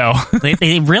 Yeah, I know.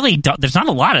 they really don't. There's not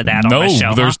a lot of that on this show.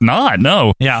 No, there's not.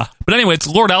 No. Yeah. But anyway, it's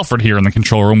Lord Alfred here in the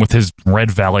control room with his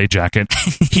red valet jacket.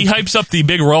 He hypes up the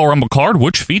big Royal Rumble card,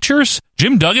 which features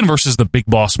Jim Duggan versus the Big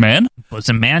Boss Man. Was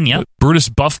a man, yep. Brutus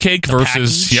Buffcake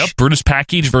versus Package. Brutus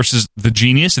Package versus the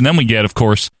Genius, and then we get, of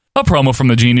course, a promo from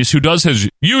the Genius who does his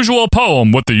usual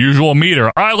poem with the usual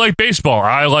meter. I like baseball.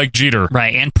 I like Jeter.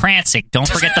 Right, and prancing. Don't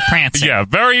forget the prancing. Yeah,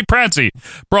 very prancy.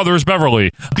 Brothers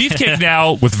Beverly. Beefcake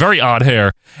now with very odd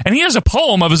hair, and he has a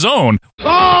poem of his own.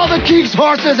 All the Keeks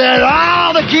horses and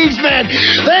all the Keeks men,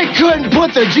 they couldn't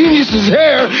put the Genius's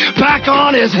hair back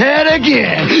on his head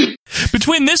again.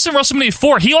 Between this and WrestleMania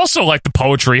 4, he also liked the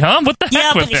poetry, huh? What the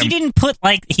heck with him? Yeah, but he didn't put,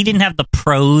 he didn't have the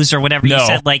prose or whatever No. you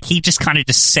said. Like, he just kind of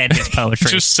just said his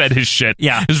poetry. Just said his shit.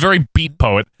 Yeah. He was very beat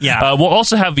poet. Yeah. We'll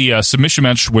also have the submission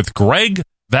match with Greg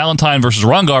Valentine versus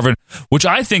Ron Garvin, which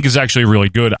I think is actually really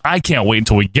good. I can't wait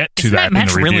until we get to Isn't that in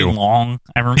match the review. really long?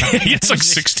 I remember. It's like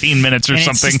 16 minutes or and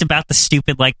something. It's just about the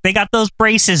stupid, like, they got those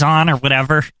braces on or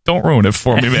whatever. Don't ruin it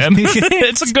for me, man.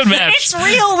 It's a good match. It's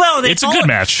real, though. It's a good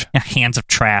match. Hands of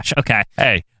trash. Okay.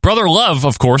 Hey, Brother Love,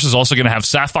 of course, is also going to have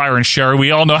Sapphire and Sherry.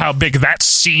 We all know how big that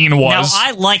scene was. Now,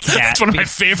 I like that. That's one of my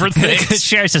favorite things.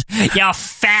 Sherry says, yeah,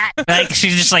 fat. Like, she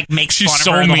just, like, makes She's fun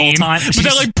so of her the mean. whole time. But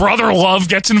then, like, Brother Love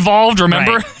gets involved,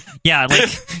 remember? Right. Yeah, like,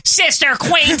 Sister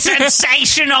Queen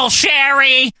Sensational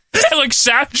Sherry. And like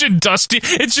Savage and Dusty,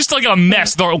 it's just like a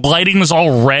mess. The lighting is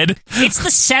all red. It's the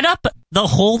setup, the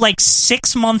whole like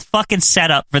 6-month fucking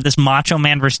setup for this Macho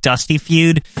Man versus Dusty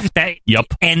feud that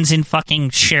ends in fucking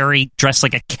Sherry dressed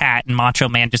like a cat and Macho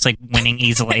Man just like winning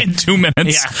easily. In 2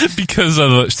 minutes. Yeah. Because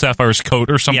of Sapphire's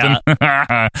coat or something.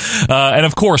 Yeah. And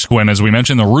of course, Gwen, as we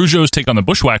mentioned, the Rougeaus take on the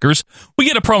Bushwhackers. We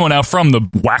get a promo now from the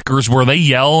Whackers where they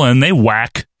yell and they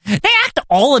whack. They act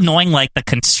all annoying like the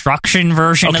construction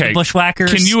version of the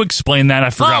Bushwhackers. Can you explain that?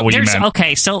 I forgot what you meant.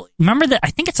 Okay, so remember that?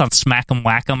 I think it's on Smack 'em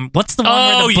Whack 'em. What's the one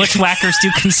where the Bushwhackers do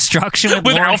construction with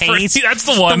Lord Alfred. Hayes? That's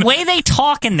the one. The way they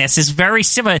talk in this is very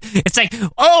similar. It's like,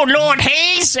 oh, Lord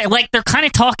Hayes! Like, they're kind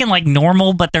of talking like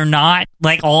normal, but they're not,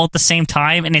 like, all at the same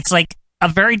time. And it's like a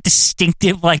very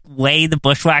distinctive, like, way the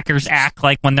Bushwhackers act,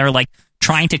 like, when they're, like,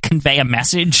 trying to convey a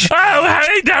message. Oh, how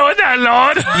you doing there,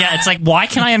 Lord? Yeah, it's like, why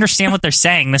can't I understand what they're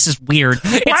saying? This is weird.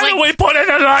 It's Why don't we put in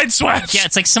a light switch? Yeah,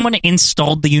 it's like someone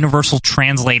installed the universal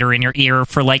translator in your ear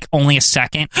for like only a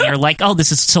second, and you're like, oh,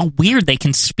 this is so weird they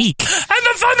can speak. And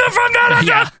the thunder from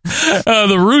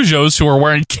the Rougeaus, who are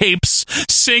wearing capes,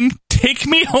 sing Take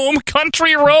Me Home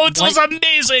Country Roads. It was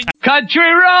amazing.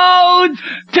 Country roads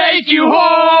take you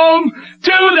home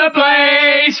to the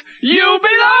place you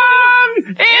belong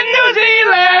in New Zealand.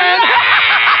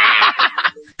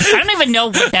 I don't even know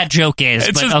what that joke is.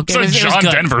 It's but a, okay, it's a it was John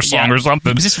good. Denver song or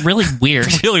something. It was just really weird.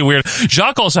 Really weird.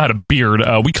 Jacques also had a beard.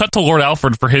 We cut to Lord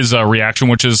Alfred for his reaction,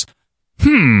 which is,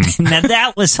 Now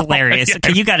that was hilarious. Yeah.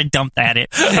 Okay, you got to dump that in.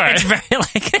 Right. It's very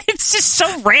like it's just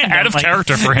so random, out of like,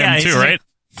 character for him, yeah, too, it's right?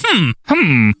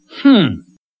 Like,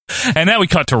 And now we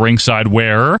cut to ringside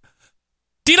where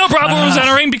Dino Bravo was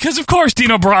entering because, of course,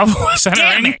 Dino Bravo was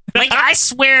entering. Damn it! Like, I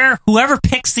swear, whoever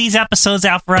picks these episodes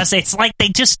out for us, it's like they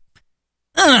just,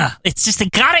 it's just they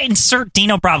gotta insert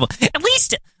Dino Bravo. At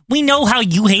least we know how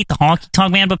you hate the Honky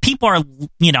Tonk Man, but people are,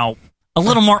 you know, a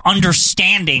little more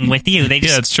understanding with you. They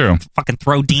just it's true. Fucking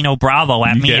throw Dino Bravo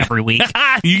at me every week.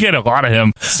 You get a lot of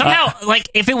him. Somehow, like,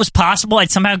 if it was possible, I'd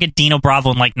somehow get Dino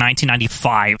Bravo in like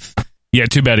 1995. Yeah,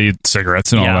 too bad he had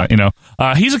cigarettes and all that, you know.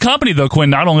 He's accompanied, though, Quinn,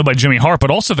 not only by Jimmy Hart, but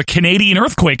also the Canadian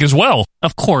Earthquake as well.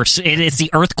 Of course, it is the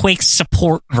Earthquake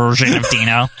support version of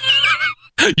Dino.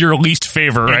 Your least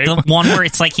favorite, right? The one where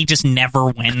it's like he just never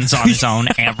wins on his own,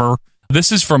 ever.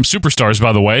 This is from Superstars,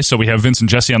 by the way, so we have Vince and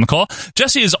Jesse on the call.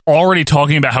 Jesse is already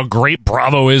talking about how great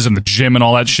Bravo is in the gym and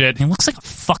all that shit. He looks like a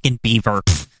fucking beaver.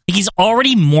 He's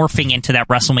already morphing into that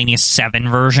WrestleMania 7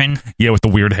 version. Yeah, with the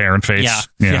weird hair and face.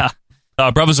 Yeah.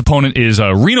 Bravo's opponent is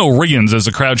Reno Riggins as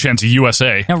the crowd chants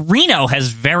USA. Now, Reno has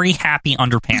very happy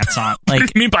underpants on. What do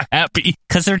you mean by happy?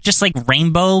 Because they're just like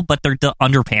rainbow, but they're the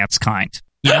underpants kind.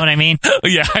 You know what I mean?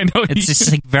 Yeah, I know. It's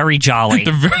just like very jolly.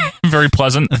 They're very, very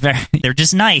pleasant. They're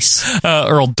just nice.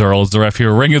 Earl Durrell is the ref here.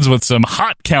 Riggins with some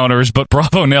hot counters, but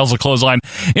Bravo nails a clothesline.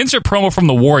 Insert promo from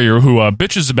the Warrior, who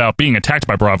bitches about being attacked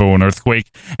by Bravo in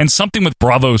Earthquake, and something with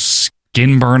Bravo's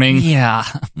skin burning. Yeah,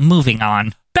 moving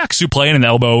on. Back suplex and an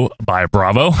elbow by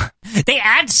Bravo. They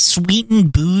add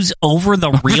sweetened booze over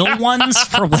the real ones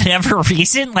for whatever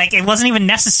reason. Like, it wasn't even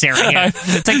necessary.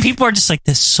 It's like people are just like,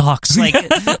 this sucks. Like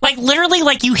literally,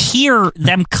 like you hear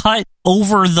them cut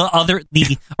over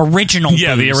the original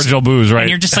yeah, booze. the original booze, right? And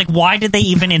you're just like, why did they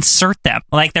even insert them?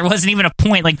 Like, there wasn't even a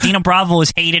point. Like, Dino Bravo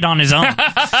was hated on his own.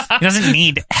 He doesn't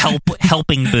need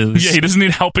helping booze. Yeah, he doesn't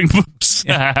need helping booze.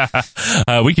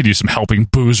 We could use some helping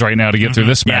booze right now to get through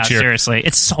this match here. Seriously.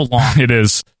 It's so long. It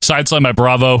is. Side slam by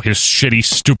Bravo, his shitty,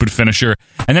 stupid finisher.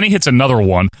 And then he hits another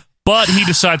one. But he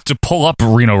decides to pull up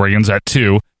Reno Riggins at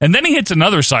 2. And then he hits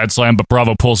another side slam, but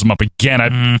Bravo pulls him up again.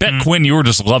 I bet, Quinn, you were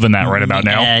just loving that right about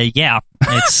now. Yeah.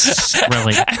 It's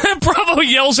really... And Bravo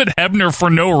yells at Hebner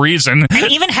for no reason.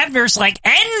 And even Hebner's like,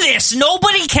 end this!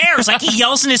 Nobody cares! Like, he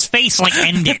yells in his face, like,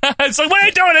 end it. It's like, what are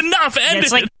you doing? Enough! End it!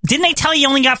 It's like, didn't they tell you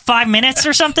only got 5 minutes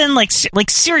or something? Like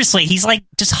seriously, he's like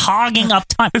just hogging up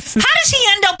time. How does he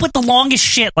end up with the longest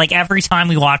shit, like, every time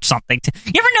we watch something?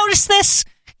 You ever notice this?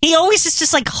 He always is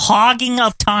just like hogging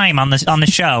up time on the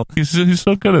show. He's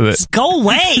so good at it. Just go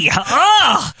away.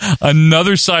 Ugh.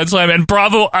 Another side slam, and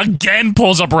Bravo again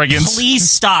pulls up Riggins. Please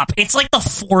stop. It's like the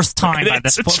 4th time by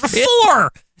this point.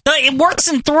 4! It works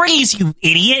in 3s, you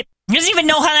idiot. He doesn't even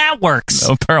know how that works.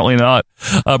 No, apparently not.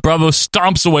 Bravo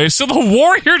stomps away, so the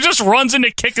Warrior just runs in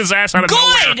to kick his ass out of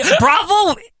nowhere. Good!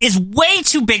 Bravo is way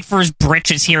too big for his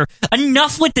britches here.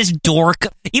 Enough with this dork.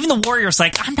 Even the Warrior's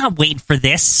like, I'm not waiting for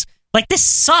this. Like, this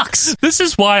sucks. This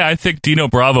is why I think Dino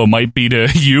Bravo might be to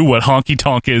you what Honky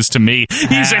Tonk is to me.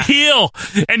 He's a heel,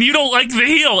 and you don't like the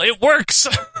heel. It works.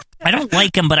 I don't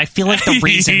like him, but I feel like the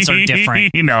reasons are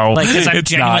different. No, like, because I'm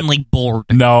genuinely bored.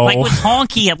 No. Like, with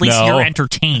Honky, at least you're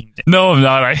entertained. No, I'm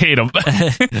not. I hate him.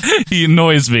 He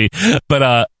annoys me.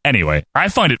 But anyway, I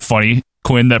find it funny,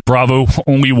 Quinn, that Bravo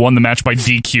only won the match by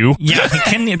DQ. Yeah, they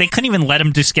couldn't even let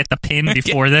him just get the pin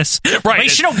before this. Right. They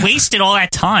should have wasted all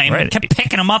that time. Right. Kept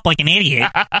picking him up like an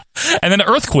idiot. And then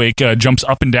Earthquake jumps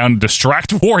up and down to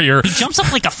distract Warrior. He jumps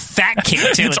up like a fat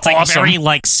kid, too. It's like awesome. very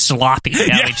like sloppy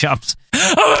how he jumps.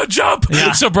 Jump!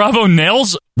 Yeah. So Bravo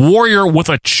nails Warrior with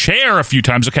a chair a few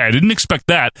times. Okay, I didn't expect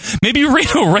that. Maybe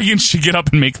Reno Riggins should get up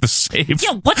and make the save.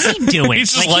 Yeah, what's he doing?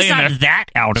 He's just like, laying he's not there. that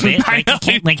out of it. Like, he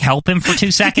can't like help him for 2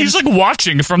 seconds. He's like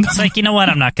watching from the... It's like, you know what?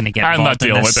 I'm not going to get involved. I'm not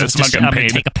dealing with this. I'm not getting I'm paid. going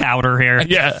to take a powder here.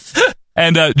 Yeah.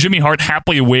 And Jimmy Hart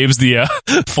happily waves the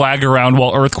flag around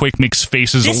while Earthquake makes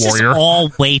faces at Warrior. This is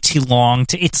all way too long.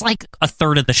 It's like a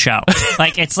third of the show.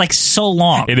 Like, it's like so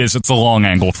long. It is. It's a long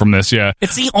angle from this, yeah.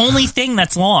 It's the only thing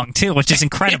that's long, too, which is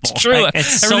incredible. It's true. Like,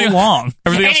 it's so long.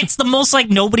 And it's the most, like,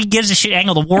 nobody gives a shit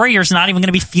angle. The Warrior's not even going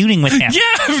to be feuding with him.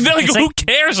 Yeah, like, who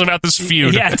cares about this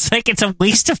feud? Yeah, it's like it's a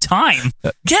waste of time.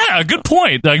 Yeah, good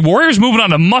point. Like, Warrior's moving on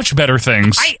to much better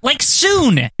things. Like,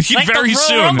 soon. Like, very the Royal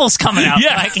soon. Rumble's coming up.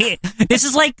 Yeah. Like, this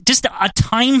is like just a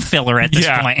time filler at this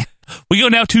point. We go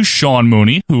now to Sean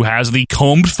Mooney, who has the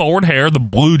combed forward hair, the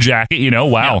blue jacket,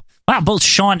 wow. Yeah. Wow, both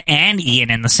Sean and Ian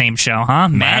in the same show, huh?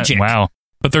 Magic. Wow.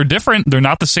 But they're different. They're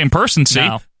not the same person, see?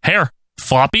 No. Hair,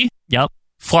 floppy. Yep.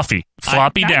 Fluffy.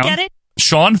 Floppy down. I get it.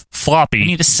 Sean, floppy. We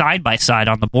need a side-by-side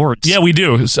on the boards. Yeah, we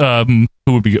do. Who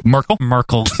would be good? Merkel?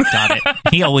 Merkel got it.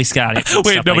 He always got it.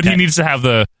 Wait, no, but he needs to have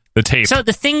the tape. So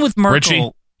the thing with Merkel...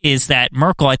 Richie? Is that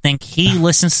Merkel, I think he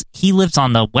lives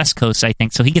on the West Coast, I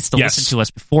think, so he gets to listen to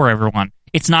us before everyone.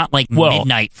 It's not like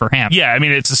midnight for him. Yeah, I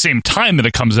mean, it's the same time that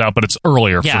it comes out, but it's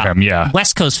earlier for him, yeah.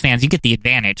 West Coast fans, you get the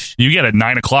advantage. You get it at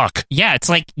 9 o'clock. Yeah, it's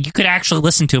like you could actually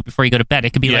listen to it before you go to bed.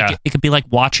 It could be like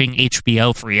watching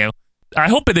HBO for you. I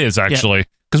hope it is, actually.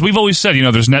 Because we've always said,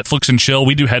 there's Netflix and chill.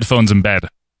 We do headphones in bed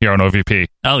here on OVP.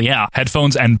 Oh, yeah.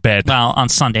 Headphones and bed. Well, on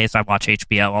Sundays, I watch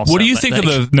HBO also. What do you think of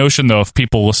the notion, though, of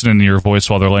people listening to your voice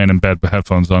while they're laying in bed with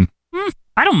headphones on?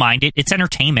 I don't mind it. It's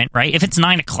entertainment, right? If it's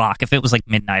 9 o'clock, if it was like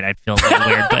midnight, I'd feel a little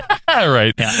weird. But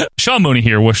right. Yeah. Sean Mooney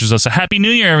here wishes us a happy new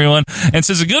year, everyone, and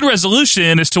says a good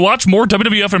resolution is to watch more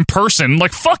WWF in person.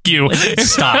 Like, fuck you.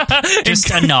 Stop. Just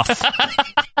enough.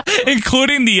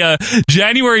 Including the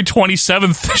January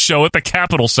 27th show at the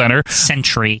Capitol Center.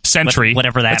 Century.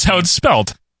 Whatever that That's how means. it's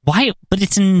spelled. Why? But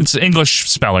it's in... It's English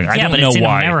spelling. I don't but know it's in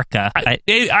why. America.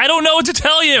 I don't know what to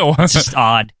tell you. It's just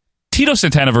odd. Tito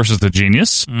Santana versus The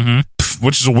Genius,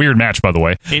 which is a weird match, by the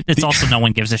way. It's also no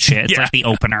one gives a shit. It's like the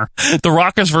opener. The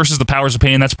Rockers versus the Powers of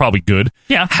Pain, that's probably good.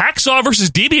 Yeah. Hacksaw versus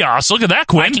DiBiase, look at that,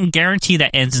 Quinn. I can guarantee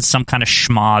that ends in some kind of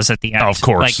schmoz at the end. Oh, of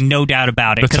course. Like, no doubt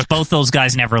about it, because both those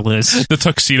guys never lose. The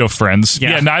Tuxedo Friends.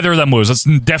 Yeah, neither of them lose. That's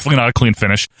definitely not a clean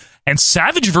finish. And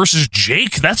Savage versus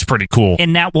Jake, that's pretty cool.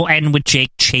 And that will end with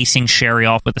Jake chasing Sherry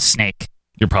off with a snake.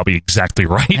 You're probably exactly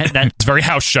right. It's very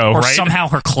house show, or right? somehow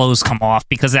her clothes come off,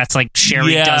 because that's like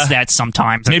Sherry does that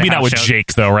sometimes. Maybe not with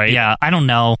Jake, though, right? Yeah, I don't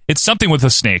know. It's something with a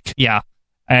snake. Yeah.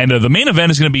 And the main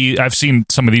event is going to be, I've seen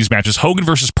some of these matches, Hogan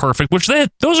versus Perfect, which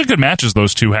those are good matches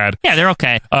those two had. Yeah, they're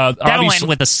okay. That'll end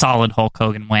with a solid Hulk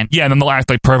Hogan win. Yeah, and then they'll act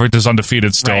like Perfect is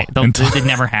undefeated still. Right. It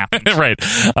never happened. Right.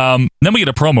 Then we get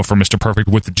a promo from Mr. Perfect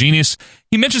with the Genius.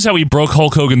 He mentions how he broke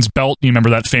Hulk Hogan's belt. You remember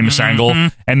that famous angle?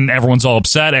 And everyone's all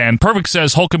upset. And Perfect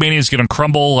says Hulkamania is going to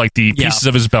crumble like the pieces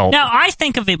of his belt. Now, I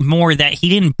think of it more that he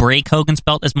didn't break Hogan's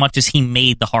belt as much as he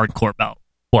made the hardcore belt.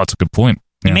 Well, that's a good point.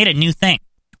 He made a new thing.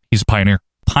 He's a pioneer.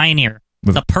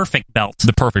 The perfect belt.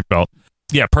 The perfect belt.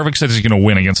 Yeah, Perfect says he's going to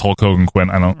win against Hulk Hogan, Quinn.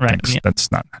 I don't think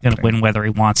that's not going to win whether he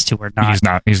wants to or not. He's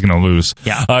not. He's going to lose.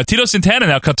 Yeah. Tito Santana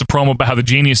now cuts a promo about how the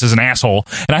Genius is an asshole.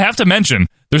 And I have to mention,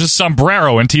 there's a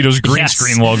sombrero in Tito's green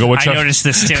screen logo. Which I noticed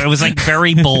this too. It was like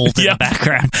very bold in the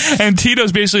background. And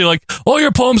Tito's basically like, all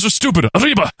your poems are stupid.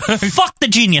 Arriba. Fuck the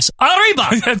Genius. Arriba.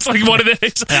 That's like what it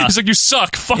is. Yeah. He's like, you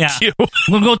suck. Fuck you.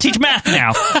 We'll go teach math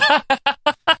now.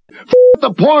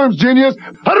 The poems, Genius.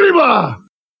 Arriba.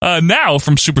 Now,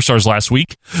 from Superstars last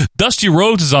week, Dusty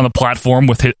Rhodes is on the platform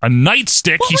with a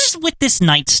nightstick. What was with this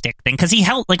nightstick thing? Because he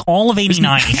held, like, all of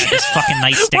 89, he had this fucking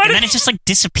nightstick, and then it just, like,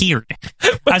 disappeared.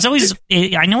 I know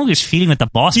he was feeding with the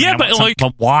boss man,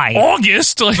 but why?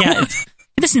 August? Like,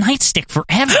 this nightstick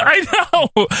forever. I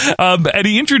know. And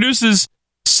he introduces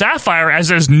Sapphire as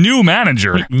his new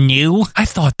manager. Wait, new? I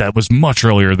thought that was much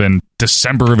earlier than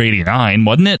December of 89,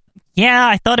 wasn't it? Yeah,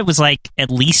 I thought it was like at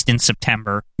least in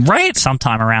September. Right?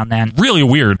 Sometime around then. Really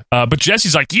weird. But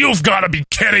Jesse's like, you've got to be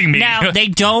kidding me. Now, they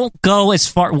don't go as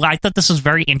far. Well, I thought this was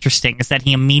very interesting, is that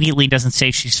he immediately doesn't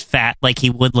say she's fat like he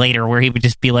would later, where he would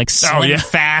just be like slim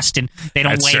fast and they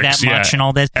don't weigh that much and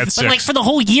all this. But like for the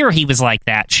whole year, he was like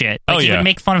that shit. Like, he would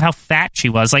make fun of how fat she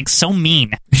was. Like, so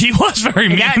mean. He was very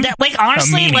mean. Like,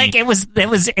 honestly, like it was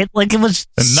a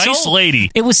nice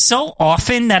lady. It was so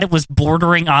often that it was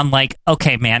bordering on like,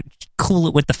 okay, man, cool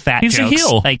it with the fat jokes. He's a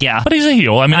heel. Like, yeah. But he's a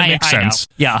heel. I mean, it makes sense.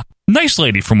 Know. Yeah. Nice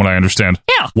lady, from what I understand.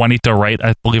 Yeah. Juanita Wright,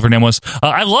 I believe her name was.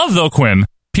 I love, though, Quinn,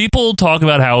 people talk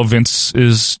about how Vince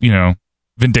is,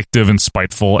 vindictive and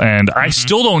spiteful, and I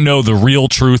still don't know the real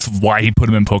truth of why he put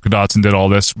him in polka dots and did all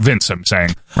this. Vince, I'm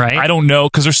saying. Right. I don't know,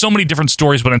 because there's so many different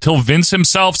stories, but until Vince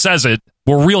himself says it,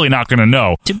 we're really not going to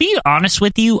know. To be honest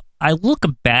with you, I look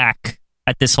back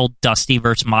at this whole Dusty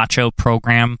versus Macho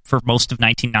program for most of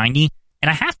 1990, and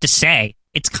I have to say,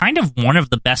 it's kind of one of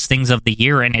the best things of the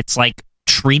year, and it's like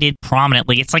treated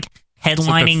prominently. It's like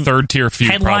headlining, like third tier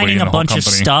feud, headlining a bunch of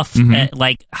stuff,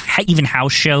 like even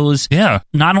house shows. Yeah.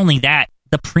 Not only that,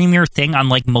 the premiere thing on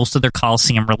like most of their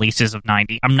Coliseum releases of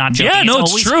 90. I'm not joking. Yeah, no,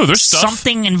 it's true. There's stuff.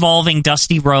 Something involving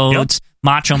Dusty Rhodes,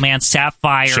 Macho Man,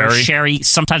 Sapphire, Sherry.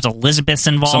 Sometimes Elizabeth's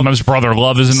involved. Sometimes Brother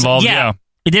Love is involved. Yeah.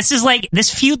 This is like,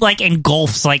 this feud like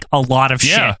engulfs like a lot of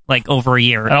shit like over a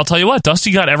year. And I'll tell you what,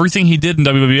 Dusty got everything he did in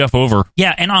WWF over.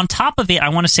 Yeah, and on top of it, I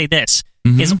want to say this,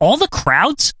 is all the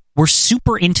crowds were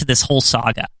super into this whole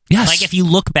saga. Yes. Like if you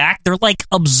look back, they're like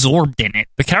absorbed in it.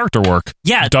 The character work.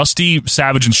 Yeah. Dusty,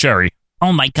 Savage, and Sherry.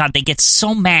 Oh my God, they get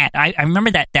so mad. I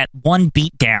remember that one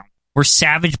beatdown where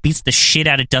Savage beats the shit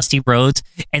out of Dusty Rhodes,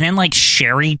 and then like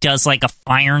Sherry does like a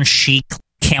Iron Sheik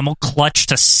camel clutch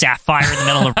to Sapphire in the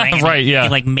middle of the ring. Right, yeah. He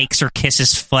like makes her kiss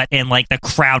his foot, and like the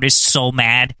crowd is so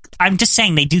mad. I'm just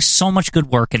saying they do so much good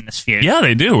work in this feud. Yeah,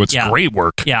 they do. It's great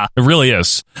work. Yeah. It really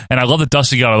is. And I love that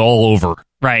Dusty got it all over.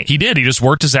 Right. He did. He just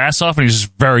worked his ass off, and he's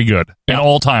just very good. An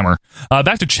all-timer.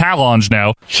 Back to Challenge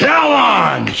now.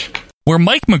 Challenge! Where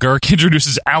Mike McGurk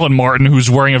introduces Alan Martin,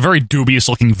 who's wearing a very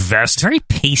dubious-looking vest. Very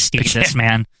pasty, this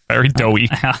man. Very doughy.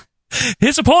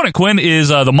 His opponent, Quinn, is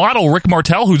the model Rick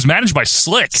Martel, who's managed by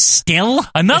Slick. Still?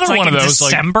 Another it's one like of those.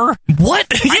 December? Like, what?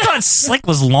 I thought Slick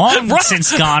was long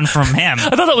since gone from him.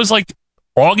 I thought that was like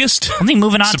August. I think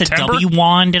moving on September? to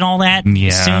W-Wand and all that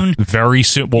soon. Very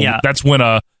soon. Well, that's when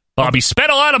Bobby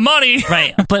spent a lot of money.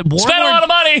 Right. But Warlord, spent a lot of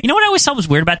money. You know what I always thought was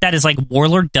weird about that is like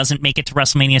Warlord doesn't make it to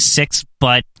WrestleMania 6,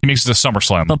 but he makes it to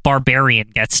SummerSlam. But Barbarian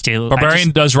gets to.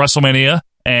 Barbarian does WrestleMania.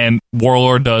 and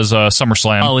Warlord does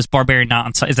SummerSlam. Oh, is Barbarian not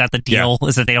on? Is that the deal? Yeah.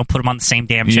 Is that they don't put them on the same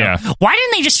damn show? Yeah. Why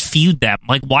didn't they just feud them?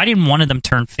 Like, why didn't one of them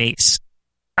turn face?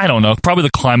 I don't know. Probably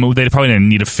the climate. They probably didn't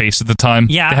need a face at the time.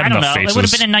 Yeah, they had I don't enough know. faces. It would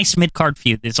have been a nice mid-card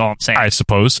feud, is all I'm saying. I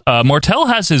suppose. Martel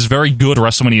has his very good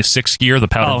WrestleMania 6 gear, the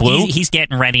powder blue. He's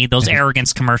getting ready. Those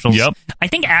Arrogance commercials. Yep. I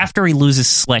think after he loses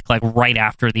Slick, like right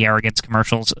after the Arrogance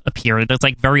commercials appear, it's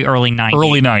like very early 90s.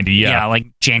 Early 90, yeah. Yeah, like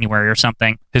January or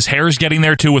something. His hair's getting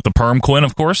there, too, with the perm, Quinn,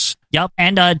 of course. Yep,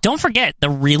 and don't forget the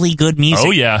really good music.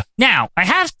 Oh, yeah. Now, I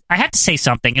have to say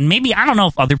something, and maybe, I don't know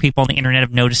if other people on the internet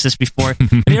have noticed this before,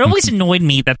 but it always annoyed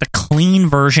me that the clean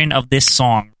version of this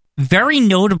song very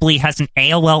notably has an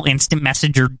AOL Instant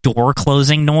Messenger door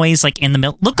closing noise, like in the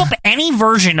middle. Look up any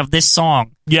version of this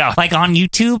song, like on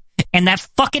YouTube, and that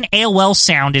fucking AOL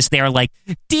sound is there, like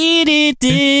it's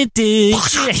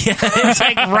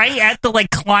like right at the like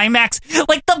climax,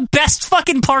 like the best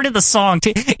fucking part of the song.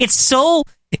 It's so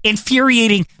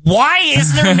infuriating. Why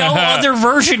is there no other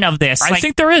version of this? I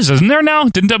think there is, isn't there now?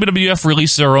 Didn't WWF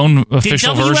release their own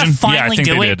official did WWF version? Finally yeah, I think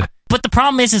do they it? did. But the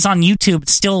problem is on YouTube,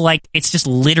 it's still like, it's just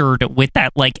littered with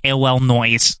that like AOL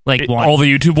noise. Like one. All the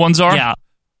YouTube ones are? Yeah.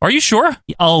 Are you sure?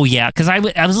 Oh, yeah, because I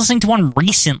was listening to one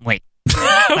recently.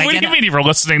 What do you mean you were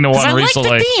listening to one recently?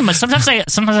 I like the theme.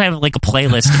 Sometimes I have like a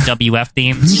playlist of WF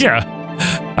themes. Yeah.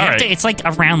 All right. It's like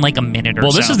around like a minute or so.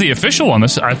 Well, this is the official one.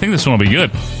 I think this one will be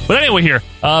good. But anyway, here,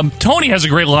 Tony has a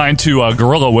great line to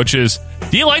Gorilla, which is,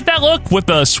 "Do you like that look with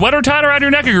the sweater tied around your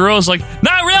neck?" And Gorilla's like,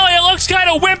 "Not really. It looks kind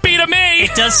of wimpy to me."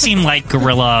 It does seem like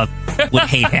Gorilla would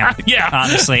hate him. Yeah.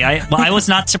 Honestly, I was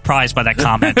not surprised by that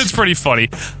comment. It's pretty funny.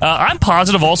 I'm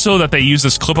positive also that they use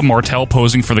this clip of Martel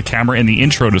posing for the camera in the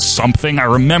intro to something. I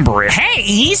remember it. Hey,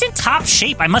 he's in top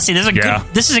shape. I must say,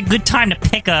 this is a good time to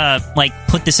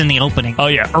put this in the opening. Oh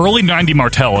yeah, early 90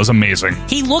 Martel is amazing.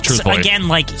 He looks truthfully. again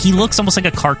like he looks almost like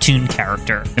a cartoon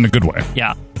character in a good way.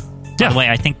 Yeah. By the way,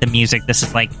 I think the music, this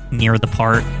is like near the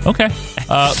part. Okay.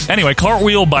 Anyway,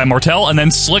 cartwheel by Martel, and then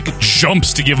Slick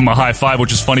jumps to give him a high five,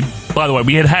 which is funny. By the way,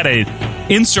 we had a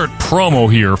insert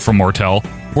promo here from Martel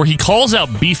where he calls out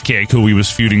Beefcake, who he was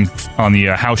feuding on the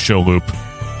house show loop.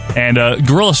 And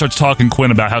Gorilla starts talking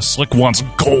Quinn about how Slick wants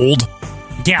gold.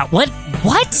 Yeah, what?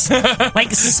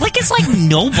 Like, Slick is like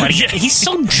nobody. He's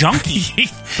so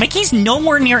junky. Like, he's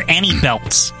nowhere near any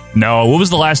belts. No, what was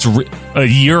the last a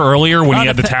year earlier when he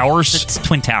had the towers? The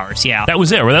Twin Towers, yeah. That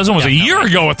was it. That was almost a year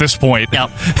ago at this point. Yep.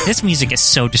 This music is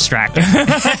so distracting.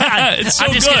 It's so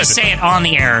I'm just good. going to say it on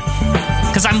the air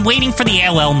because I'm waiting for the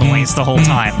AOL noise the whole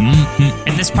time.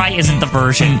 And this probably isn't the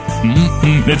version.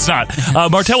 It's not.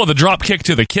 Martel with a drop kick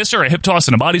to the kisser, a hip toss,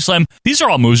 and a body slam. These are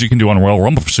all moves you can do on Royal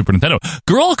Rumble for Super Nintendo.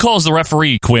 Gorilla calls the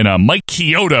referee, Quinn, Mike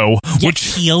Chiodo.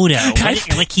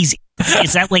 Chiodo. Like he's...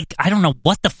 Is that like, I don't know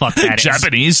what the fuck that is.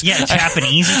 Japanese? Yeah,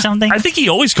 Japanese or something? I think he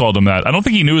always called him that. I don't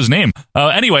think he knew his name.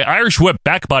 Anyway, Irish Whip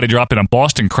back body drop in a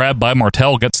Boston Crab by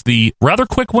Martel gets the rather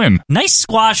quick win. Nice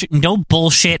squash, no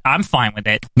bullshit. I'm fine with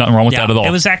it. Nothing wrong with that at all.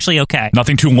 It was actually okay.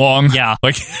 Nothing too long. Yeah.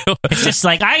 Like it's just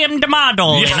like, I am the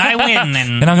model, and I win.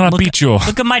 And I'm going to beat you.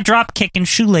 Look at my drop kick and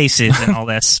shoelaces and all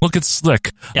this. Look at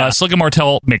Slick. Yeah. Slick and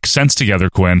Martel make sense together,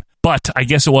 Quinn. But I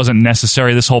guess it wasn't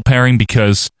necessary, this whole pairing,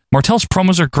 because Martel's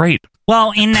promos are great.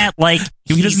 Well, in that, like,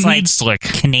 he he's doesn't like need Slick.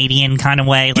 Canadian kind of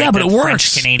way. Like yeah, but it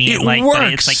works. Canadian, it like,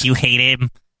 works. It's like you hate him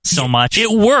so much.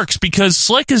 It works because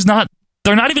Slick is not,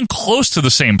 they're not even close to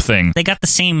the same thing. They got the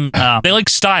same... they like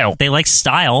style. They like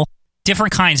style.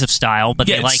 Different kinds of style, but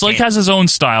they like Slick it. has his own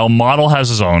style. Model has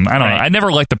his own. I don't know. I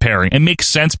never liked the pairing. It makes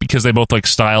sense because they both like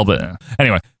style, but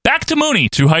anyway. Back to Mooney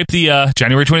to hype the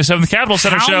January 27th Capitol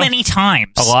Center show. How many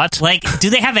times? A lot. Like,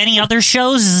 do they have any other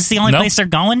shows? Is this the only place they're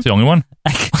going? It's the only one.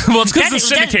 Well, it's because they're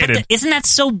syndicated. Isn't that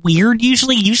so weird?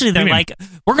 Usually they're like,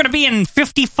 we're going to be in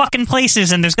 50 fucking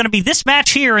places, and there's going to be this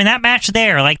match here and that match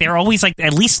there. Like, they're always like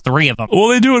at least 3 of them. Well,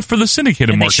 they do it for the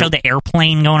syndicated and market. They show the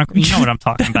airplane going. You know what I'm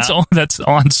talking about. That's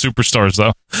on Superstars,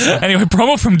 though. Anyway,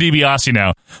 promo from DiBiase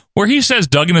now, where he says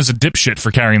Duggan is a dipshit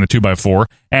for carrying the 2x4,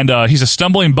 and he's a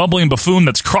stumbling, bumbling buffoon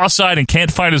that's cross-eyed and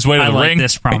can't find his way to the ring.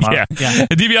 This promo. Yeah.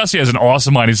 And DiBiase has an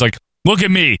awesome line. He's like, "Look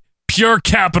at me, pure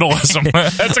capitalism."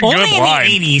 That's a good line. Only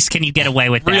in the 80s can you get away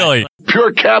with that. Really?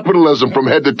 Pure capitalism from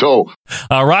head to toe.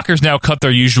 Rockers now cut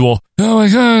their usual, "Oh my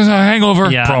God, hangover"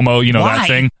 promo, you know, Why? that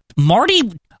thing. Marty,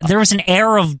 there was an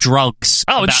air of drugs.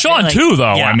 Oh, it's Sean too,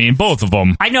 though. Yeah. I mean, both of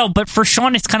them. I know, but for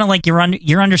Sean, it's kind of like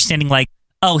you're understanding, like,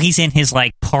 oh, he's in his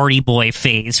like party boy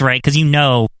phase, right? Because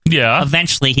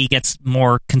eventually he gets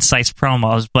more concise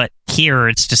promos, but here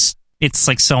it's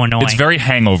like so annoying. It's very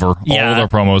hangover, all of their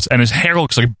promos, and his hair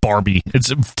looks like Barbie.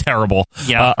 It's terrible.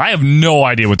 Yeah. I have no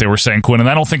idea what they were saying, Quinn, and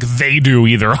I don't think they do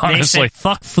either, honestly. They said,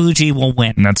 fuck Fuji, will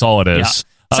win. And that's all it is.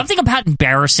 Something about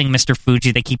embarrassing Mr.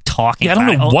 Fuji they keep talking Yeah, I don't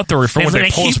know about. what they're referring to. They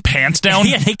pull his pants down?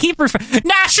 Yeah, they keep referring.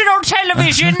 National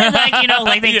television!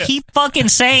 They keep fucking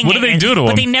saying What it. do they do to him?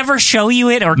 But they never show you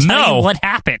it or tell you what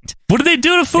happened. What did they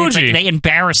do to Fuji? It's like they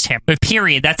embarrassed him.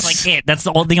 Period. That's like it. That's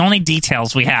the only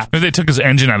details we have. Maybe they took his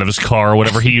engine out of his car or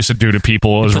whatever he used to do to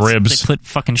people, his ribs. They put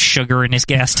fucking sugar in his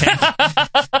gas tank.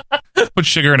 Put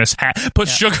sugar in his hat. Put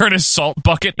sugar in his salt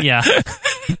bucket. Yeah.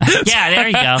 Yeah, there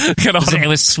you go. It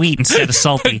was sweet instead of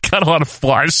salty. Got a lot of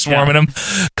flies swarming him.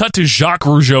 Cut to Jacques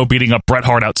Rougeau beating up Bret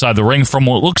Hart outside the ring from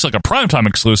what looks like a primetime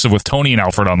exclusive with Tony and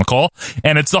Alfred on the call.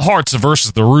 And it's the Harts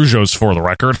versus the Rougeaus for the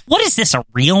record. What is this, a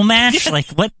real match? Like,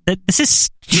 what? This is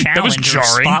Challenge or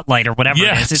Spotlight or whatever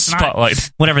it is. It's Spotlight.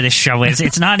 Not, whatever this show is.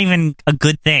 It's not even a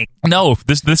good thing. No,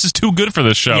 this is too good for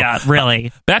this show. Yeah,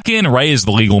 really. Back in, Ray is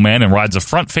the legal man and rides a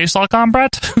front facelock on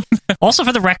Bret. Also,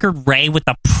 for the record, Ray with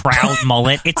the proud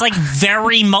mullet. It's like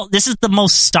this is the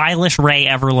most stylish Ray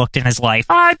ever looked in his life.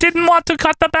 I didn't want to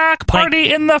cut the back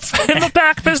party in the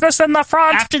back business in the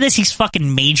front. After this, he's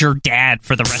fucking Major Dad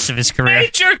for the rest of his career.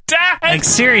 Major Dad! Like,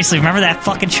 seriously, remember that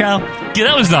fucking show? Yeah,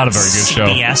 that was not a very good show.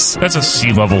 CBS. That's a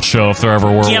C-level show if there ever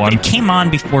were one. Yeah, but it came on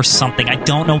before something. I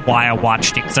don't know why I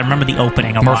watched it, because I remember the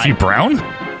opening of Murphy Brown?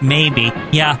 Maybe.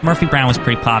 Yeah, Murphy Brown was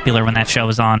pretty popular when that show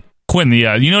was on. Quinn,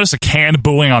 you notice the canned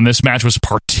booing on this match was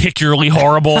particularly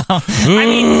horrible. I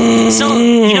mean, so,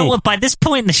 you know what? By this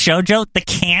point in the show, Joe, the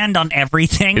canned on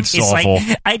everything it's is awful.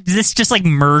 like this just like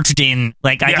merged in.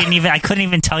 Like I couldn't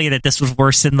even tell you that this was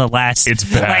worse than the last. It's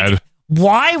bad. Like,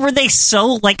 why were they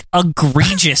so like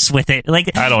egregious with it?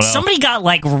 Like, I don't know. Somebody got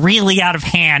like really out of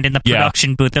hand in the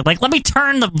production booth. They're like, let me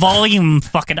turn the volume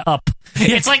fucking up.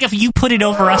 It's like if you put it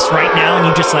over us right now and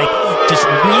you just really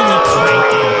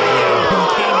cranked it.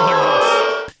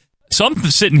 So I'm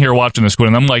sitting here watching this, Quinn,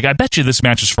 and I'm like, I bet you this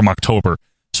match is from October.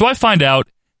 So I find out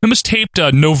it was taped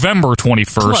November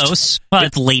 21st. Close. Well,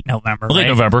 it's late November, Late right?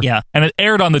 November. Yeah. And it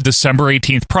aired on the December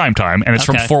 18th primetime, and it's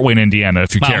from Okay. Fort Wayne, Indiana,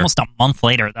 if you care. Almost a month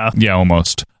later, though. Yeah,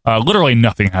 almost. Literally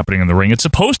nothing happening in the ring. It's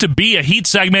supposed to be a heat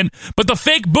segment, but the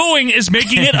fake booing is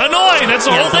making it annoying. That's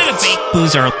the whole thing. The fake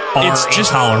boos are it's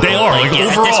just intolerable. they are. Like, At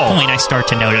overall, this point, I start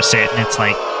to notice it, and it's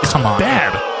like, come on.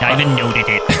 Bad. I even noted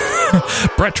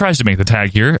it. Bret tries to make the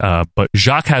tag here, but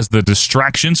Jacques has the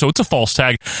distraction, so it's a false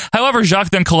tag. However,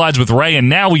 Jacques then collides with Ray, and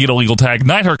now we get a legal tag.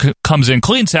 Neidhart comes in,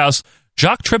 cleans house.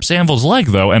 Jacques trips Anvil's leg,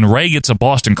 though, and Ray gets a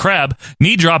Boston Crab.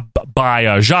 Knee drop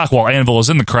by Jacques while Anvil is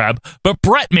in the crab, but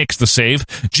Bret makes the save.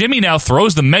 Jimmy now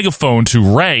throws the megaphone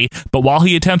to Ray, but while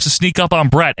he attempts to sneak up on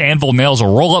Bret, Anvil nails a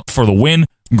roll-up for the win.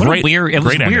 It was a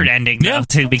weird ending, though, Yeah.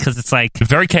 too, because it's like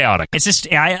Very chaotic. it's just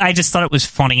I just thought it was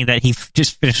funny that he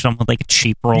just finished him with like a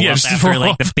cheap roll Yeah, up just after roll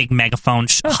like up. the big megaphone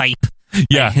hype.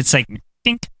 Yeah. Like, it's like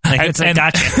dink. Like, it's like,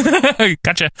 gotcha.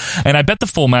 Gotcha. And I bet the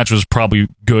full match was probably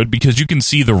good because you can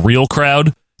see the real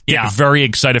crowd get very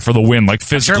excited for the win, like I'm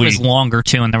sure physically. it was longer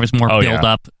too, and there was more build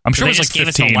up. I'm sure They it was just like gave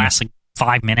 15. it the last like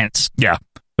 5 minutes. Yeah.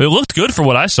 It looked good for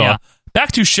what I saw. Yeah.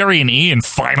 Back to Sherry and Ian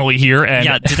finally here. And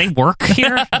Yeah, do they work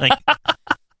here? Like,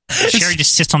 Sherry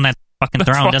just sits on that fucking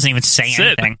throne, doesn't even say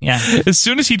Sit. anything. Yeah. As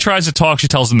soon as he tries to talk, she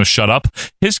tells him to shut up.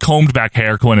 His combed back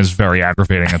hair, Quinn, is very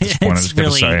aggravating at this point. I It's was going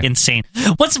to really say. insane.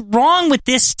 What's wrong with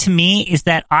this to me is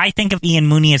that I think of Ian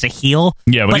Mooney as a heel.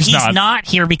 Yeah, but he's not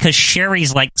here because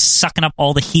Sherry's like sucking up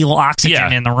all the heel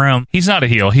oxygen in the room. He's not a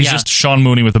heel. He's just Sean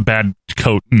Mooney with a bad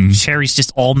coat. And Sherry's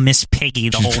just all Miss Piggy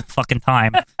the whole fucking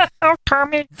time. Oh,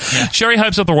 Kermit. Sherry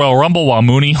hypes up the Royal Rumble while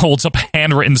Mooney holds up a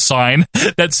handwritten sign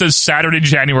that says Saturday,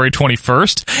 January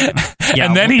 21st. Yeah.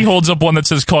 And then he holds up one that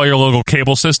says call your local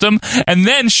cable system. And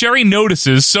then Sherry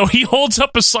notices, so he holds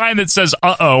up a sign that says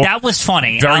uh-oh. That was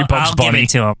funny. Very I'll Bugs Bunny. give it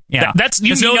to him. Yeah. That's you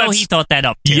 'Cause know, that's, he thought that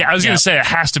up too. Yeah, I was going to say it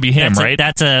has to be him, right?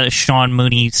 That's a Sean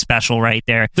Mooney special right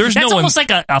there. There's that's no almost like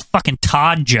a fucking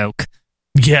Todd joke.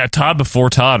 Yeah, Todd before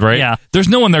Todd, right? Yeah. There's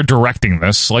no one there directing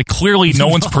this. Like, clearly no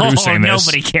one's producing this.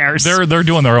 Nobody cares. They're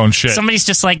doing their own shit. Somebody's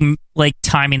just like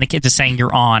timing the kid to saying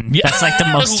you're on. Yeah. That's like the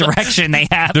most direction they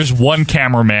have. There's one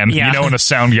cameraman, Yeah. and a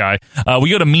sound guy. We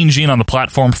go to Mean Gene on the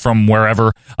platform from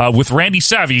wherever with Randy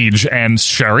Savage and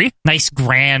Sherry. Nice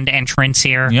grand entrance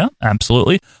here. Yeah,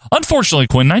 absolutely. Unfortunately,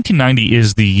 Quinn, 1990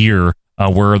 is the year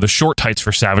where the short tights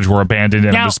for Savage were abandoned,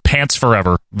 and Now, it was pants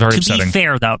forever. Very to upsetting. be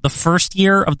fair, though, the first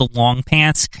year of the long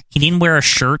pants, he didn't wear a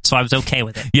shirt, so I was okay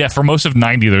with it. Yeah, for most of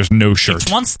 90, there's no shirt.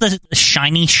 Once the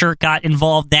shiny shirt got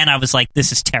involved, then I was like,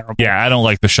 this is terrible. Yeah, I don't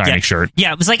like the shiny shirt.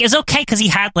 Yeah, it was like, it's okay because he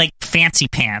had like fancy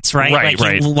pants, right? Right,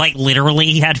 like, right. Like literally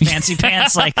he had fancy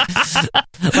pants. Like,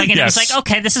 and it was like,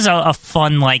 okay, this is a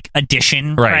fun like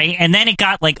addition, Right. right? And then it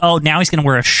got like, oh, now he's going to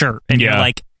wear a shirt. And Yeah. you're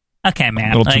like, Okay,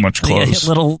 man. A little too much clothes.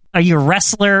 Are you a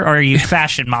wrestler or are you a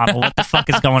fashion model? What the fuck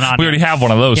is going on? We already have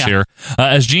one of those Yeah. here.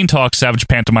 As Gene talks, Savage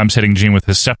pantomimes hitting Gene with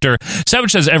his scepter.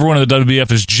 Savage says everyone in the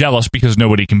WWF is jealous because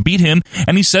nobody can beat him,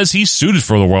 and he says he's suited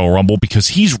for the Royal Rumble because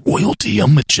he's royalty.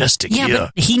 I'm majestic. Yeah,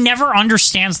 but he never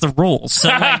understands the rules. So,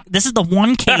 like, this is the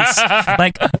one case.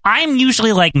 Like, I'm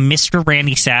usually like Mr.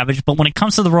 Randy Savage, but when it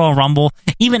comes to the Royal Rumble,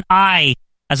 even I,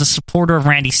 as a supporter of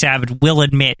Randy Savage, will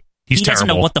admit he doesn't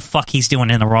know what the fuck he's doing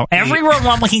in the Royal. Every Royal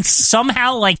Rumble, he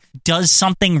somehow like does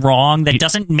something wrong that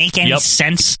doesn't make any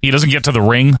sense. He doesn't get to the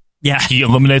ring. Yeah. He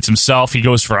eliminates himself. He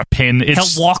goes for a pin. He'll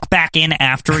walk back in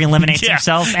after he eliminates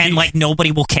himself, and like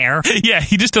nobody will care. Yeah,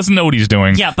 he just doesn't know what he's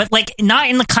doing. Yeah, but like not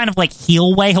in the kind of like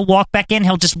heel way. He'll walk back in.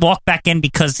 He'll just walk back in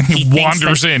because he thinks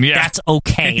wanders in. Yeah, that's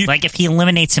okay. Like if he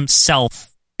eliminates himself,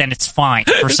 then it's fine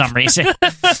for some reason.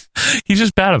 He's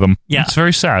just bad at them. Yeah. It's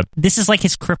very sad. This is like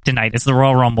his kryptonite. It's the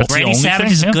Royal Rumble. That's the Randy only Savage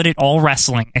thing, is yeah. good at all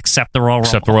wrestling except the Royal Rumble.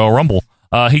 Except the Royal Rumble.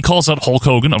 He calls out Hulk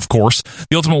Hogan, of course,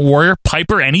 the Ultimate Warrior,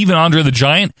 Piper, and even Andre the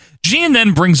Giant. Gene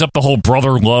then brings up the whole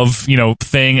brother love,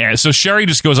 thing. And so Sherry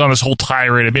just goes on this whole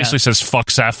tirade. It basically says, fuck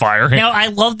Sapphire. Now, I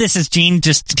love this as Gene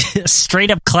just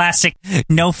straight up classic,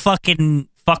 no fucking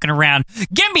around.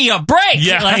 Give me a break!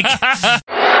 Yeah. Like,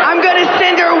 I'm gonna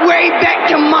send her way back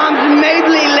to Mom's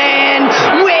Mabley land,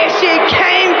 where she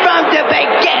came from to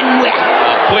begin with.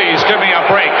 Please give me a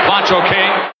break, Macho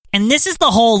King. and this is the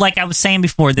whole, like I was saying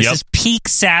before, this is peak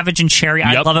Savage and Cherry.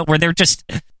 I love it, where they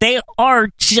are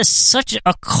just such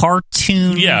a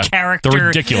cartoon character. They're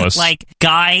ridiculous. Like,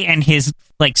 Guy and his,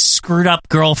 like, screwed up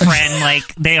girlfriend,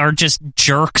 like, they are just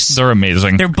jerks. They're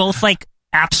amazing. They're both, like,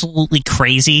 absolutely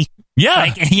crazy. Yeah.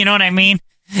 Like, you know what I mean?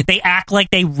 They act like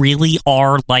they really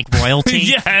are, like, royalty.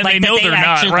 Yeah, and like, they know they're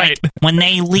not, right. Like, when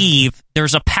they leave,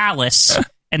 there's a palace,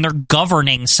 and they're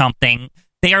governing something.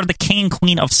 They are the king and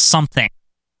queen of something.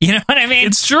 You know what I mean?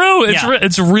 It's true.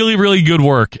 It's really, really good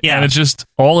work. Yeah. And it's just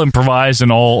all improvised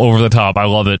and all over the top. I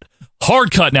love it.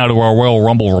 Hard cut now to our Royal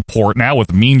Rumble report now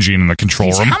with Mean Gene in the control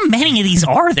room. How many of these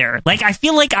are there? Like, I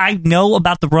feel like I know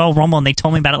about the Royal Rumble and they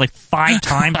told me about it like 5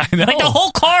 times. I know. Like the whole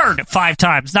card 5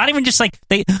 times. Not even just like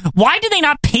why do they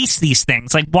not pace these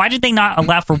things? Like, why did they not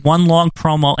allow for one long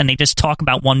promo and they just talk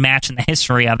about one match and the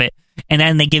history of it? And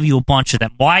then they give you a bunch of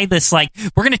them. Why this, like,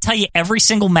 we're going to tell you every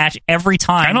single match every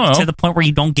time I don't know. to the point where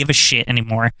you don't give a shit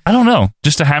anymore. I don't know.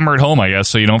 Just to hammer it home, I guess,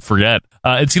 so you don't forget.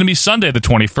 It's going to be Sunday the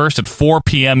 21st at 4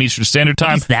 p.m. Eastern Standard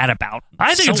Time. What is that about?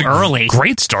 I think So it's a early.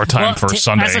 great start time for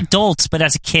Sunday. As adults, but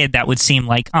as a kid, that would seem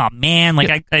like, oh, man,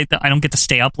 like, I don't get to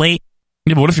stay up late.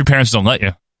 Yeah, but what if your parents don't let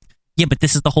you? Yeah, but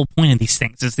this is the whole point of these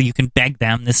things, is that you can beg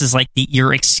them. This is like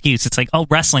your excuse. It's like, oh,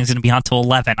 wrestling's going to be on till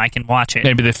 11. I can watch it.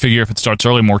 Maybe they figure if it starts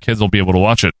early, more kids will be able to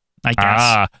watch it. I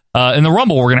guess. In the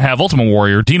Rumble, we're going to have Ultimate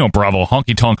Warrior, Dino Bravo,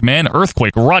 Honky Tonk Man,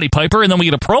 Earthquake, Roddy Piper, and then we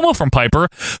get a promo from Piper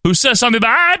who says something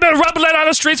about, I've been rumbling on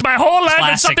the streets my whole life, and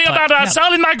Classic something about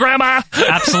selling my grandma.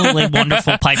 Absolutely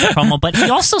wonderful Piper promo, but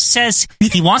he also says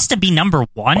he wants to be number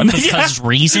 1 because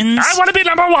reasons. I want to be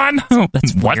number 1.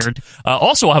 That's weird.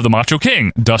 Also, we'll have the Macho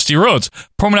King, Dusty Rhodes.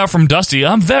 Promo out from Dusty.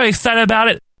 I'm very excited about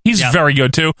it. He's very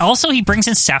good, too. Also, he brings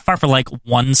in Sapphire for, like,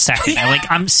 1 second.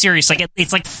 I'm serious. Like,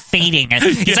 it's, like, fading.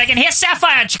 He's like, and here's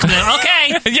Sapphire. She comes in,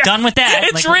 okay, done with that.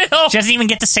 It's like, real. She doesn't even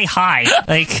get to say hi.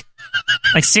 Like,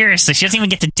 seriously, she doesn't even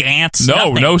get to dance.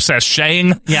 No nothing.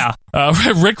 sashaying. Yeah.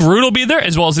 Rick Rude will be there,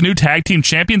 as well as the new tag team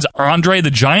champions, Andre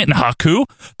the Giant and Haku,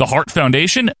 the Hart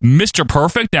Foundation, Mr.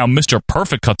 Perfect. Now, Mr.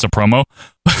 Perfect cuts a promo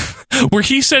where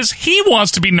he says he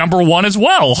wants to be number 1 as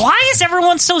well. Why is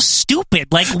everyone so stupid?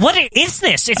 Like, what is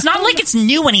this? It's not like it's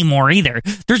new anymore either.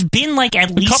 There's been, like,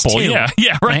 at least couple, 2.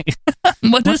 yeah, right.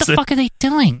 What the fuck are they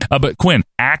doing? But Quinn,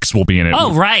 Axe will be in it.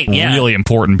 Oh, right, yeah. Really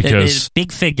important because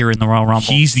big figure in the Royal Rumble.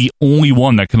 he's the only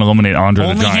one that can eliminate Andre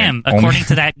the Only Giant. him, according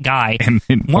to that guy.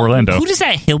 in Orlando. Who does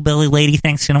that hillbilly lady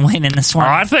think's going to win in this one?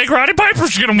 I think Roddy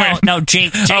Piper's going to win. No,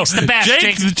 Jake. Jake's the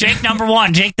best. Jake number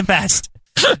 1. Jake the best.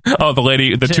 Oh, the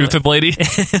lady, the toothed lady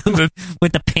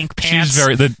with the pink pants. She's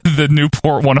very the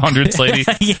Newport 100s lady.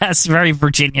 Yes, very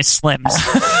Virginia Slims.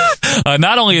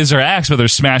 Not only is there Axe, but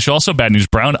there's Smash. Also, Bad News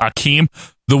Brown, Akeem,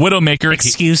 the Widowmaker.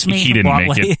 Excuse me? He didn't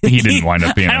make it. He didn't wind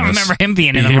up being in this. I don't remember him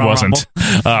being in the He Royal wasn't.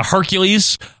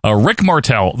 Hercules, Rick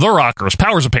Martel, The Rockers,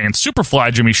 Powers of Pain,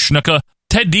 Superfly, Jimmy Snuka,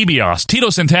 Ted DiBiase, Tito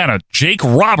Santana, Jake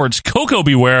Roberts, Coco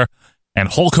Beware, and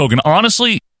Hulk Hogan.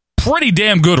 Honestly, pretty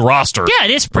damn good roster. Yeah,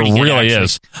 it is pretty good. It good, really actually.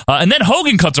 is. And then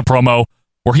Hogan cuts a promo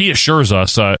where he assures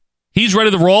us he's ready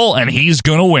to roll and he's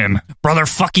going to win. Brother,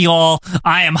 fuck you all.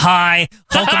 I am high.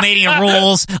 Hulkamania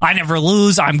rules. I never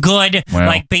lose. I'm good. Well.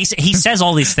 Like, he says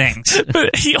all these things.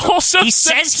 But he also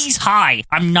says he's high.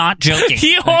 I'm not joking.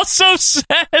 He also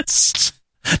says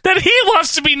that he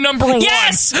wants to be number one.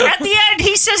 Yes, at the end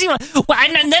he says he wants. Well,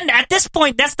 and then at this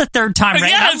point, that's the third time, right?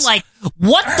 Yes. I'm like,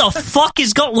 what the fuck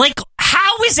is going? Like,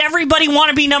 how is everybody want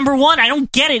to be number one? I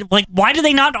don't get it. Like, why do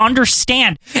they not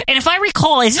understand? And if I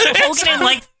recall, isn't Hogan at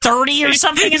like 30 or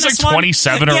something? He's in like this one?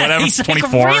 27 or whatever, He's 24.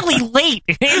 Like really late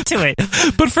into it.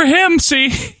 But for him, see,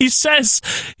 he says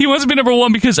he wants to be number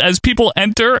one because as people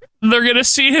enter, they're going to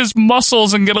see his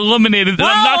muscles and get eliminated. And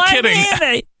I'm not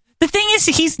kidding. The thing is,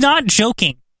 he's not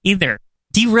joking either.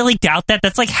 Do you really doubt that?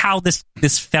 That's like how this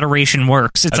federation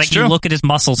works. It's That's like true. you look at his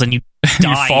muscles and you die,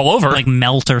 You fall over. like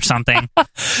melt or something.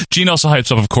 Gene also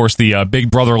hypes up, of course, the Big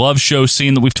Brother Love show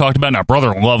scene that we've talked about. Now,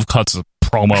 Brother Love cuts a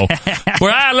promo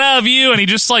where I love you, and he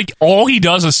just like all he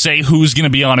does is say who's going to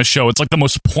be on his show. It's like the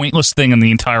most pointless thing in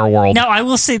the entire world. Now, I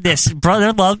will say this: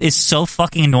 Brother Love is so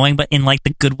fucking annoying, but in like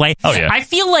the good way. Oh yeah. I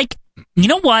feel like, you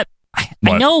know what?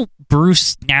 I know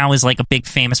Bruce now is like a big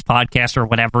famous podcaster or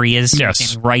whatever he is. Yes. And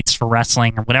he writes for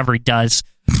wrestling or whatever he does.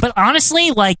 But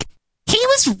honestly, like, he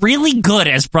was really good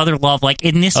as Brother Love, like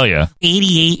in this 88,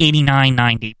 89,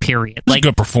 90 period. He's Like, a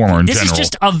good performer in this general. is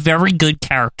just a very good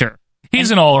character.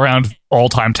 He's an all-around,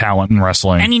 all-time talent in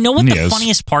wrestling. And you know what He the is.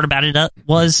 funniest part about it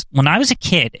was? When I was a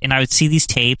kid and I would see these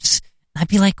tapes, I'd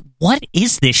be like, what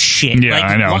is this shit? Yeah, like,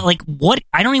 I know. What?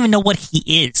 I don't even know what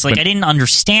he is. Like, But- I didn't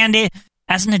understand it.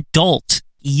 As an adult,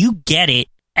 you get it,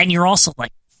 and you're also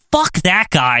like, fuck that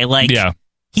guy. Like, Yeah.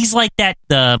 he's like that,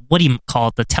 what do you call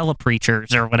it? The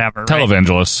telepreachers or whatever. right?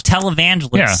 Televangelists.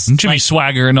 Televangelists. Yeah, Jimmy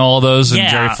Swagger and all those, and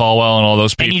Yeah. Jerry Falwell and all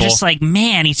those people. And you're just like,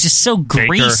 man, he's just so Baker.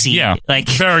 greasy. Yeah, Like,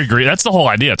 very greasy. That's the whole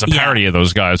idea. It's a parody of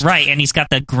those guys. right, and he's got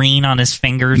the green on his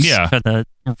fingers Yeah. for the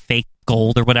fake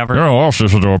gold or whatever. Yeah, also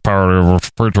to do a parody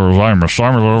of Peter Amos.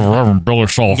 I'm Reverend Billy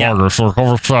Saul Hager, so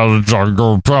cover side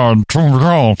go down to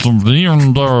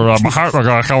even I'm hot like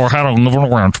I had on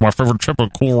Living Ranch, my favorite chip of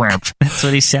Cool Ranch. That's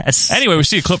what he says. Anyway, we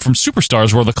see a clip from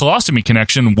Superstars where the Colostomy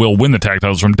Connection will win the tag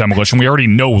titles from Demolition. We already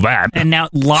know that. And now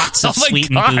lots of Oh my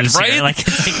sweet God, and booze right? here. Like,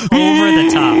 it's like over the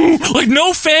top. Like,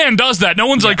 no fan does that. No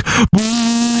one's like,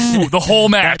 boo, the whole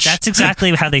match. That's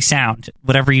exactly how they sound,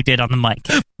 whatever you did on the mic.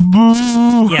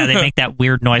 Yeah, they make that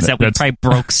weird noise that we probably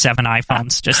broke 7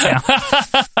 iPhones just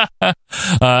now.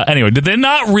 Anyway, did they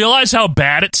not realize how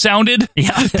bad it sounded?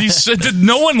 Yeah. Did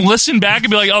no one listen back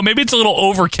and be like, oh, maybe it's a little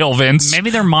overkill, Vince? Maybe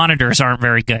their monitors aren't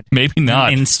very good. Maybe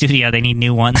not. In studio, they need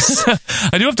new ones.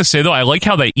 I do have to say, though, I like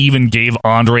how they even gave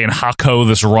Andre and Hako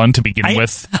this run to begin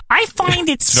with. I find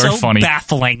it It's very so funny.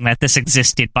 baffling that this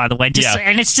existed, by the way. Yeah.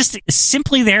 And it's just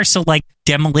simply there so, like,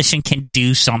 Demolition can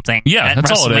do something. Yeah, at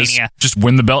that's all it is. WrestleMania. Just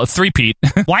win the belt, three-peat.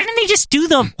 Why didn't they just do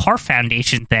the Heart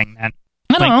Foundation thing then?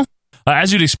 I don't know.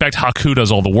 As you'd expect, Haku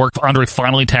does all the work. Andre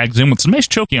finally tags in with some nice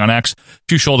choking on X. A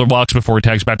few shoulder blocks before he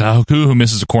tags back to Haku, who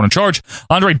misses a corner charge.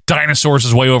 Andre dinosaurs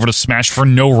his way over to Smash for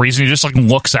no reason. He just like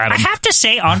looks at him. I have to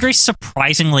say, Andre's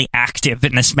surprisingly active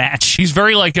in this match. He's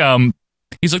very like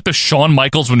he's like the Shawn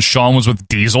Michaels when Shawn was with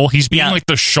Diesel. He's being like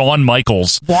the Shawn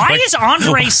Michaels. Why Like- is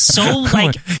Andre so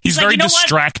like He's like, very you know what?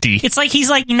 distracty. It's like he's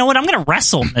like, you know what, I'm gonna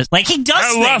wrestle in this. Like he does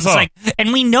I things wrestle. like,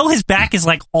 and we know his back is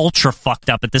like ultra fucked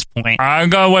up at this point. I'm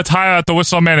gonna retire at the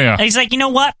WrestleMania. And he's like, you know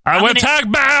what? I will tag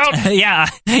bout. Yeah.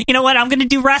 You know what? I'm gonna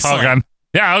do wrestling. Hogan.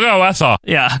 Yeah, I'll go wrestle.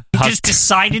 Yeah. He just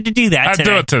decided to do that I'll today.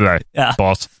 do it today, Yeah.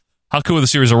 boss. Haku with a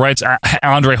series of rights.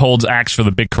 Andre holds Axe for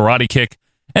the big karate kick.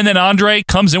 And then Andre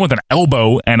comes in with an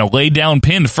elbow and a lay down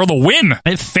pin for the win.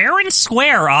 Fair and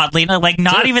square, oddly. Like,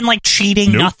 not even like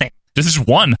cheating, Nope. nothing. This is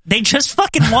one. They just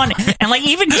fucking won. And like,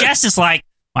 even Jess is like,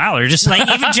 wow, they're just like,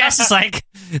 even Jess is like,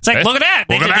 it's like, look at that.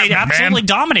 They, Look at they that, absolutely man.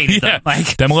 dominated them.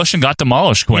 Like, Demolition got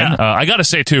demolished, Quinn. Yeah. I got to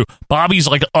say, too, Bobby's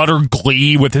like utter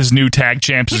glee with his new tag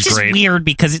champs which is is great. weird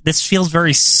because this feels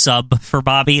very sub for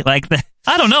Bobby. Like, the,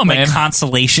 I don't know, man. like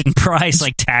consolation prize,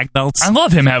 like tag belts. I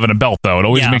love him having a belt, though. It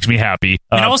always Yeah. makes me happy.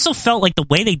 And I also felt like the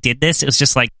way they did this, it was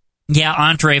just like, yeah,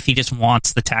 Andre, if he just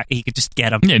wants the tag, he could just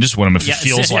get him. Yeah, just win him if he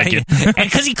feels like it.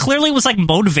 Because he clearly was like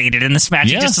motivated in this match.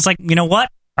 Yeah. He just was like, you know what?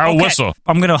 I'll whistle.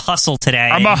 I'm going to hustle today.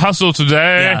 I'm going to hustle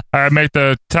today. Yeah. I make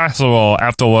the casserole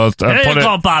afterwards. There you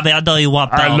go, Bobby. I know you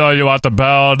want belt. I know you want the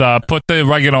belt. Put the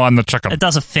oregano on the chicken. It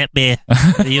doesn't fit me.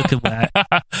 You can wear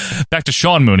it. Back to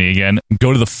Sean Mooney again.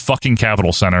 Go to the fucking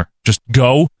Capitol Center. Just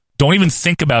go. Don't even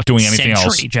think about doing anything else.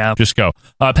 Century job. Just go.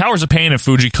 Powers of Pain and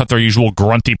Fuji cut their usual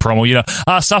grunty promo. You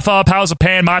know, suffer, Powers of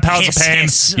Pain, my Powers Hiss, of Pain.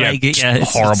 hiss. Yeah, Like, it's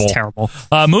it's horrible. terrible.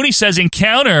 Mooney says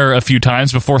encounter a few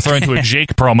times before throwing to a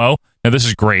Jake promo. Now, this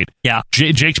is great. Yeah.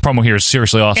 Jake's promo here is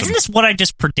seriously awesome. Isn't this what I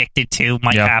just predicted too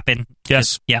might Yeah. happen?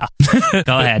 Yes. Yeah.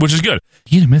 Go ahead. Which is good.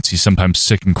 He admits he's sometimes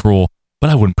sick and cruel, but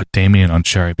I wouldn't put Damien on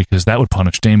Sherry because that would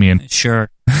punish Damien.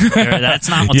 Sure. That's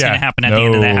not what's Yeah, going to happen at the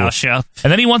end of the no. house show.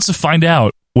 And then he wants to find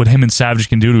out what him and Savage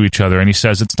can do to each other, and he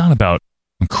says it's not about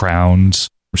crowns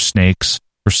or snakes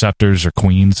or scepters or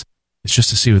queens. It's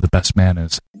just to see who the best man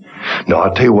is. No,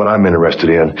 I'll tell you what I'm interested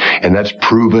in, and that's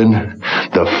proving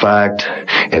the fact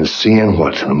and seeing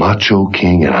what the Macho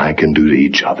King and I can do to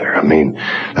each other. I mean,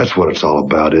 that's what it's all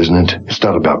about, isn't it? It's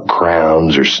not about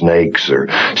crowns or snakes or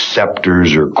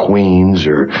scepters or queens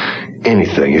or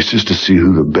anything. It's just to see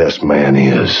who the best man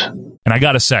is. And I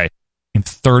gotta say, in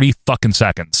 30 fucking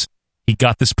seconds, he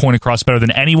got this point across better than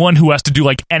anyone who has to do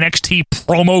like NXT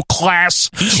promo class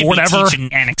or whatever. Be teaching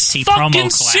NXT fucking promo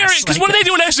class. Serious? Because what do they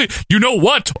do in NXT? You know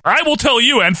what? I will tell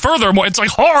you. And furthermore, it's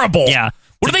like horrible. Yeah.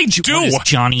 What do they do? What is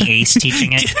Johnny Ace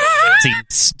teaching it?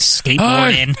 It's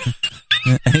skateboarding.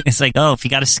 It's like, oh, if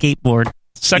you got a skateboard.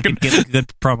 Second, get good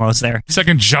promos there.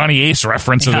 Second Johnny Ace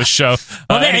reference of this show.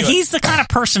 Well, anyway. He's the kind of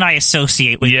person I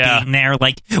associate with being there,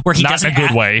 like where he not doesn't in a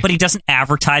good way, but he doesn't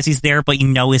advertise he's there, but you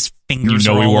know his fingers.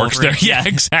 You know are he all works over there. it. Yeah,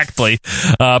 exactly.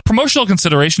 Promotional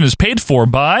consideration is paid for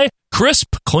by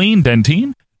Crisp Clean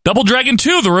Dentine. Double Dragon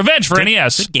 2: The Revenge for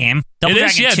NES. Good game. Double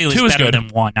Dragon 2 is better than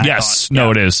 1. Yes,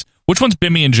 no, it is. Which one's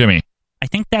Bimmy and Jimmy? I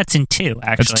think that's in 2.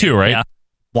 Actually, that's 2, right? Yeah.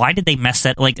 Why did they mess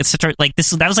that? Like, it's such a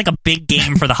this. That was like a big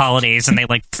game for the holidays, and they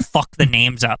like fuck the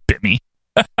names up. Bimmy.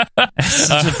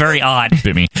 It's very odd.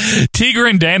 Bimmy. Tiger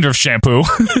and Dandruff shampoo.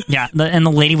 Yeah, and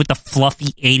the lady with the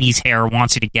fluffy 80s hair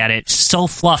wants you to get it. So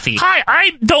fluffy. Hi, I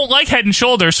don't like Head and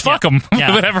Shoulders. Fuck them.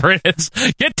 Yeah. Whatever it is.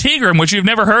 Get Tigran, which you've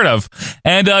never heard of.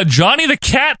 And Johnny the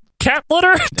Cat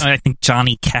litter? I think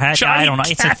Johnny Cat. I don't know.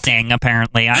 It's a thing,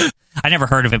 apparently. I never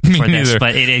heard of it before this,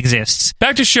 but it exists.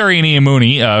 Back to Sherry and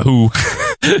Iamuni, who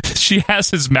she has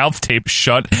his mouth taped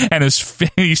shut and he's tied to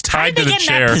the chair. How did they get in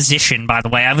that position, by the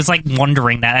way? I was like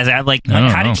wondering that. How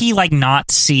did he like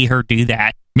not see her do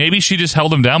that? Maybe she just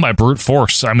held him down by brute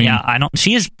force. I mean, yeah, I don't.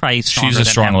 She is probably stronger. She's a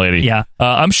strong lady. Yeah,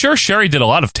 I'm sure Sherry did a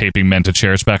lot of taping men to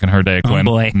chairs back in her day. Quinn.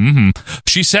 Oh boy. Mm-hmm.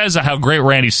 She says how great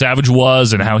Randy Savage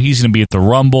was and how he's going to be at the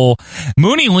Rumble.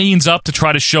 Mooney leans up to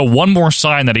try to show one more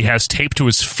sign that he has taped to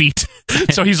his feet.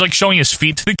 So he's like showing his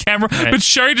feet to the camera, right. But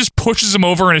Sherry just pushes him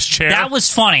over in his chair. That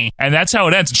was funny, and that's how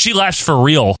it ends. She laughs for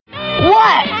real.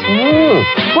 What?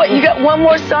 What? You got one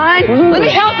more sign? Let me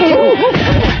help you.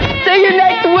 See you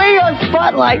next week on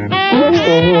Spotlight.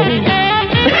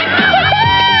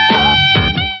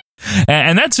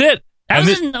 And that's it. That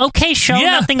was an okay show.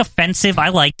 Yeah. Nothing offensive. I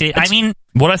liked it. I mean,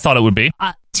 what I thought it would be.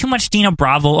 Too much Dino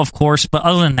Bravo, of course, but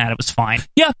other than that, it was fine.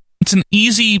 Yeah. It's an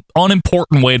easy,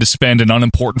 unimportant way to spend an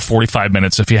unimportant 45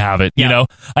 minutes if you have it, you know?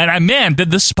 And did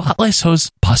the Spotlight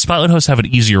hosts have it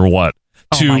easier or what?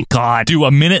 Oh my God. Do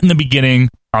a minute in the beginning,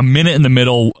 a minute in the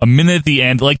middle, a minute at the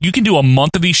end. Like, you can do a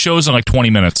month of these shows in like 20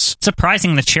 minutes.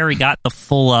 Surprising that Sherry got the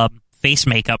full face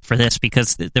makeup for this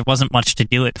because there wasn't much to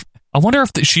do it. I wonder if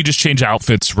she just changed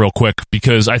outfits real quick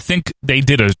because I think they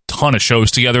did a ton of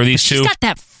shows together, these two. She's got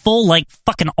that full, like,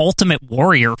 fucking Ultimate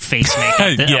Warrior face makeup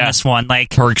on this one.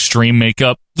 Like, her extreme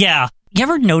makeup. Yeah. You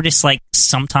ever notice, like,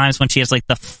 sometimes when she has, like,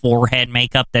 the forehead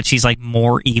makeup that she's, like,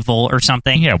 more evil or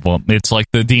something? Yeah, well, it's like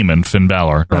the demon, Finn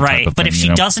Balor. Right, but if she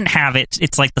doesn't have it,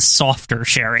 it's like the softer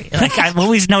Sherry. Like, I've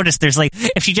always noticed there's, like,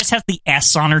 if she just has the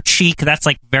S on her cheek, that's,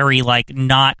 like, very, like,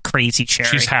 not crazy Sherry.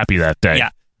 She's happy that day. Yeah.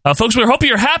 Folks, we hope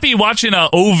you're happy watching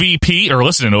OVP or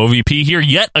listening to OVP here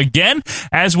yet again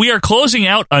as we are closing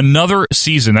out another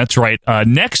season. That's right.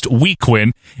 Next week,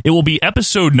 Quinn, it will be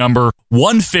episode number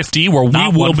 150 where we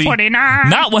will be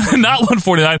not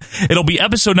 149. It'll be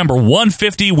episode number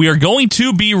 150. We are going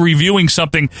to be reviewing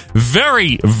something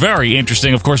very, very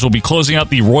interesting. Of course, we'll be closing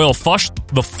out the Royal Flush,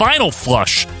 the final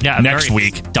flush next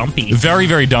week. Dumpy. Very,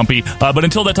 very dumpy. But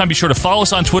until that time, be sure to follow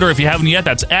us on Twitter if you haven't yet.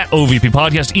 That's at OVP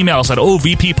Podcast. Email us at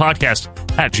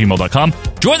ovppodcast@gmail.com.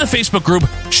 Join the Facebook group.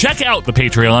 Check out the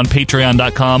Patreon,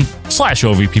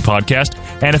 patreon.com/OVP Podcast.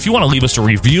 And if you want to leave us a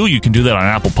review, you can do that on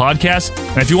Apple Podcasts.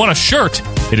 And if you want a shirt,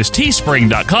 it is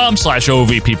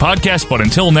teespring.com/OVP Podcast. But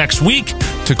until next week,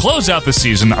 to close out the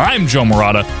season, I'm Joe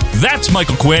Morata. That's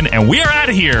Michael Quinn, and we are out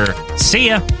of here. See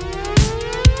ya.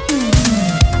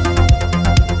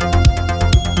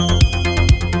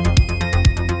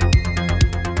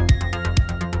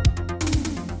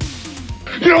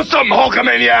 You know something,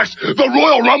 Hulkamaniacs? The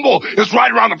Royal Rumble is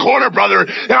right around the corner, brother,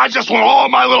 and I just want all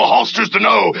my little Hulksters to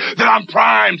know that I'm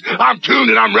primed, I'm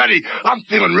tuned, and I'm ready. I'm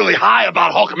feeling really high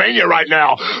about Hulkamania right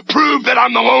now. Prove that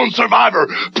I'm the lone survivor.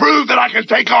 Prove that I can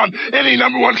take on any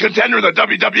number one contender in the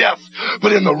WWF.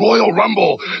 But in the Royal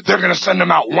Rumble, they're going to send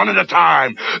them out one at a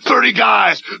time. 30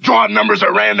 guys drawing numbers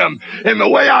at random. And the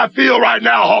way I feel right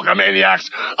now, Hulkamaniacs,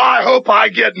 I hope I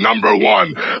get number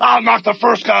one. I'll knock the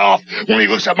first guy off when he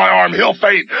looks at my arm. He'll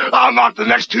faint. I'll knock the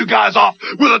next two guys off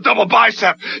with a double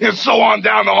bicep, and so on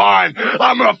down the line.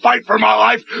 I'm gonna fight for my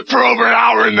life for over an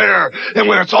hour in there. And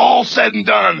when it's all said and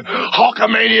done,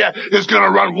 Hulkamania is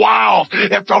gonna run wild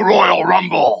at the Royal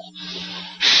Rumble.